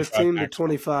 Yeah, 15 to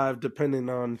 25, depending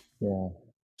on. Yeah.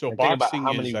 So and boxing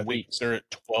how is, many I weeks. think they're at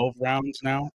 12 rounds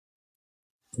now.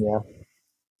 Yeah.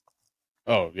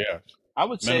 Oh, yeah. I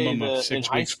would minimum say of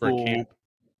 6 weeks for a camp.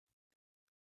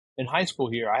 In high school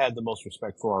here, I had the most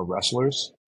respect for our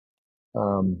wrestlers.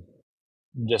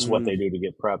 Just what they do to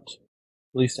get prepped,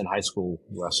 at least in high school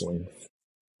wrestling.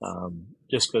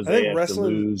 Just because they have to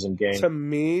lose and gain. To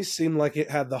me, seemed like it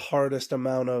had the hardest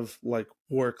amount of like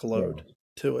workload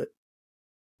to it.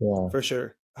 Yeah, for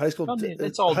sure. High school, I mean,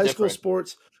 it's all high different. school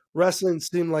sports. Wrestling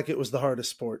seemed like it was the hardest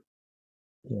sport.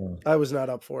 Yeah. I was not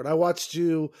up for it. I watched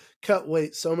you cut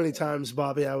weight so many times,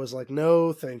 Bobby. I was like,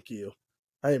 no, thank you.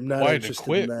 I am not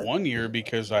interested in that. I had to quit one year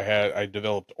because I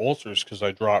developed ulcers because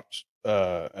I dropped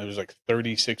it was like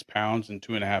 36 pounds in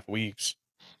 2.5 weeks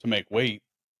to make weight.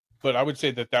 But I would say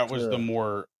that was the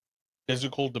more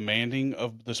physical demanding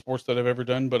of the sports that I've ever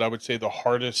done. But I would say the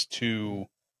hardest to,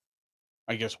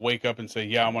 I guess, wake up and say,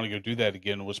 yeah, I want to go do that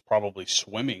again was probably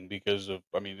swimming because of,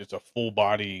 I mean, it was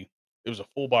a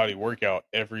full body workout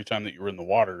every time that you were in the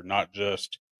water, not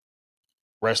just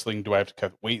wrestling. Do I have to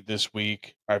cut weight this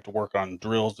week? I have to work on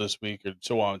drills this week and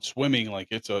so on. Swimming, like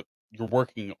you're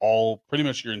working pretty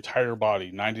much your entire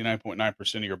body,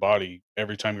 99.9% of your body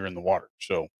every time you're in the water.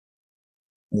 So.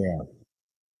 Yeah.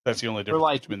 That's the only For difference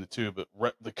like, between the two. But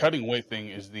the cutting weight thing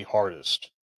is the hardest.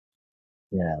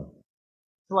 yeah.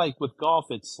 For like with golf,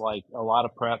 it's like a lot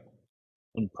of prep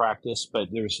and practice, but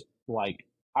there's like,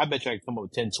 I bet you I can come up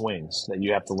with 10 swings that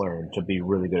you have to learn to be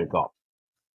really good at golf.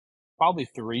 Probably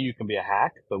 3 you can be a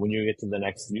hack, but when you get to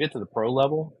you get to the pro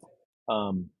level,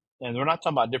 and we're not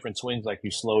talking about different swings like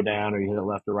you slow down or you hit it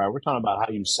left or right. We're talking about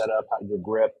how you set up, how your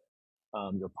grip,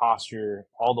 your posture,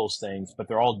 all those things, but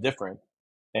they're all different.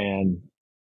 And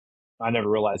I never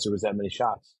realized there was that many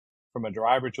shots from a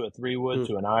driver to a 3-wood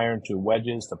to an iron to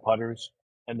wedges to putters,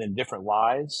 and then different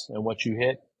lies and what you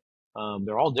hit.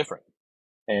 They're all different,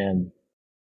 and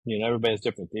everybody has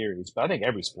different theories. But I think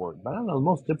every sport. But I don't know the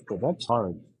most difficult. That's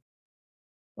hard.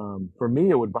 For me,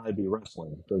 it would probably be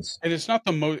wrestling because And it's not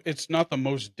the most. It's not the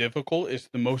most difficult. It's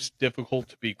the most difficult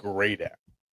to be great at.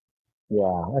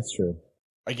 yeah, that's true.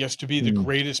 I guess to be the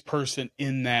greatest person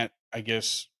in that. I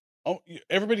guess. Oh,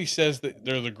 everybody says that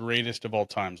they're the greatest of all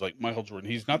times, like Michael Jordan.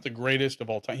 He's not the greatest of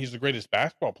all time. He's the greatest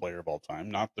basketball player of all time,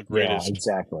 not the Yeah, greatest.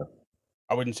 exactly.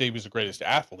 I wouldn't say he was the greatest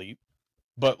athlete,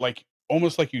 but like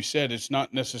almost like you said, it's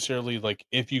not necessarily like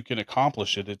if you can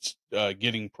accomplish it, it's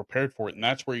getting prepared for it. And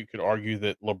that's where you could argue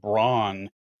that LeBron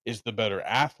is the better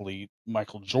athlete,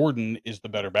 Michael Jordan is the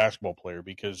better basketball player,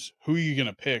 because who are you going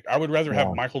to pick? I would rather have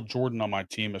Yeah, Michael Jordan on my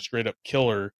team, a straight up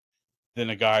killer, than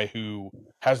a guy who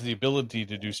has the ability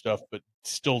to do stuff but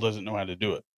still doesn't know how to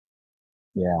do it,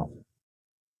 yeah.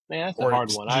 Man, that's a or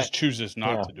hard it one. just chooses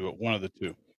not Yeah. to do it. One of the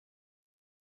two.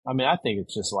 I mean, I think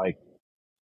it's just like,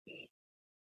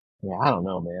 yeah, I don't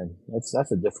know, man.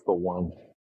 That's a difficult one.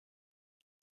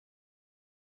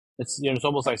 It's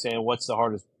almost like saying, what's the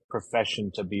hardest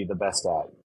profession to be the best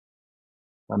at?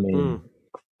 I mean,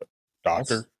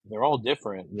 Doctor, they're all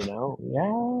different, Yeah, I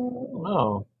don't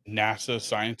know. NASA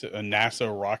scientist, a NASA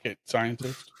rocket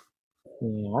scientist. Yeah,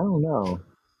 I don't know.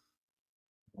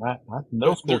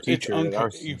 Middle But school it's teacher at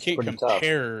ours you is can't pretty tough.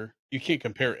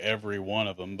 compare every one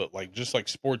of them, but like just like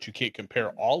sports, you can't compare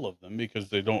all of them because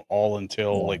they don't all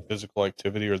entail Yeah, like physical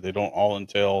activity, or they don't all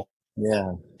entail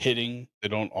yeah, hitting. They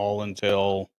don't all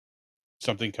entail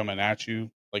something coming at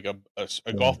you. Like a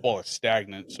yeah, golf ball is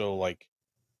stagnant, so like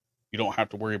you don't have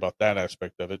to worry about that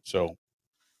aspect of it. So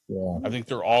yeah. I think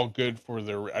they're all good for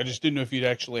their. I just didn't know if you'd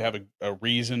actually have a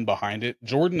reason behind it.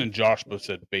 Jordan and Josh both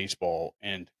said baseball,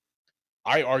 and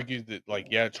I argued that, like,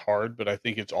 yeah, it's hard, but I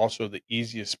think it's also the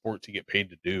easiest sport to get paid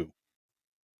to do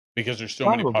because there's so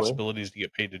many Probably. possibilities to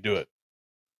get paid to do it,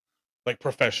 like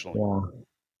professionally. Yeah.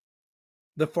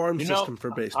 The farm You know, system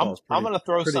for baseball I'm is I'm pretty gonna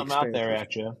throw pretty something out there expansive.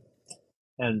 at you,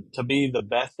 and to be the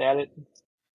best at it,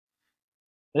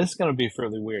 this is gonna be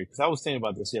fairly weird because I was thinking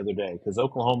about this the other day because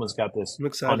Oklahoma's got this I'm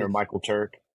punter, excited. Michael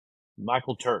Turk.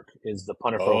 Michael Turk is the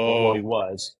punter for Oklahoma. Well, he Oh,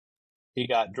 was. He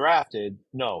got drafted.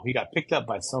 No, he got picked up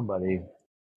by somebody.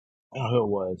 I don't know who it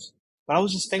was. But I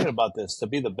was just thinking about this. To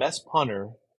be the best punter,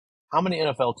 how many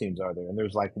NFL teams are there? And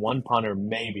there's like one punter,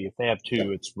 maybe. If they have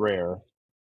two, it's rare.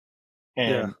 Yeah,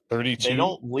 And they 32.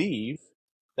 don't leave.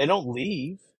 They don't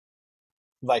leave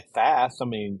like fast. I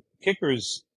mean,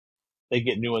 kickers, they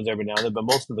get new ones every now and then, but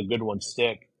most of the good ones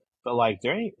stick. But like,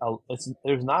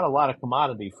 there's not a lot of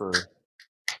commodity for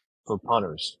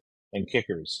punters and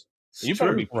kickers. it's You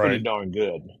better true. be pretty Right. darn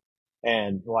good.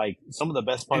 And like some of the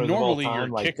best And punters of all normally your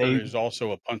time, like kicker is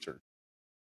also a punter.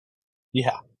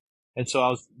 yeah. And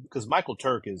so because Michael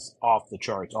Turk is off the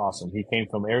charts awesome. He came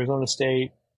from Arizona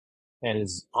State, and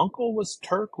his uncle was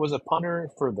a punter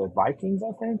for the Vikings,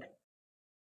 I think.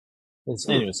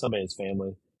 Hmm. Anyway, somebody in his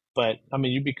family. But I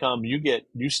mean,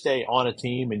 you stay on a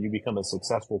team and you become a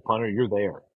successful punter, you're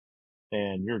there.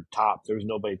 And you're top. There's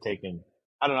nobody taking,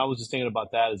 I don't know. I was just thinking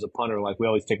about that as a punter. Like we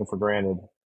always take them for granted.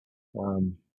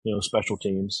 Special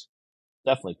teams,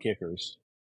 definitely kickers,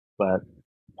 but,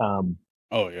 um,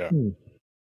 Oh yeah. hmm.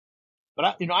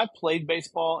 But I played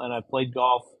baseball and I played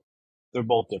golf. They're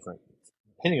both different.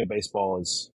 Hitting a baseball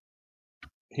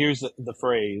here's the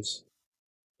phrase,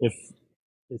 if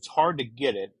it's hard to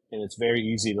get it and it's very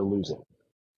easy to lose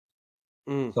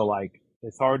it. Mm. So like,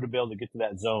 it's hard to be able to get to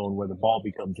that zone where the ball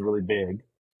becomes really big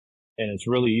and it's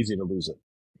really easy to lose it.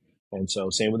 And so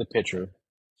same with the pitcher.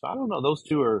 So I don't know. Those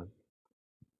two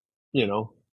you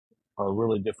know, are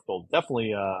really difficult.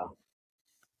 Definitely,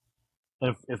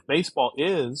 if baseball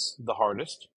is the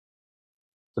hardest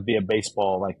to be a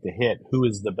baseball, like to hit, who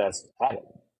is the best at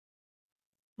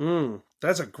it?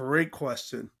 That's a great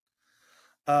question.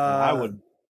 And I Uh,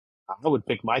 would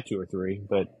pick my two or three,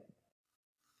 but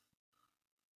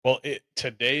Well,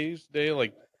 today's day,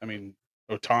 like I mean,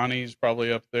 Otani's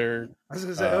probably up there. I was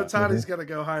gonna say Otani's gonna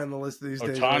go high on the list these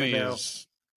days right Otani now. is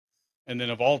And then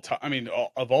of all time, I mean,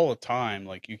 of all the time,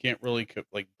 like you can't really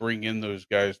like bring in those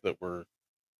guys that were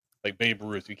like Babe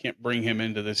Ruth. You can't bring him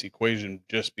into this equation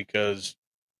just because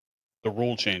the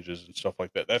rule changes and stuff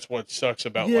like that. That's what sucks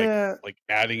about Yeah. like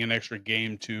adding an extra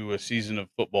game to a season of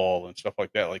football and stuff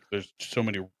like that. Like there's so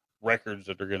many records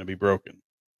that are going to be broken.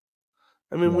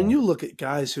 I mean, when Yeah. you look at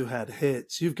guys who had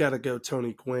hits, you've got to go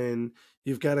Tony Gwynn.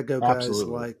 You've got to go guys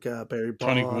Absolutely. like Barry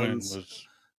Tony Gwynn Bonds.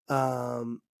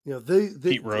 was They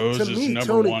Pete to Rose is me, number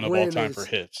Tony one of all Gwynn time for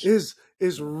hits.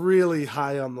 is really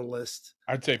high on the list.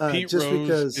 I'd say Pete Just Rose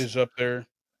because is up there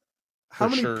how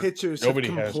for many sure. pitchers have Nobody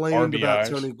has complained about RBIs.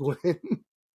 Tony Gwynn?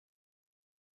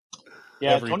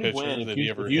 Yeah, Every Tony pitcher Gwynn. that he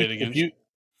ever hit If against.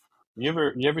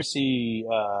 you ever see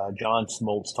John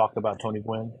Smoltz talk about Tony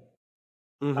Gwynn?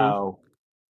 Mm-hmm. How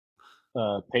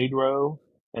Pedro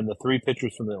and the three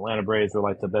pitchers from the Atlanta Braves were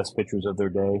like the best pitchers of their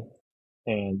day,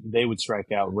 and they would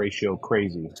strike out ratio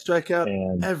crazy, Strike out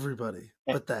and everybody,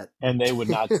 but that and they would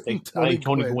not. I Tony think Tony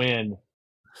Gwynn. Gwynn,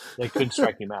 they couldn't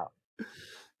strike him out.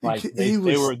 Like He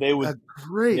was they would. a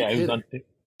great Yeah, he was hitter.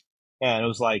 yeah, and it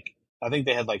was like I think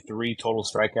they had like 3 total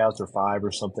strikeouts or 5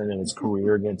 or something in his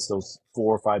career against those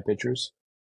 4 or 5 pitchers.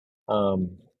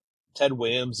 Ted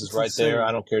Williams is It's right there. I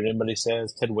insane. don't care what anybody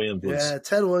says. Ted Williams was, Yeah,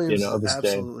 Ted Williams is of his day.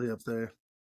 absolutely up there.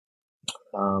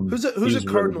 He Who's a was really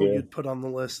Cardinal good. you'd put on the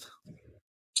list?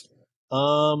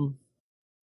 Man,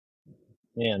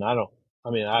 I don't.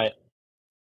 I mean, I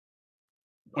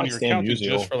When you're Stan counting just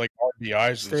Musial. for like RBIs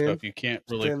and Stan? stuff, you can't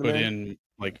really Stan the put man? in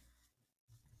like.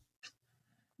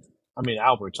 I mean,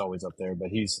 Albert's always up there, but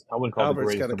I wouldn't call him the Albert's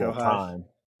greatest got to of go all high. time.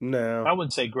 No. I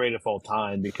wouldn't say great of all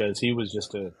time because he was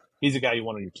just he's a guy you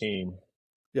want on your team.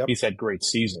 Yep. He's had great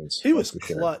seasons. He was for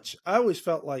sure. clutch. I always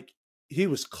felt like he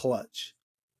was clutch.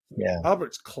 Yeah.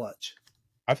 Albert's clutch.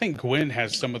 I think Gwynn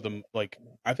has some of them. Like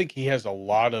I think he has a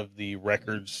lot of the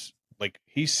records. Like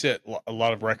he set a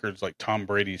lot of records, like Tom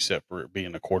Brady set for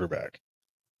being a quarterback.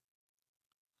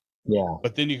 Yeah.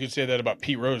 But then you could say that about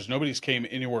Pete Rose. Nobody's came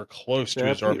anywhere close to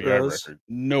his Pete RBI Rose. record.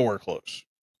 Nowhere close.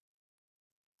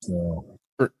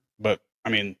 Yeah. But I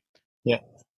mean, yeah.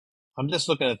 I'm just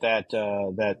looking at that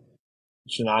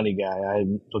Shinani guy. I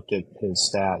looked at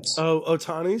his stats. Oh,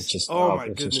 Ohtani's? My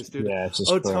goodness, dude. Yeah, it's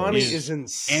just Ohtani crazy. is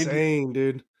insane,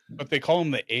 dude. But they call him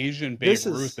the Asian Babe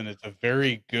Ruth, and it's a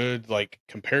very good like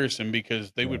comparison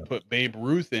because they would put Babe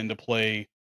Ruth in to play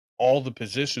all the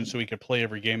positions so he could play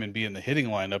every game and be in the hitting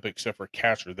lineup except for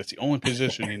catcher. That's the only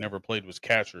position he never played was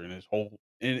catcher in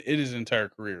his entire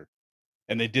career.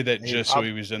 And they did that just so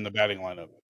he was in the batting lineup.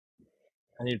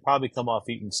 And he'd probably come off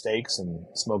eating steaks and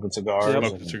smoking cigars.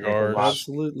 Smoking cigars.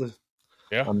 Absolutely.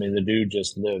 Yeah. I mean, the dude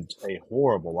just lived a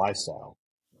horrible lifestyle.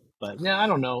 But, yeah, I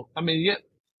don't know. I mean,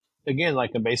 again,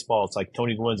 like in baseball, it's like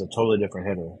Tony Gwynn's a totally different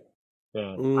hitter.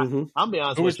 Mm-hmm. I'll be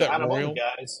honest Who with was you. that, Out of all Royal? the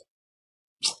guys,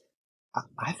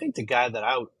 I think the guy that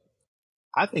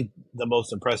I think the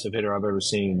most impressive hitter I've ever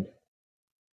seen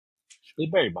is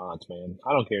Barry Bonds, man.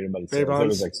 I don't care what anybody says. It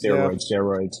was like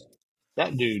steroids.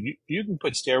 That dude, you can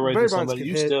put steroids Barry in somebody,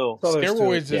 you hit. still...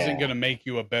 Steroids isn't going to make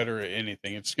you a better at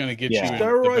anything. It's going to get you in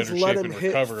Steroids the better let shape him and hit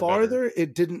recover farther. better.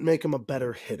 It didn't make him a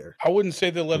better hitter. I wouldn't say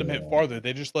they let him hit farther.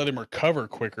 They just let him recover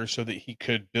quicker so that he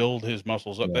could build his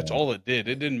muscles up. That's all it did.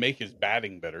 It didn't make his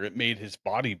batting better. It made his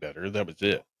body better. That was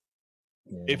it.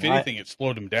 If anything, it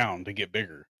slowed him down to get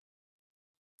bigger.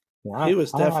 He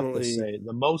was definitely... I have to say,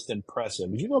 the most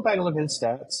impressive. Did you go back and look at his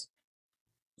stats?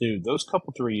 Dude, those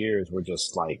couple 3 years were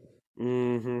just like...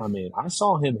 Mm-hmm. I mean, I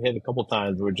saw him hit a couple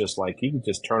times where just like he could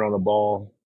just turn on the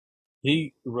ball.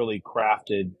 He really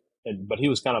crafted, but he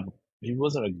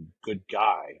wasn't a good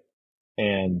guy.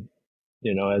 And,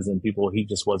 as in people, he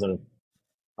just wasn't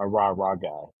a rah-rah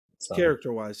guy. So,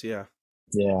 character-wise, yeah.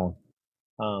 Yeah.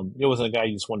 It wasn't a guy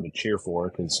you just wanted to cheer for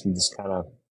because he just kind of,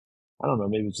 I don't know,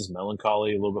 maybe it's just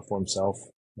melancholy a little bit for himself.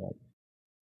 But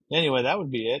anyway, that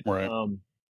would be it. Right.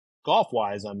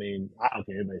 Golf-wise, I mean, I don't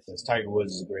care what anybody says. Tiger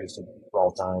Woods is the greatest of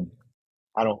all time.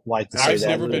 I don't like to say that.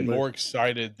 I've never been more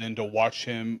excited than to watch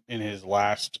him in his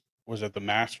last, was it the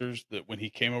Masters, that when he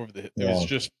came over it was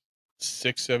just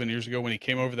 6-7 years ago when he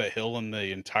came over that hill and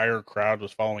the entire crowd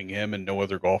was following him and no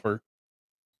other golfer.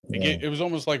 Yeah. It was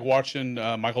almost like watching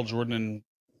Michael Jordan.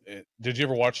 Did you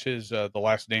ever watch his The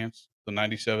Last Dance, the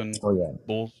 97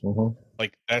 Bulls? Mm-hmm.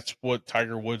 Like that's what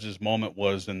Tiger Woods' moment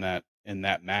was in that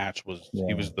match was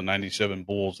he was the 97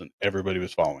 Bulls and everybody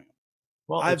was following him.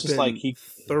 Well, I've been like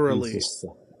thoroughly.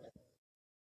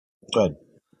 Good.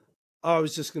 I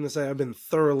was just going to say I've been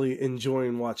thoroughly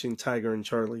enjoying watching Tiger and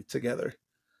Charlie together.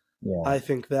 Yeah. I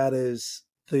think that is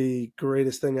the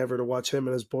greatest thing ever to watch him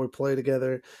and his boy play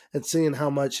together and seeing how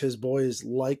much his boy is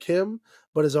like him,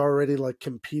 but is already like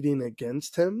competing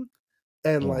against him.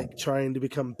 and like trying to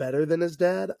become better than his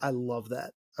dad. I love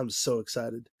that. I'm so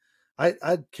excited.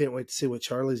 I can't wait to see what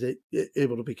Charlie's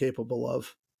able to be capable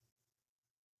of.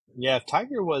 Yeah, if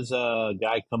Tiger was a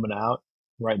guy coming out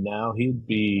right now, he'd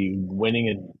be winning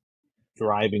in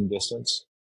driving distance.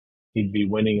 He'd be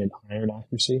winning in iron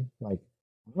accuracy. Like,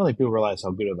 I don't think people realize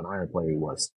how good of an iron player he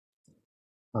was.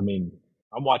 I mean,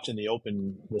 I'm watching the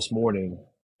Open this morning,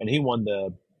 and he won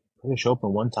the British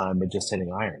Open one time by just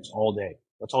hitting irons all day.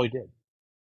 That's all he did.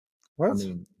 What? I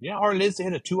mean, yeah, hard it is to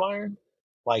hit a 2-iron,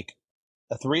 like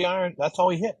a 3-iron. That's all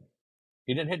he hit.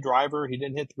 He didn't hit driver. He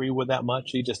didn't hit 3 with that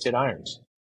much. He just hit irons.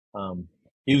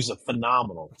 He was a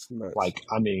phenomenal. That's nice. Like,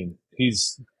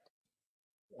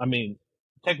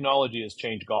 technology has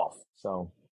changed golf.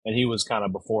 So, and he was kind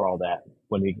of before all that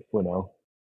when he,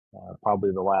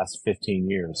 probably the last 15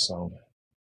 years. So,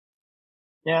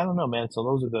 yeah, I don't know, man. So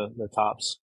those are the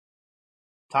tops.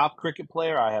 Top cricket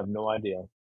player, I have no idea.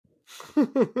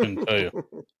 Couldn't tell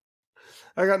you.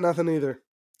 I got nothing either.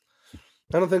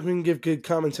 I don't think we can give good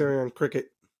commentary on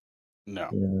cricket. No.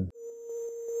 Yeah.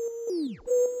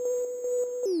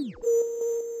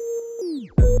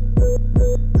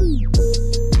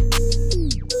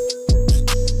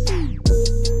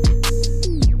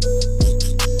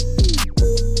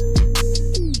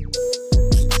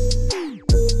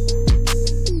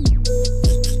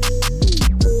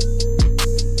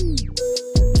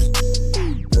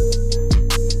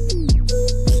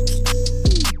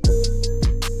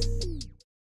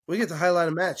 We get to highlight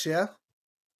a match, yeah?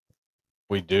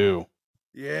 We do.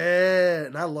 Yeah,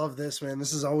 and I love this, man.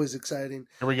 This is always exciting.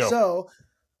 Here we go. So,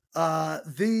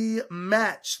 the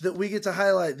match that we get to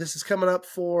highlight, this is coming up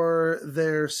for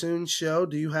their soon show.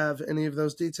 Do you have any of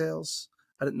those details?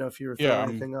 I didn't know if you were throwing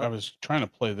anything up. I was trying to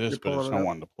play this, but it's pulling it not up?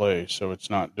 wanting to play, so it's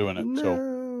not doing it. So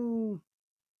No.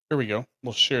 here we go.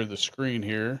 We'll share the screen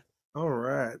here. All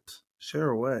right. Share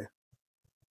away.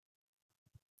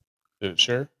 Did it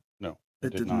share? No,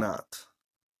 It did not.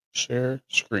 Share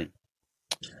screen.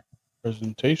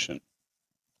 Presentation.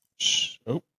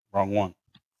 Oh, wrong one.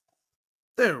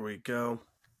 There we go.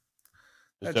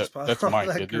 That's Mike.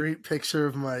 That isn't great it? picture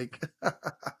of Mike.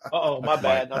 Oh, my That's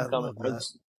bad. I I'm coming. love that.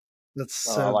 That's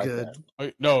I so like good.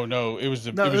 that. No, it was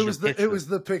the No, it was your picture. it was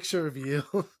the picture of you.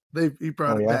 He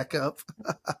brought Oh, it yeah? back up.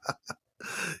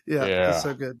 Yeah, Yeah. it's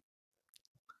so good.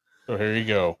 So here you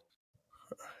go.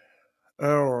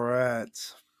 All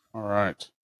right. All right.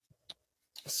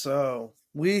 So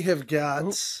we have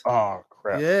got Oh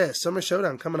crap! yeah, Summer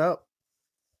Showdown coming up.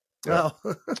 Yeah.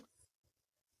 Oh,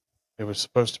 It was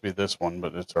supposed to be this one,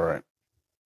 but it's all right.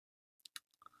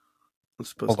 it's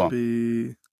supposed Hold to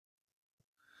be.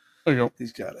 There you go.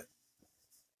 He's got it.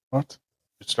 What?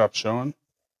 It stopped showing.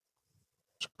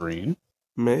 Screen.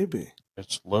 Maybe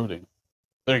It's loading.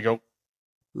 There you go.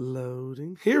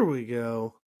 loading. Here we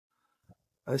go.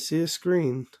 I see a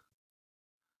screen.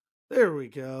 There we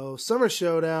go. Summer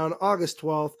Showdown, August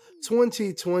 12th,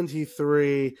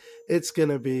 2023. It's going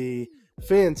to be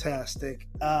fantastic.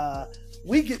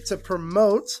 We get to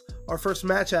promote our first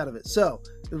match out of it. So,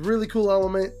 the really cool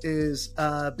element is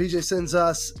BJ sends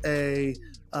us a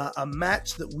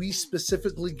match that we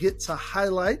specifically get to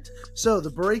highlight. So,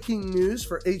 the breaking news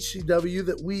for HCW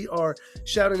that we are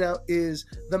shouting out is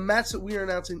the match that we are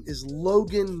announcing is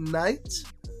Logan Knight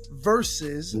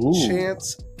versus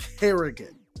Chance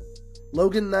Kerrigan.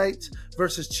 Logan Knight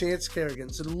versus Chance Kerrigan.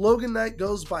 So Logan Knight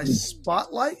goes by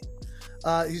Spotlight.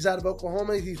 He's out of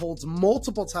Oklahoma. He holds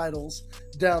multiple titles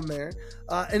down there.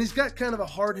 And he's got kind of a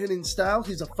hard-hitting style.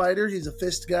 He's a fighter. He's a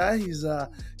fist guy.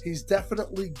 He's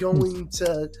definitely going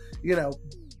to,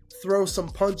 throw some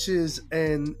punches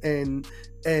and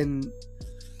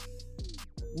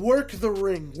work the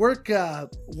ring,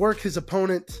 work his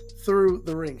opponent through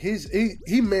the ring.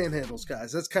 He manhandles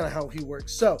guys. That's kind of how he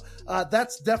works. So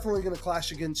that's definitely going to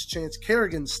clash against Chance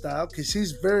Kerrigan's style because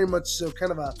he's very much so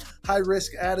kind of a high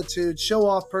risk attitude, show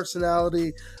off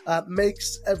personality,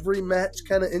 makes every match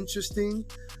kind of interesting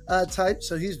type.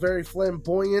 So he's very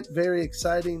flamboyant, very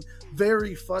exciting,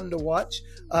 very fun to watch.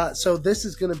 So this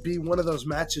is going to be one of those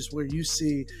matches where you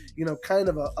see, kind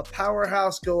of a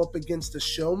powerhouse go up against a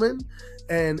showman,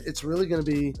 and it's really going to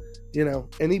be,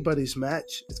 anybody's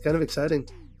match. It's kind of exciting.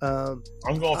 I'm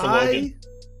going for Logan.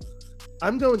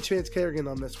 I'm going Chance Kerrigan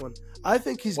on this one. I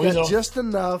think he's got just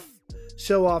enough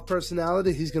show off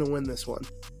personality. He's going to win this one.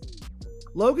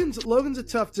 Logan's a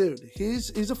tough dude.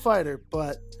 He's a fighter,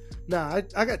 but I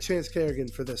got Chance Kerrigan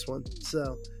for this one.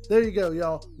 So there you go,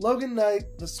 y'all. Logan Knight,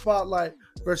 the Spotlight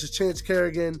versus Chance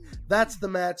Kerrigan. That's the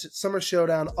match at Summer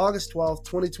Showdown, August 12th,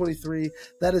 2023.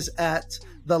 That is at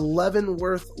the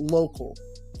Leavenworth Local.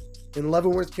 in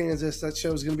Leavenworth, Kansas. That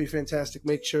show is going to be fantastic.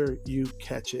 Make sure you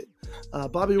catch it.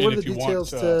 Bobby, And what are the if you want, details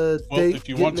to date, if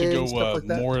you want getting to in, stuff go like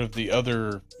that? more of the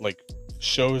other like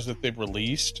shows that they've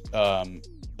released,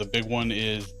 the big one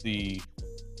is the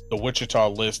Wichita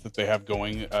list that they have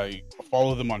going. I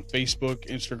follow them on Facebook,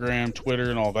 Instagram, Twitter,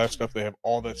 and all that stuff. They have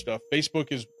all that stuff.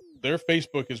 Their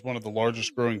Facebook is one of the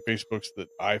largest growing Facebooks that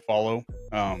I follow.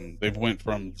 They've went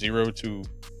from 0 to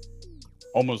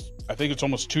I think it's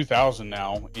almost 2,000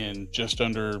 now in just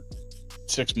under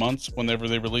 6 months whenever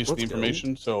they release the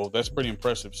information. So that's pretty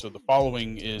impressive. So the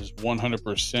following is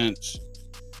 100%,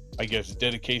 I guess,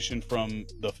 dedication from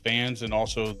the fans and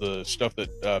also the stuff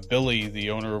that Billy,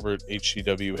 the owner over at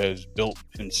HCW, has built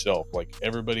himself. Like,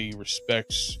 everybody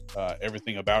respects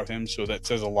everything about him. So that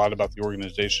says a lot about the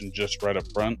organization just right up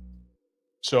front.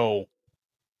 So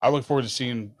I look forward to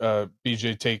seeing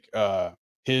BJ take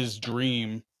his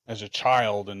dream as a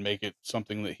child and make it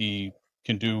something that he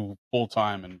can do full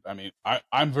time. And I mean,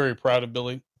 I'm very proud of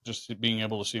Billy, just being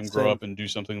able to see him grow Same. up and do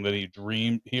something that he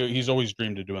dreamed. He's always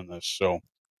dreamed of doing this. So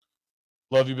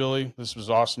love you, Billy. This was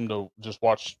awesome to just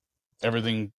watch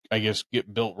everything, I guess,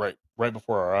 get built right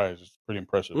before our eyes. It's pretty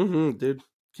impressive. Mm-hmm, dude.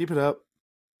 Keep it up.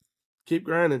 Keep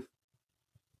grinding.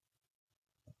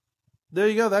 There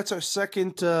you go. That's our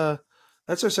second sponsor,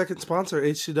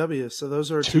 HCW. So those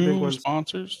are two big ones.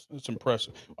 Sponsors. That's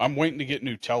impressive. I'm waiting to get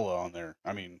Nutella on there.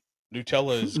 I mean,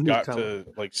 Nutella has got to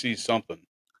see something.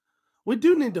 We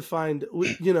do need to find.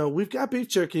 We've got beef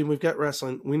jerky and we've got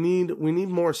wrestling. We need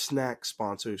more snack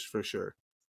sponsors for sure.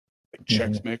 Like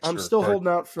Chex Mix. I'm still holding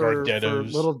out for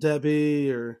Gardettos. Little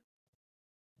Debbie or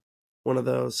one of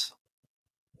those.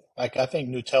 Like, I think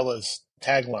Nutella's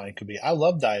tagline could be, "I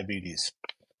love diabetes."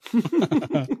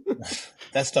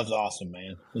 That stuff's awesome,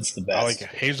 man. It's the best. I like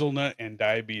hazelnut and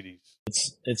diabetes.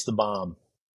 It's the bomb.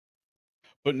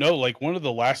 But no, like, one of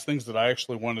the last things that I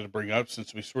actually wanted to bring up,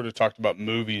 since we sort of talked about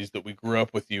movies that we grew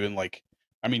up with you, and like,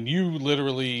 I mean, you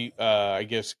literally, I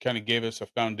guess, kind of gave us a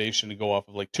foundation to go off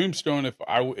of. Like Tombstone,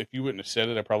 if you wouldn't have said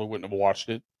it, I probably wouldn't have watched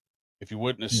it. If you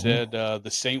wouldn't have said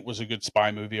The Saint was a good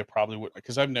spy movie, I probably would,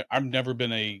 because I've never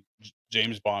been a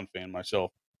James Bond fan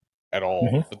myself at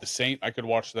all. But The Saint, I could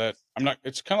watch that. I'm not.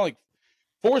 It's kind of like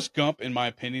Forrest Gump, in my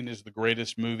opinion, is the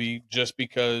greatest movie, just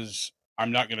because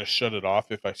I'm not going to shut it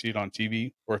off if I see it on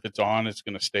TV, or if it's on, it's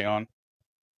going to stay on.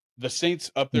 The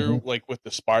Saint's up there, like, with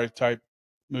the spy type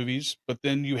movies, but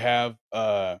then you have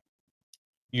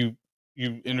you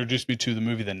introduced me to the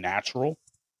movie The Natural.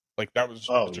 Like, that was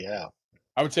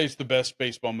I would say it's the best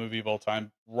baseball movie of all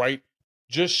time, right?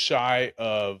 Just shy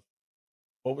of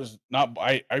what was not.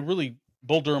 I really,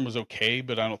 Bull Durham was okay,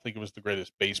 but I don't think it was the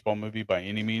greatest baseball movie by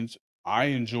any means. I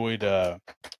enjoyed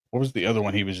what was the other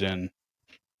one he was in?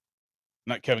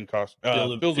 Not Kevin Costner.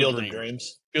 Field of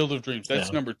Dreams. Field of Dreams.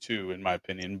 That's number 2 in my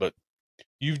opinion. But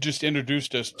you've just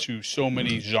introduced us to so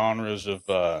many genres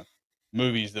of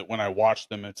movies that when I watch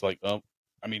them, it's like, oh,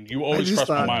 I mean, you always cross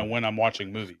my mind when I'm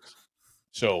watching movies.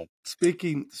 So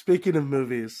speaking of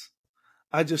movies,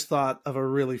 I just thought of a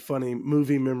really funny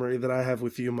movie memory that I have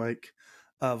with you, Mike,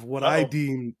 of what I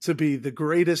deem to be the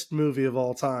greatest movie of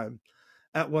all time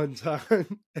at one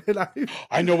time. And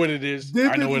I know what it is.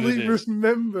 I know what it is.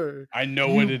 Remember, I know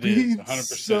what it is. 100%.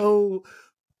 So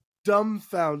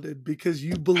dumbfounded because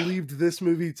you believed this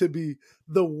movie to be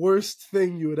the worst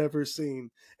thing you had ever seen.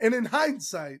 And in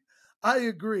hindsight, I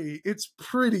agree, it's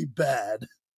pretty bad.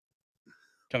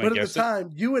 But at the time,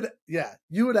 you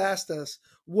had asked us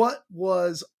what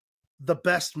was the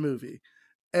best movie,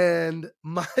 and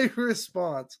my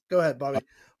response. Go ahead, Bobby.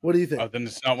 What do you think? Then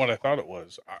it's not what I thought it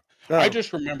was. I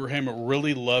just remember him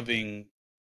really loving,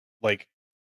 like,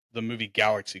 the movie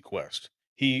Galaxy Quest.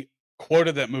 He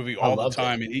quoted that movie all the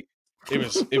time, and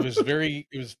was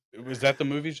that the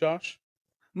movie, Josh?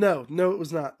 No, it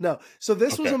was not. No. So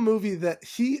this was a movie that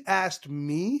he asked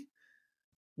me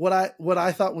what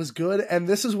I thought was good, and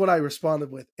this is what I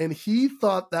responded with. And he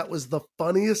thought that was the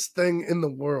funniest thing in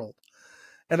the world.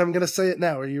 And I'm going to say it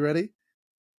now. Are you ready?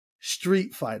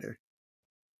 Street Fighter.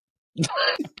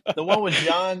 The one with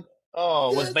John.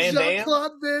 Oh, was Van Damme?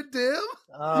 Jean-Claude Van Damme?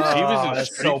 Oh, he was in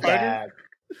Street Fighter? Bad.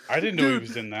 I didn't know he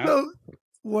was in that. No,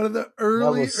 one of the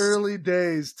early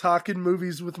days talking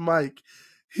movies with Mike.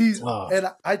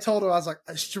 And I told him, I was like,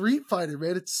 a Street Fighter,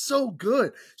 man, it's so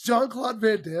good. Jean-Claude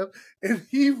Van Damme, and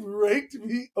he raked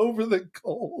me over the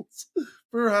coals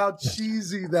for how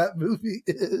cheesy that movie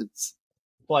is.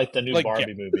 Like the new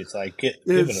Barbie movie. It's like, give it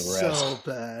a rest. So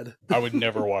bad. I would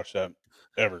never watch that,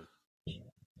 ever.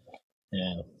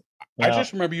 Yeah. I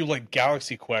just remember you like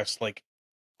Galaxy Quest, like,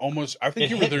 almost. I think It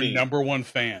you were hit their me. number one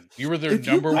fan. You were their If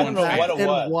you number go I one don't know back what fan. it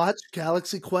was. and watch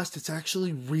Galaxy Quest, it's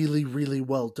actually really, really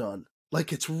well done.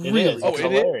 Like it's It is. really Oh, It's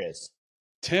good. it is. hilarious.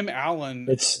 Tim Allen.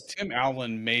 It's Tim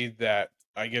Allen made that.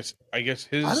 I guess I his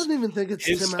don't even think it's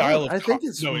his Tim style Allen. of I think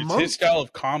it's no, it's Monk. his style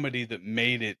of comedy that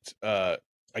made it. I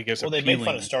guess well, they made fun of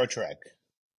appealing. Star Trek.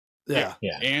 Yeah.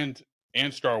 Yeah,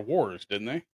 and Star Wars, didn't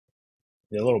they?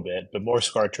 a little bit, but more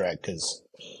Star Trek because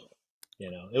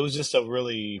it was just a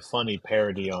really funny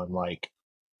parody on like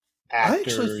I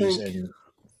actually actors think and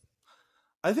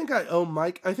I think I owe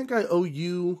Mike. I think I owe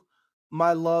you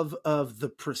my love of The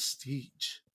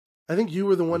Prestige. I think you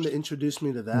were the one to introduce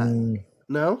me to that.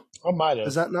 No, I might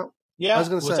is have. that not? I Yeah, was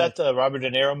going to was say that the Robert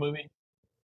De Niro movie?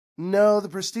 no. The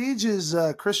Prestige is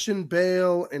Christian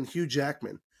Bale and Hugh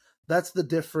Jackman. That's the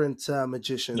different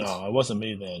magicians. No, it wasn't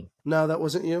me then. No, that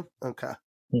wasn't you. Okay.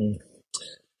 Hmm.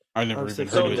 I never Obviously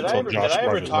even heard So of it did until did Josh I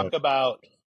brought ever it talk up. about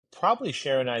probably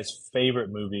Sharon and I's favorite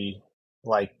movie?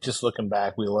 Like just looking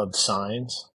back, we loved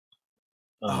Signs.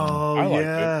 Oh I liked it.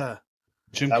 yeah.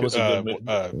 Jim. That was a good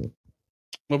movie.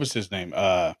 What was his name?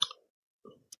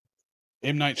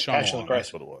 M. Night Passion of Shyamalan. the That's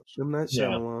Christ. what it was. M. Night Yeah,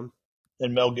 Shyamalan.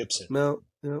 and Mel Gibson. It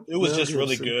was Mel just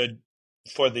really Gibson. good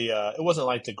for the. It wasn't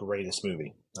like the greatest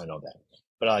movie. I know that,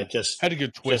 but I just Had a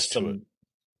good twist just to some. it.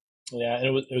 Yeah, and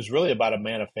it was really about a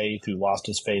man of faith who lost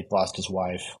his faith, lost his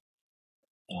wife,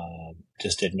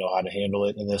 just didn't know how to handle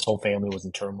it, and this whole family was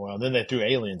in turmoil. And then they threw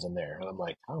aliens in there, and I'm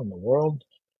like, how in the world?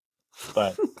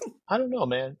 But I don't know,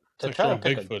 man. It's To like try to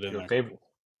throwing pick Bigfoot in your there. favorite.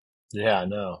 Yeah, I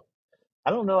know. I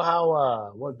don't know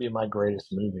how. What would be my greatest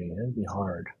movie? It'd be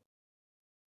hard.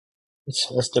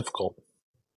 That's difficult.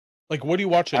 Like, what are you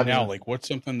watching now? Having Like, what's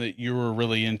something that you were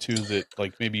really into that,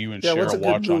 like, maybe you and Yeah, what's a Cheryl good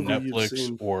watch on movie you've Netflix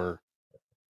seen? or?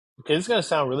 okay, this is gonna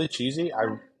sound really cheesy.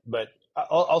 But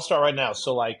I'll start right now.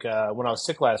 So, like when I was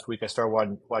sick last week, I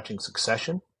started watching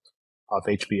Succession off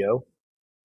HBO.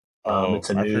 Oh, It's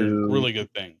a I've heard new. really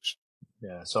good things.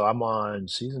 Yeah, so I'm on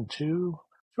season 2.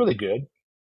 It's really good.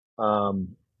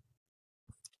 Um,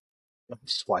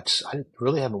 I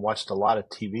really haven't watched a lot of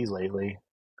TV lately.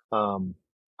 Um,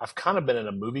 I've kind of been in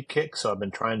a movie kick, so I've been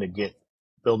trying to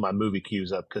build my movie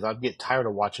queues up because I get tired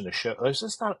of watching a show. There's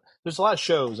just not. There's a lot of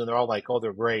shows, and they're all like, oh,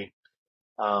 they're great,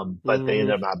 but they end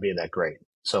Mm, up not being that great.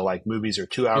 So like movies are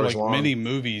 2 They're hours like long. mini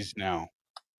movies now.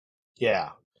 Yeah,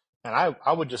 and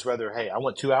I would just rather, hey, I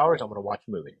want 2 hours. I'm going to watch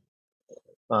a movie.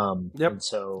 yep. And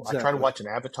so I tried to Exactly. watch an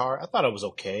Avatar. I thought it was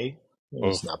okay. It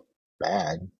was Oof. not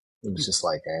bad. It was just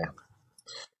like,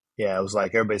 yeah, it was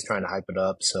like everybody's trying to hype it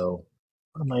up. So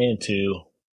what am I into?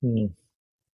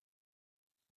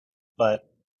 But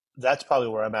that's probably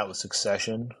where I'm at with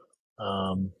Succession.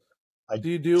 I Do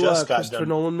you do just got Christopher done.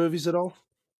 Nolan movies at all?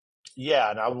 Yeah,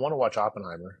 and I want to watch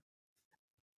Oppenheimer.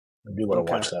 I do want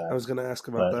to watch I that. was going to ask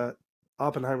about But that.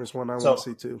 Oppenheimer's one I want to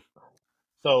so see too.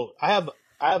 so I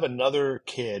have another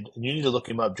kid, and you need to look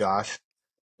him up, Josh.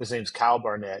 His name's Kyle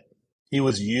Barnett. He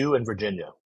was you in Virginia.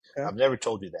 Okay. I've never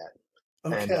told you that.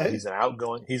 And Okay.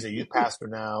 he's a youth pastor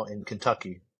now in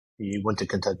Kentucky. He went to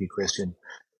Kentucky Christian.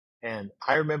 And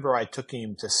I remember I took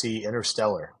him to see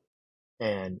Interstellar.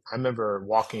 And I remember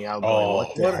walking out going, Oh,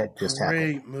 what the What a heck just happened?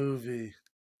 great movie.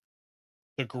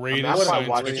 the I greatest What a science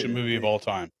watched great fiction it. movie of movie. all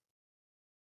time.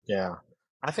 Yeah.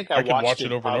 I think I could watched watch it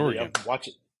it over and over probably,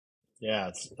 again.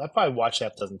 yeah, I probably watched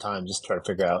half a dozen times just to try to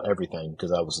figure out everything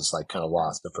because I was just like kind of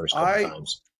lost the first couple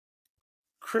times.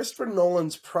 Christopher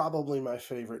Nolan's probably my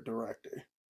favorite director.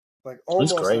 Like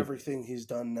He's almost great. everything he's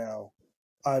done now,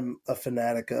 I'm a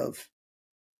fanatic of.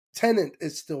 Tenet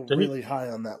is still Did he? really high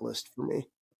on that list for me.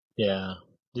 Yeah.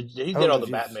 He I did don't know all if the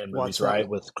you've Batman movies, watched that right, one.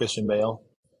 with Christian Bale?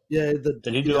 Yeah,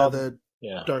 Did he do all the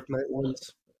Yeah. Dark Knight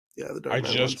ones. Yeah, the Dark I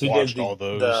Knight just ones. He did watched all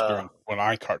those during when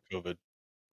I caught COVID.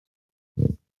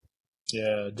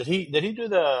 Yeah. Did he do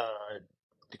the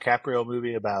DiCaprio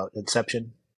movie about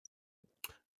Inception?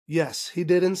 Yes, he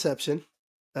did Inception.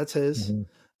 That's his.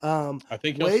 I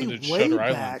think he also did Shutter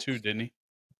Island too, didn't he?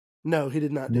 No, he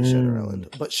did not do Shutter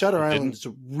Island. But Shutter He Island didn't? is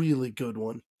a really good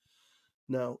one.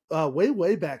 No.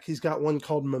 Way back, he's got one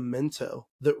called Memento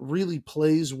that really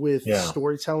plays with Yeah.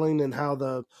 storytelling and how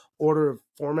the order of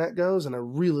format goes. And I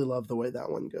really love the way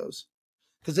that one goes.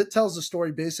 Because it tells the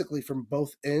story basically from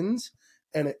both ends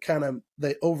and it kind of,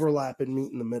 they overlap and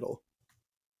meet in the middle.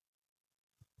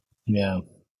 Yeah.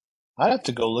 I'd have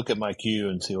to go look at my queue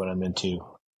and see what I'm into.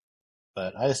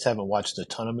 But I just haven't watched a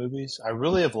ton of movies. I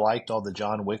really have liked all the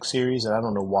John Wick series, and I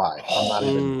don't know why. I'm not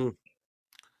even.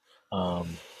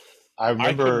 I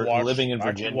remember living in I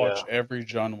could Virginia. watch every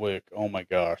John Wick. Oh my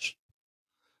gosh.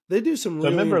 They do some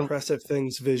really impressive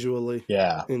things visually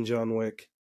in John Wick.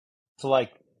 So,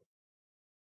 like,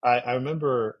 I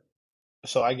remember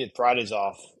so I get Fridays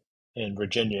off in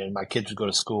Virginia, and my kids would go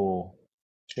to school.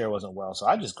 Cher wasn't well, so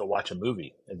I just go watch a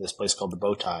movie at this place called the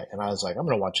Bow Tie, and I was like, I'm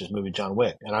going to watch this movie, John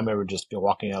Wick, and I remember just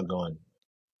walking out going,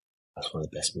 "That's one of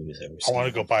the best movies I've ever I want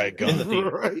seen to go buy a in the gun. theater."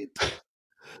 Right?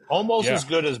 Almost Yeah. as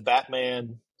good as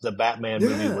Batman, the Batman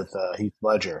movie Yeah. with Heath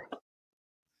Ledger.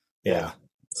 Yeah. Yeah.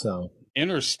 So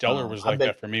Interstellar was I've like been,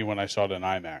 that for me when I saw it in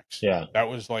IMAX. yeah, That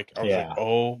was like, I was like, yeah,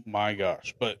 oh my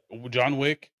gosh. But John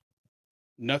Wick,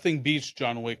 nothing beats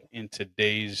John Wick in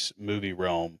today's movie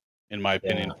realm, in my yeah.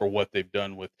 opinion, for what they've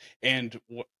done with. And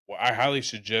I highly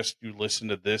suggest you listen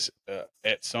to this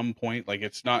at some point. Like,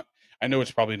 it's not, I know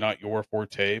it's probably not your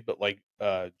forte, but like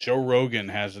Joe Rogan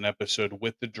has an episode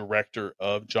with the director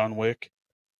of John Wick,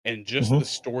 and just the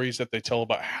stories that they tell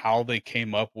about how they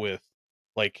came up with,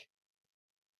 like,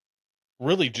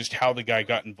 really just how the guy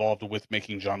got involved with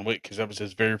making John Wick, because that was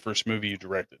his very first movie he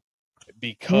directed. I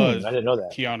Because didn't know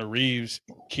that.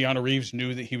 Keanu Reeves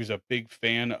knew that he was a big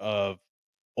fan of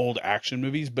old action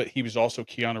movies, but he was also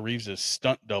Keanu Reeves'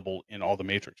 stunt double in all the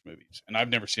Matrix movies. And I've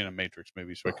never seen a Matrix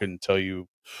movie, so I couldn't tell you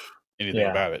anything Yeah,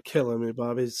 about it. Killing me,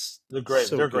 Bobby. It's they're great.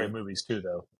 so They're good. great movies too,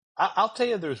 though. I'll tell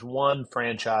you, there's one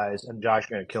franchise, and Josh,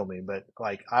 you're gonna kill me, but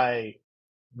like I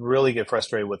really get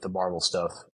frustrated with the Marvel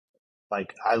stuff.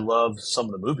 Like I love some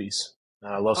of the movies,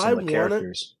 and I love some I of the want it.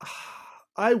 characters.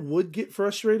 I would get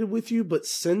frustrated with you, but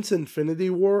since Infinity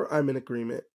War, I'm in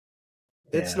agreement.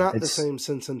 It's Yeah, not the same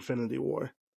since Infinity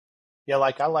War. Yeah,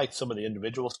 like I like some of the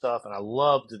individual stuff, and I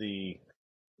loved the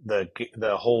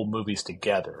whole movies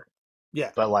together.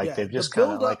 Yeah, But like yeah. they've The just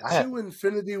kind of build like up I had, to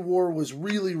Infinity War was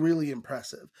really, really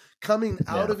impressive. Coming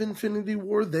out yeah, of Infinity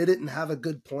War, they didn't have a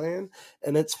good plan,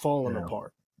 and it's fallen yeah,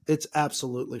 apart. It's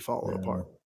absolutely fallen yeah. apart.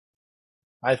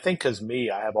 I think because me,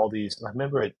 I have all these. I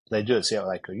remember they do it. See,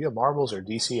 like, are you have Marvels or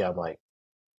DC? I'm like,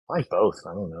 I like both.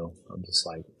 I don't know. I'm just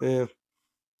like, Yeah,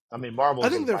 I mean, I Marvels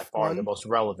is think they're by far the fun. most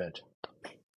relevant.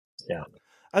 Yeah,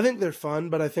 I think they're fun,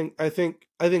 but I think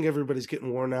everybody's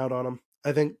getting worn out on them.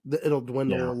 I think it'll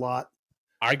dwindle yeah, a lot.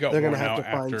 I got They're gonna worn have out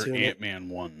to fine after tune it. Ant-Man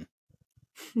 1.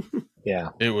 yeah.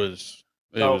 It was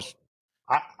So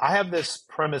I have this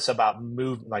premise about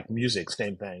like music,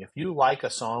 same thing. If you like a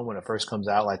song when it first comes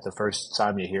out, like the first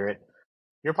time you hear it,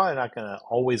 you're probably not going to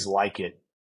always like it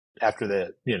after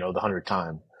the 100th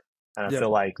time. And I Yep. feel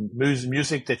like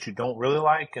music that you don't really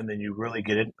like, and then you really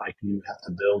get it, like you have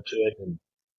to build to it. And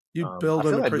You I build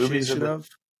an feel like movies are appreciation of.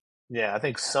 yeah, I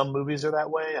think some movies are that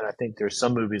way, and I think there's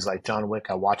some movies like John Wick.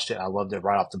 I watched it, I loved it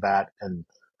right off the bat, and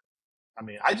I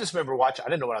mean, I just remember watching. I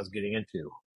didn't know what I was getting into,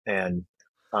 and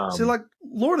See, like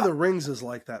Lord of the Rings is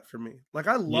like that for me. Like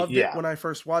I loved it yeah, when I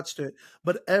first watched it,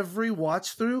 but every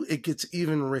watch through, it gets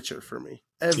even richer for me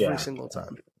every yeah, single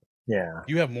time. yeah.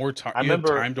 you have more time. I You have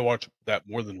remember time to watch that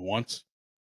more than once.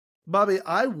 Bobby,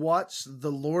 I watched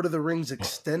the Lord of the Rings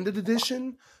extended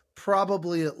edition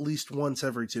probably at least once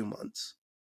every 2 months.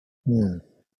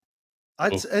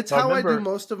 It's So I how I do remember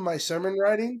most of my sermon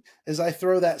writing is I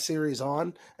throw that series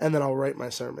on and then I'll write my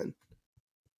sermon.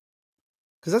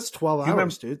 Because that's 12 you hours,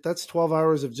 remember dude. That's 12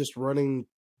 hours of just running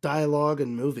dialogue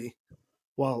and movie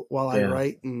while I yeah.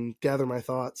 write and gather my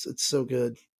thoughts. It's so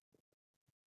good.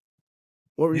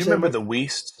 What were you You saying, remember Mike?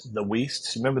 the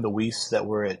Weasts? Remember the Weasts that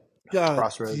were at God,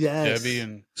 Crossroads? Debbie yes.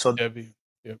 and So Debbie.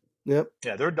 Yep. Yep.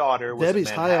 yeah, their daughter was at Debbie's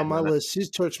high on Manhattan, my and list. She's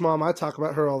church mom. I talk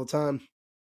about her all the time.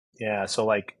 yeah, so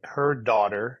like her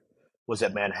daughter was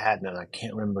at Manhattan, and I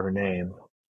can't remember her name.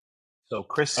 So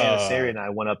Chris Sanasari and I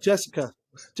went up. Jessica.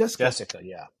 Jessica,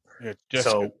 yeah. Yeah, Jessica.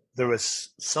 So there was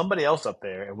somebody else up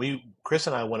there, and Chris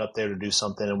and I went up there to do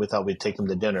something, and we thought we'd take them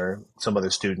to dinner. Some other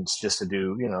students, just to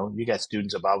do, you got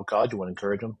students at Bible college, you want to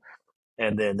encourage them.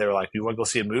 And then they were like, "You want to go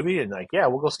see a movie?" And like, "Yeah,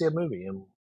 we'll go see a movie." And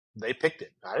they picked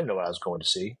it. I didn't know what I was going to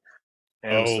see,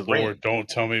 and it was Oh The Lord, Ring. don't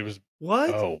tell me it was. What?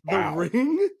 Oh The wow.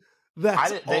 Ring?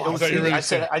 That's It I was thought you were awesome. gonna I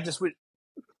said say- I just would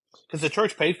because the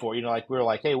church paid for it. Like we were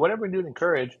like, "Hey, whatever we do to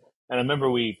encourage." And I remember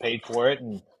we paid for it,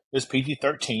 and it was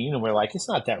PG-13, and we're like, "It's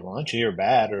not that raunchy or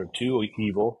bad or too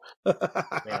evil." Man,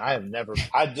 I have never.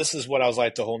 This is what I was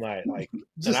like the whole night. Like, and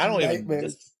Just I don't even.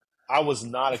 nightmares. I was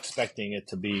not expecting it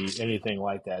to be anything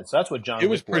like that. So that's what John It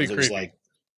was Wick pretty was. It was creepy. like,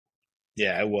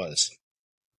 yeah, it was.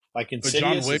 Like But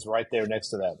John Insidious Wick. is right there next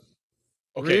to that.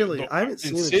 Okay, Really? I haven't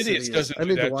seen Insidious Insidious. doesn't I do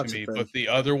need to that to watch me, it then. but the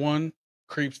other one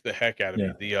creeps the heck out of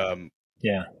Yeah. me.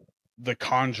 Yeah. The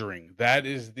Conjuring. That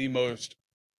is the most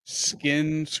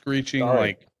skin screeching. Sorry.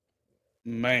 Like,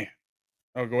 man.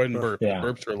 Oh, go ahead and burp. Yeah.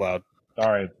 Burps are allowed.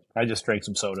 Sorry, I just drank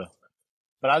some soda.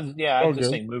 But I Oh, just good.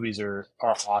 think movies are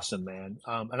awesome, man.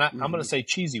 And I'm going to say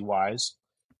cheesy wise,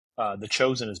 The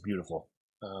Chosen is beautiful.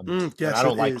 And Yes, I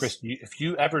don't it like is. Chris. If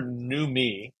you ever knew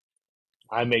me,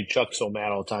 I made Chuck so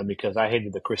mad all the time because I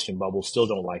hated the Christian bubble. Still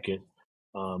don't like it.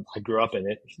 I grew up in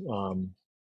it, and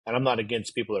I'm not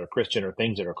against people that are Christian or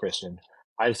things that are Christian.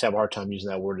 I just have a hard time using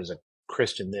that word as a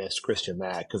Christian this, Christian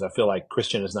that, because I feel like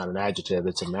Christian is not an adjective;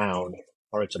 it's a noun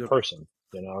or it's a Yep. person.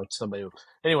 You know, it's somebody.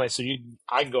 Anyway, so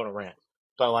I can go on a rant,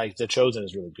 but like The Chosen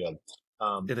is really good.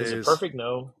 Is it perfect?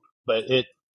 No, but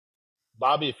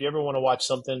Bobby, if you ever want to watch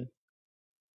something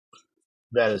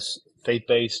that is faith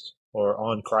based or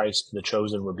on Christ, The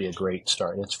Chosen would be a great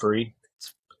start. It's free.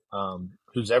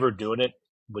 Who's ever doing it,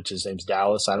 which his name's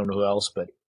Dallas. I don't know who else, but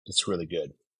it's really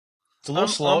good. It's a little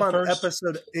slow I'm at on first.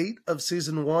 episode 8 of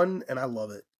season 1, and I love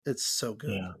it. It's so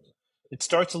good. Yeah. It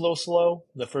starts a little slow.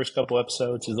 The first couple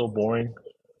episodes is a little boring,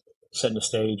 setting the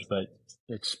stage, but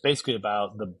it's basically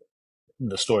about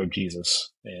the story of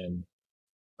Jesus, and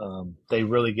they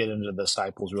really get into the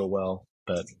disciples real well.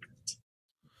 But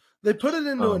they put it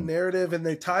into a narrative, and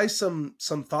they tie some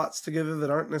thoughts together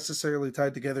that aren't necessarily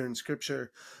tied together in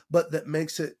scripture, but that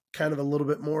makes it kind of a little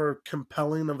bit more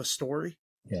compelling of a story.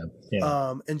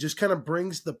 Yeah. And just kind of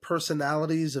brings the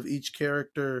personalities of each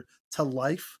character to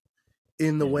life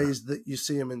in the ways that you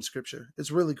see them in scripture.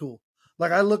 It's really cool.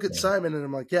 Like, I look at Simon and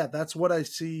I'm like, yeah, that's what I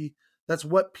see. That's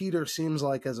what Peter seems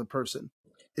like as a person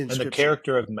in and scripture. The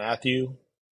character of Matthew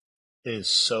is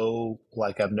so,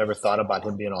 like, I've never thought about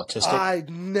him being autistic. I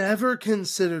never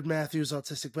considered Matthew's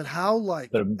autistic, but how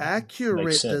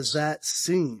accurate does that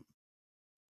seem?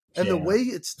 And the way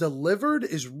it's delivered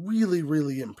is really,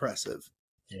 really impressive.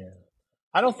 Yeah.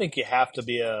 I don't think you have to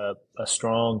be a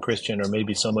strong Christian or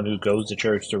maybe someone who goes to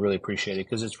church to really appreciate it,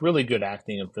 because it's really good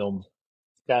acting in film.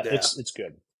 It's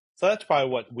good. So that's probably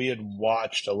what we had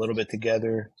watched a little bit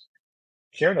together.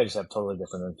 Sharon and I just have totally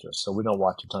different interests, so we don't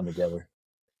watch a ton together.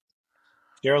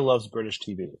 Sharon loves British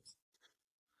TV.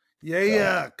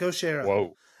 Yeah. Go Sharon.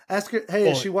 Whoa. Ask her, hey,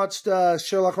 has she watched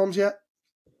Sherlock Holmes yet?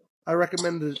 I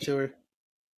recommended it to her.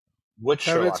 Which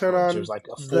Sherlock Holmes? There's like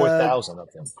 4,000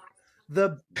 of them.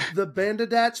 The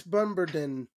Bandadats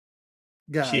Bumberden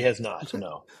guy. She has not,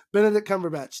 no. Benedict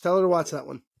Cumberbatch. Tell her to watch that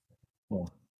one.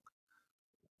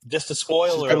 Just a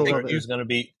spoiler alert, there's going to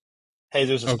be... Hey,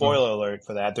 there's a spoiler alert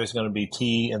for that. There's going to be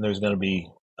tea and there's going to be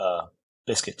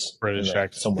biscuits. British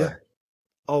accent. Somewhere. Yeah.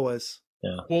 Always.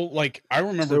 Yeah. Well, like, I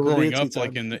remember growing up,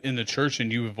 like, in the church,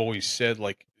 and you have always said,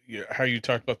 like, how you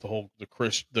talk about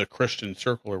the Christian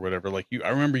circle or whatever. Like, I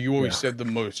remember you always said the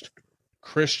most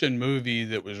Christian movie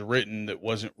that was written that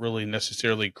wasn't really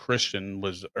necessarily Christian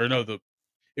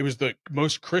it was the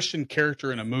most Christian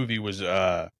character in a movie was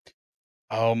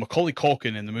Macaulay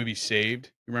Culkin in the movie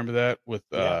Saved. You remember that with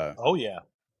Oh yeah.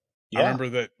 I remember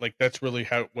that, like, that's really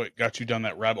what got you down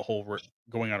that rabbit hole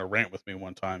going on a rant with me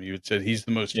one time. You had said he's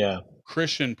the most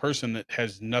Christian person that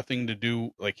has nothing to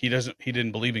do, like, he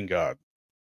didn't believe in God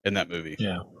in that movie.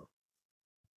 Yeah.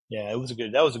 Yeah, that was a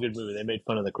good movie. They made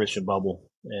fun of the Christian bubble,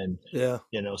 and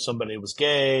somebody was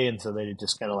gay, and so they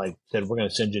just kind of like said, we're going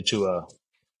to send you to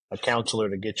a counselor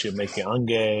to make you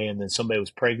ungay, and then somebody was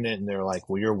pregnant, and they're like,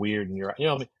 well, you're weird, and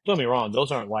don't get me wrong,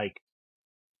 those aren't like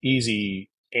easy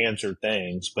answered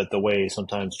things, but the way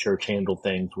sometimes church handled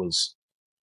things was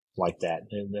like that.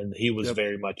 And then he was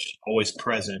very much always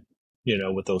present,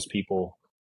 with those people,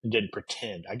 and didn't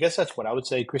pretend. I guess that's what I would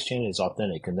say. Christianity is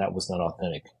authentic, and that was not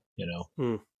authentic.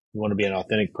 You want to be an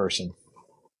authentic person.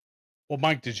 Well,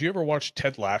 Mike, did you ever watch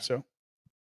Ted Lasso?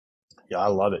 Yeah, I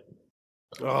love it.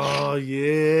 Oh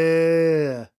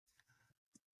yeah.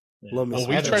 Well,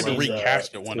 we tried to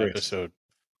recast it one episode.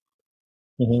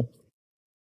 Mm-hmm.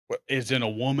 Is in a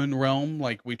woman realm,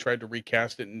 like, we tried to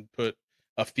recast it and put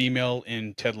a female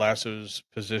in Ted Lasso's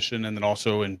position, and then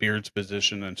also in Beard's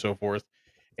position, and so forth.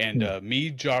 And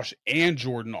me, Josh, and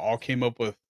Jordan all came up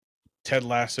with Ted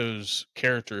Lasso's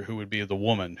character, who would be the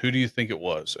woman. Who do you think it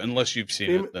was? Unless you've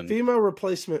seen it, then female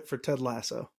replacement for Ted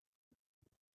Lasso.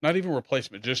 Not even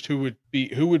replacement, just who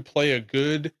would play a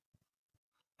good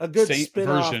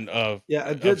version of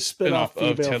a good spin-off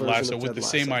of Ted Lasso with the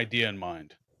same idea in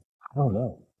mind. I don't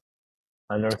know.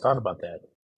 I never thought about that.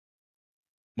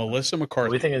 Melissa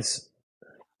McCarthy. What do you think is?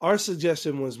 Our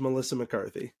suggestion was Melissa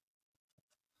McCarthy.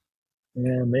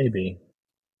 Yeah, maybe.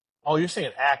 Oh, you're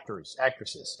saying actresses.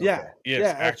 Okay. Yeah,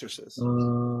 yes, actresses.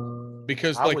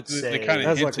 Because like they kind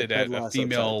of hinted at a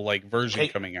female version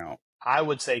coming out. I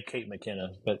would say Kate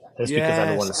McKinnon, but that's because I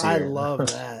don't want to see her. I love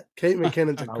that. Kate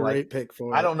McKinnon's a great pick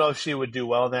for it. I don't know if she would do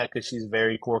well in that because she's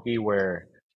very quirky. Where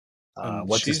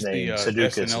what's his name?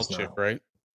 Sudeikis SNL chick, right?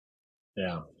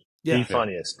 Yeah. The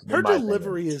funniest. Her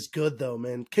delivery is good, though,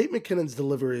 man. Kate McKinnon's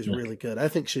delivery is really good. I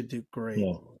think she'd do great.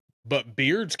 Yeah. But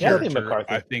Beard's character,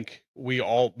 I think me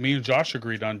and Josh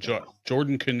agreed on.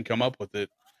 Jordan couldn't come up with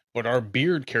it. But our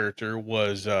Beard character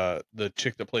was the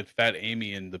chick that played Fat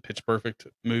Amy in the Pitch Perfect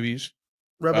movies.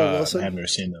 Rebel I Wilson. have never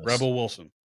seen those. Rebel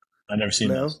Wilson. I've never seen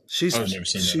No, those. she's I've never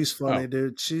seen she's those. funny, Oh.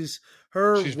 dude. She's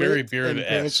very wit and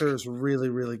Beard-esque. banter is really,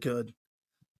 really good.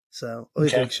 So I Okay.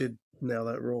 think she'd nail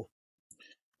that role.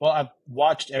 Well, I've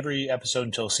watched every episode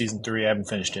until season 3. I haven't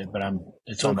finished it, but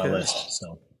it's on my Okay. list.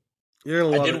 So You're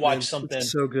gonna love I did it, watch man. something.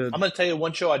 It's so good. I'm going to tell you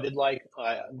one show I did like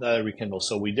the rekindle.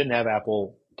 So we didn't have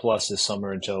Apple Plus this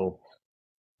summer until.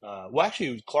 Well,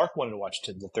 actually, Clark wanted to watch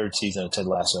the 3rd season of Ted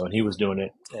Lasso, and he was doing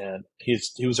it, and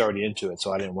he was already into it,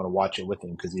 so I didn't want to watch it with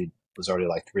him because he was already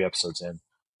like 3 episodes in.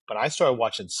 But I started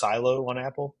watching Silo on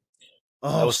Apple.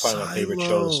 Oh, That was probably my favorite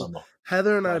show this Silo. summer.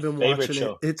 Heather and I My have been favorite watching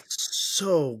show. it. It's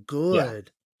so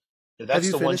good. That's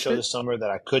you the one finished show it? this summer that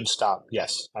I couldn't stop.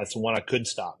 Yes, that's the one I couldn't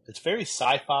stop. It's very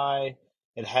sci-fi.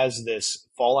 It has this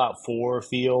Fallout 4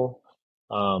 feel,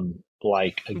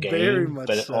 like a game, Very much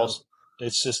but so. also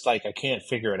it's just like I can't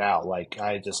figure it out. Like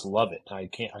I just love it. I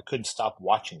couldn't stop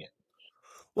watching it.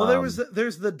 Well, there's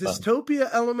the dystopia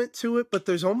element to it, but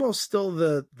there's almost still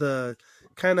the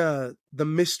kind of the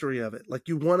mystery of it. Like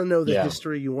you want to know the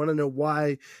history, you want to know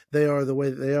why they are the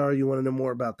way that they are, you want to know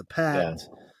more about the pact.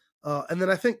 And then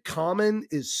I think Common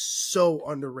is so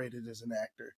underrated as an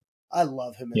actor. I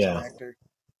love him as an actor.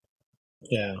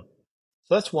 Yeah.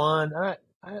 So that's one.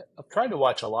 I've tried to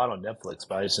watch a lot on Netflix,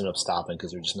 but I just end up stopping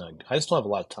because they're just not. I just don't have a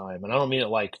lot of time, and I don't mean it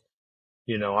like,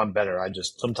 I'm better. I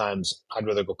just sometimes I'd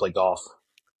rather go play golf.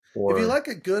 Or, if you like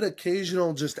a good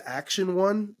occasional just action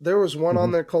one, there was one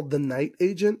on there called The Night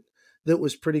Agent that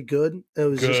was pretty good. It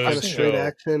was just kind of straight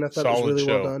action. I thought it was really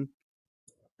well done.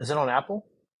 Is it on Apple?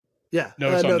 Yeah.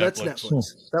 No, it's on that's Netflix.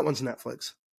 Netflix. That one's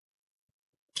Netflix.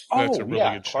 That's a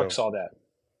really good show. Clark saw that.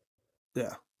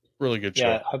 Yeah. Really good show.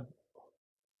 Yeah,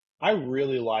 I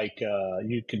really like.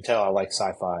 You can tell I like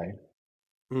sci-fi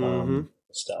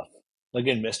stuff.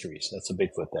 Again, mysteries. That's a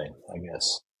Bigfoot thing, I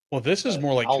guess. Well, this is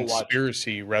more like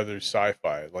conspiracy rather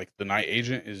than Like The Night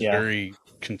Agent is very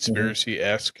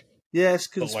conspiracy-esque. Yes,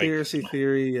 conspiracy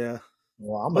theory. Yeah.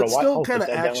 Well, but still kind of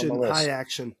action, high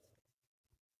action.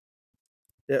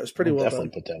 Yeah, it was pretty well definitely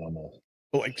done. Put that on my.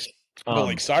 But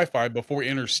like sci-fi, before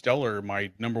Interstellar,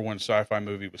 my number one sci-fi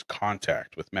movie was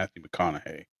Contact with Matthew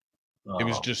McConaughey. It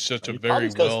was just such a very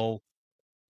well.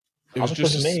 It was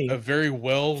just a very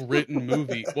well written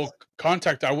movie. Well,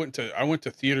 Contact, I went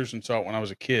to theaters and saw it when I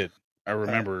was a kid. I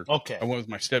remember. Okay. I went with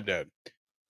my stepdad.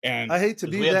 And I hate to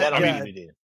be that guy.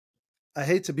 I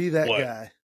hate to be that What?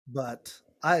 guy, but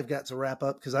I've got to wrap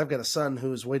up because I've got a son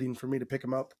who is waiting for me to pick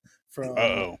him up from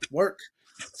work.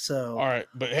 So, all right,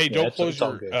 but hey, don't close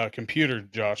your computer,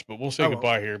 Josh. But we'll say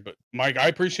goodbye here. But Mike, I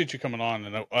appreciate you coming on,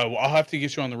 and I'll have to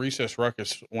get you on the Recess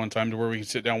Ruckus one time to where we can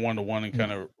sit down 1-to-1 and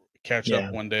kind of catch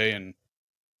up one day, and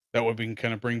that way we can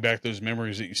kind of bring back those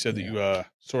memories that you said that you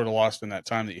sort of lost in that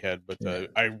time that you had. But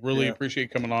I really appreciate you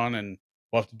coming on, and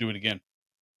we'll have to do it again.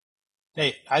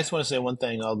 Hey, I just want to say one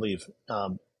thing. I'll leave.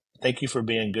 Thank you for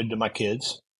being good to my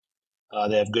kids.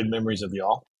 They have good memories of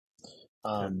y'all.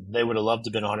 They would have loved to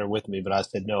have been on here with me, but I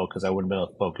said no because I wouldn't have been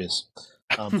able to focus.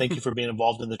 Thank you for being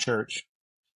involved in the church.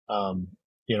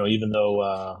 Even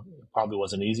though it probably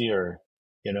wasn't easy, or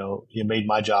you made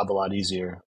my job a lot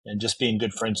easier, and just being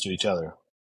good friends to each other.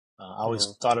 I always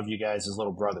thought of you guys as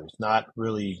little brothers, not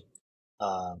really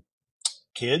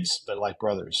kids, but like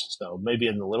brothers. So maybe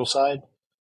in the little side.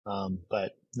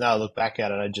 But now I look back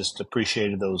at it, I just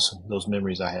appreciated those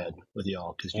memories I had with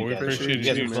y'all because you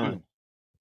guys were fun.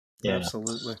 Yeah.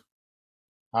 Absolutely.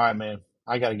 All right, man.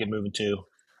 I got to get moving too.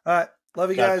 All right. Love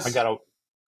you guys. All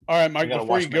right, Mike,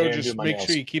 before you go, just make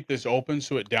sure you keep this open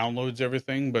so it downloads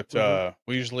everything. But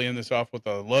we usually end this off with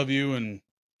a love you and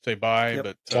say bye. Yep.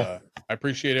 But I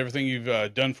appreciate everything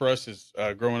you've done for us as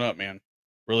growing up, man.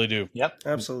 Really do. Yep.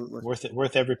 Absolutely.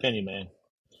 Worth every penny, man.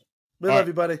 We love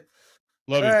you, buddy.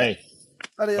 Love you. Right. Hey.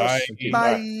 Adios.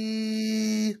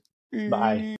 Bye. Bye.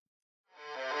 Bye.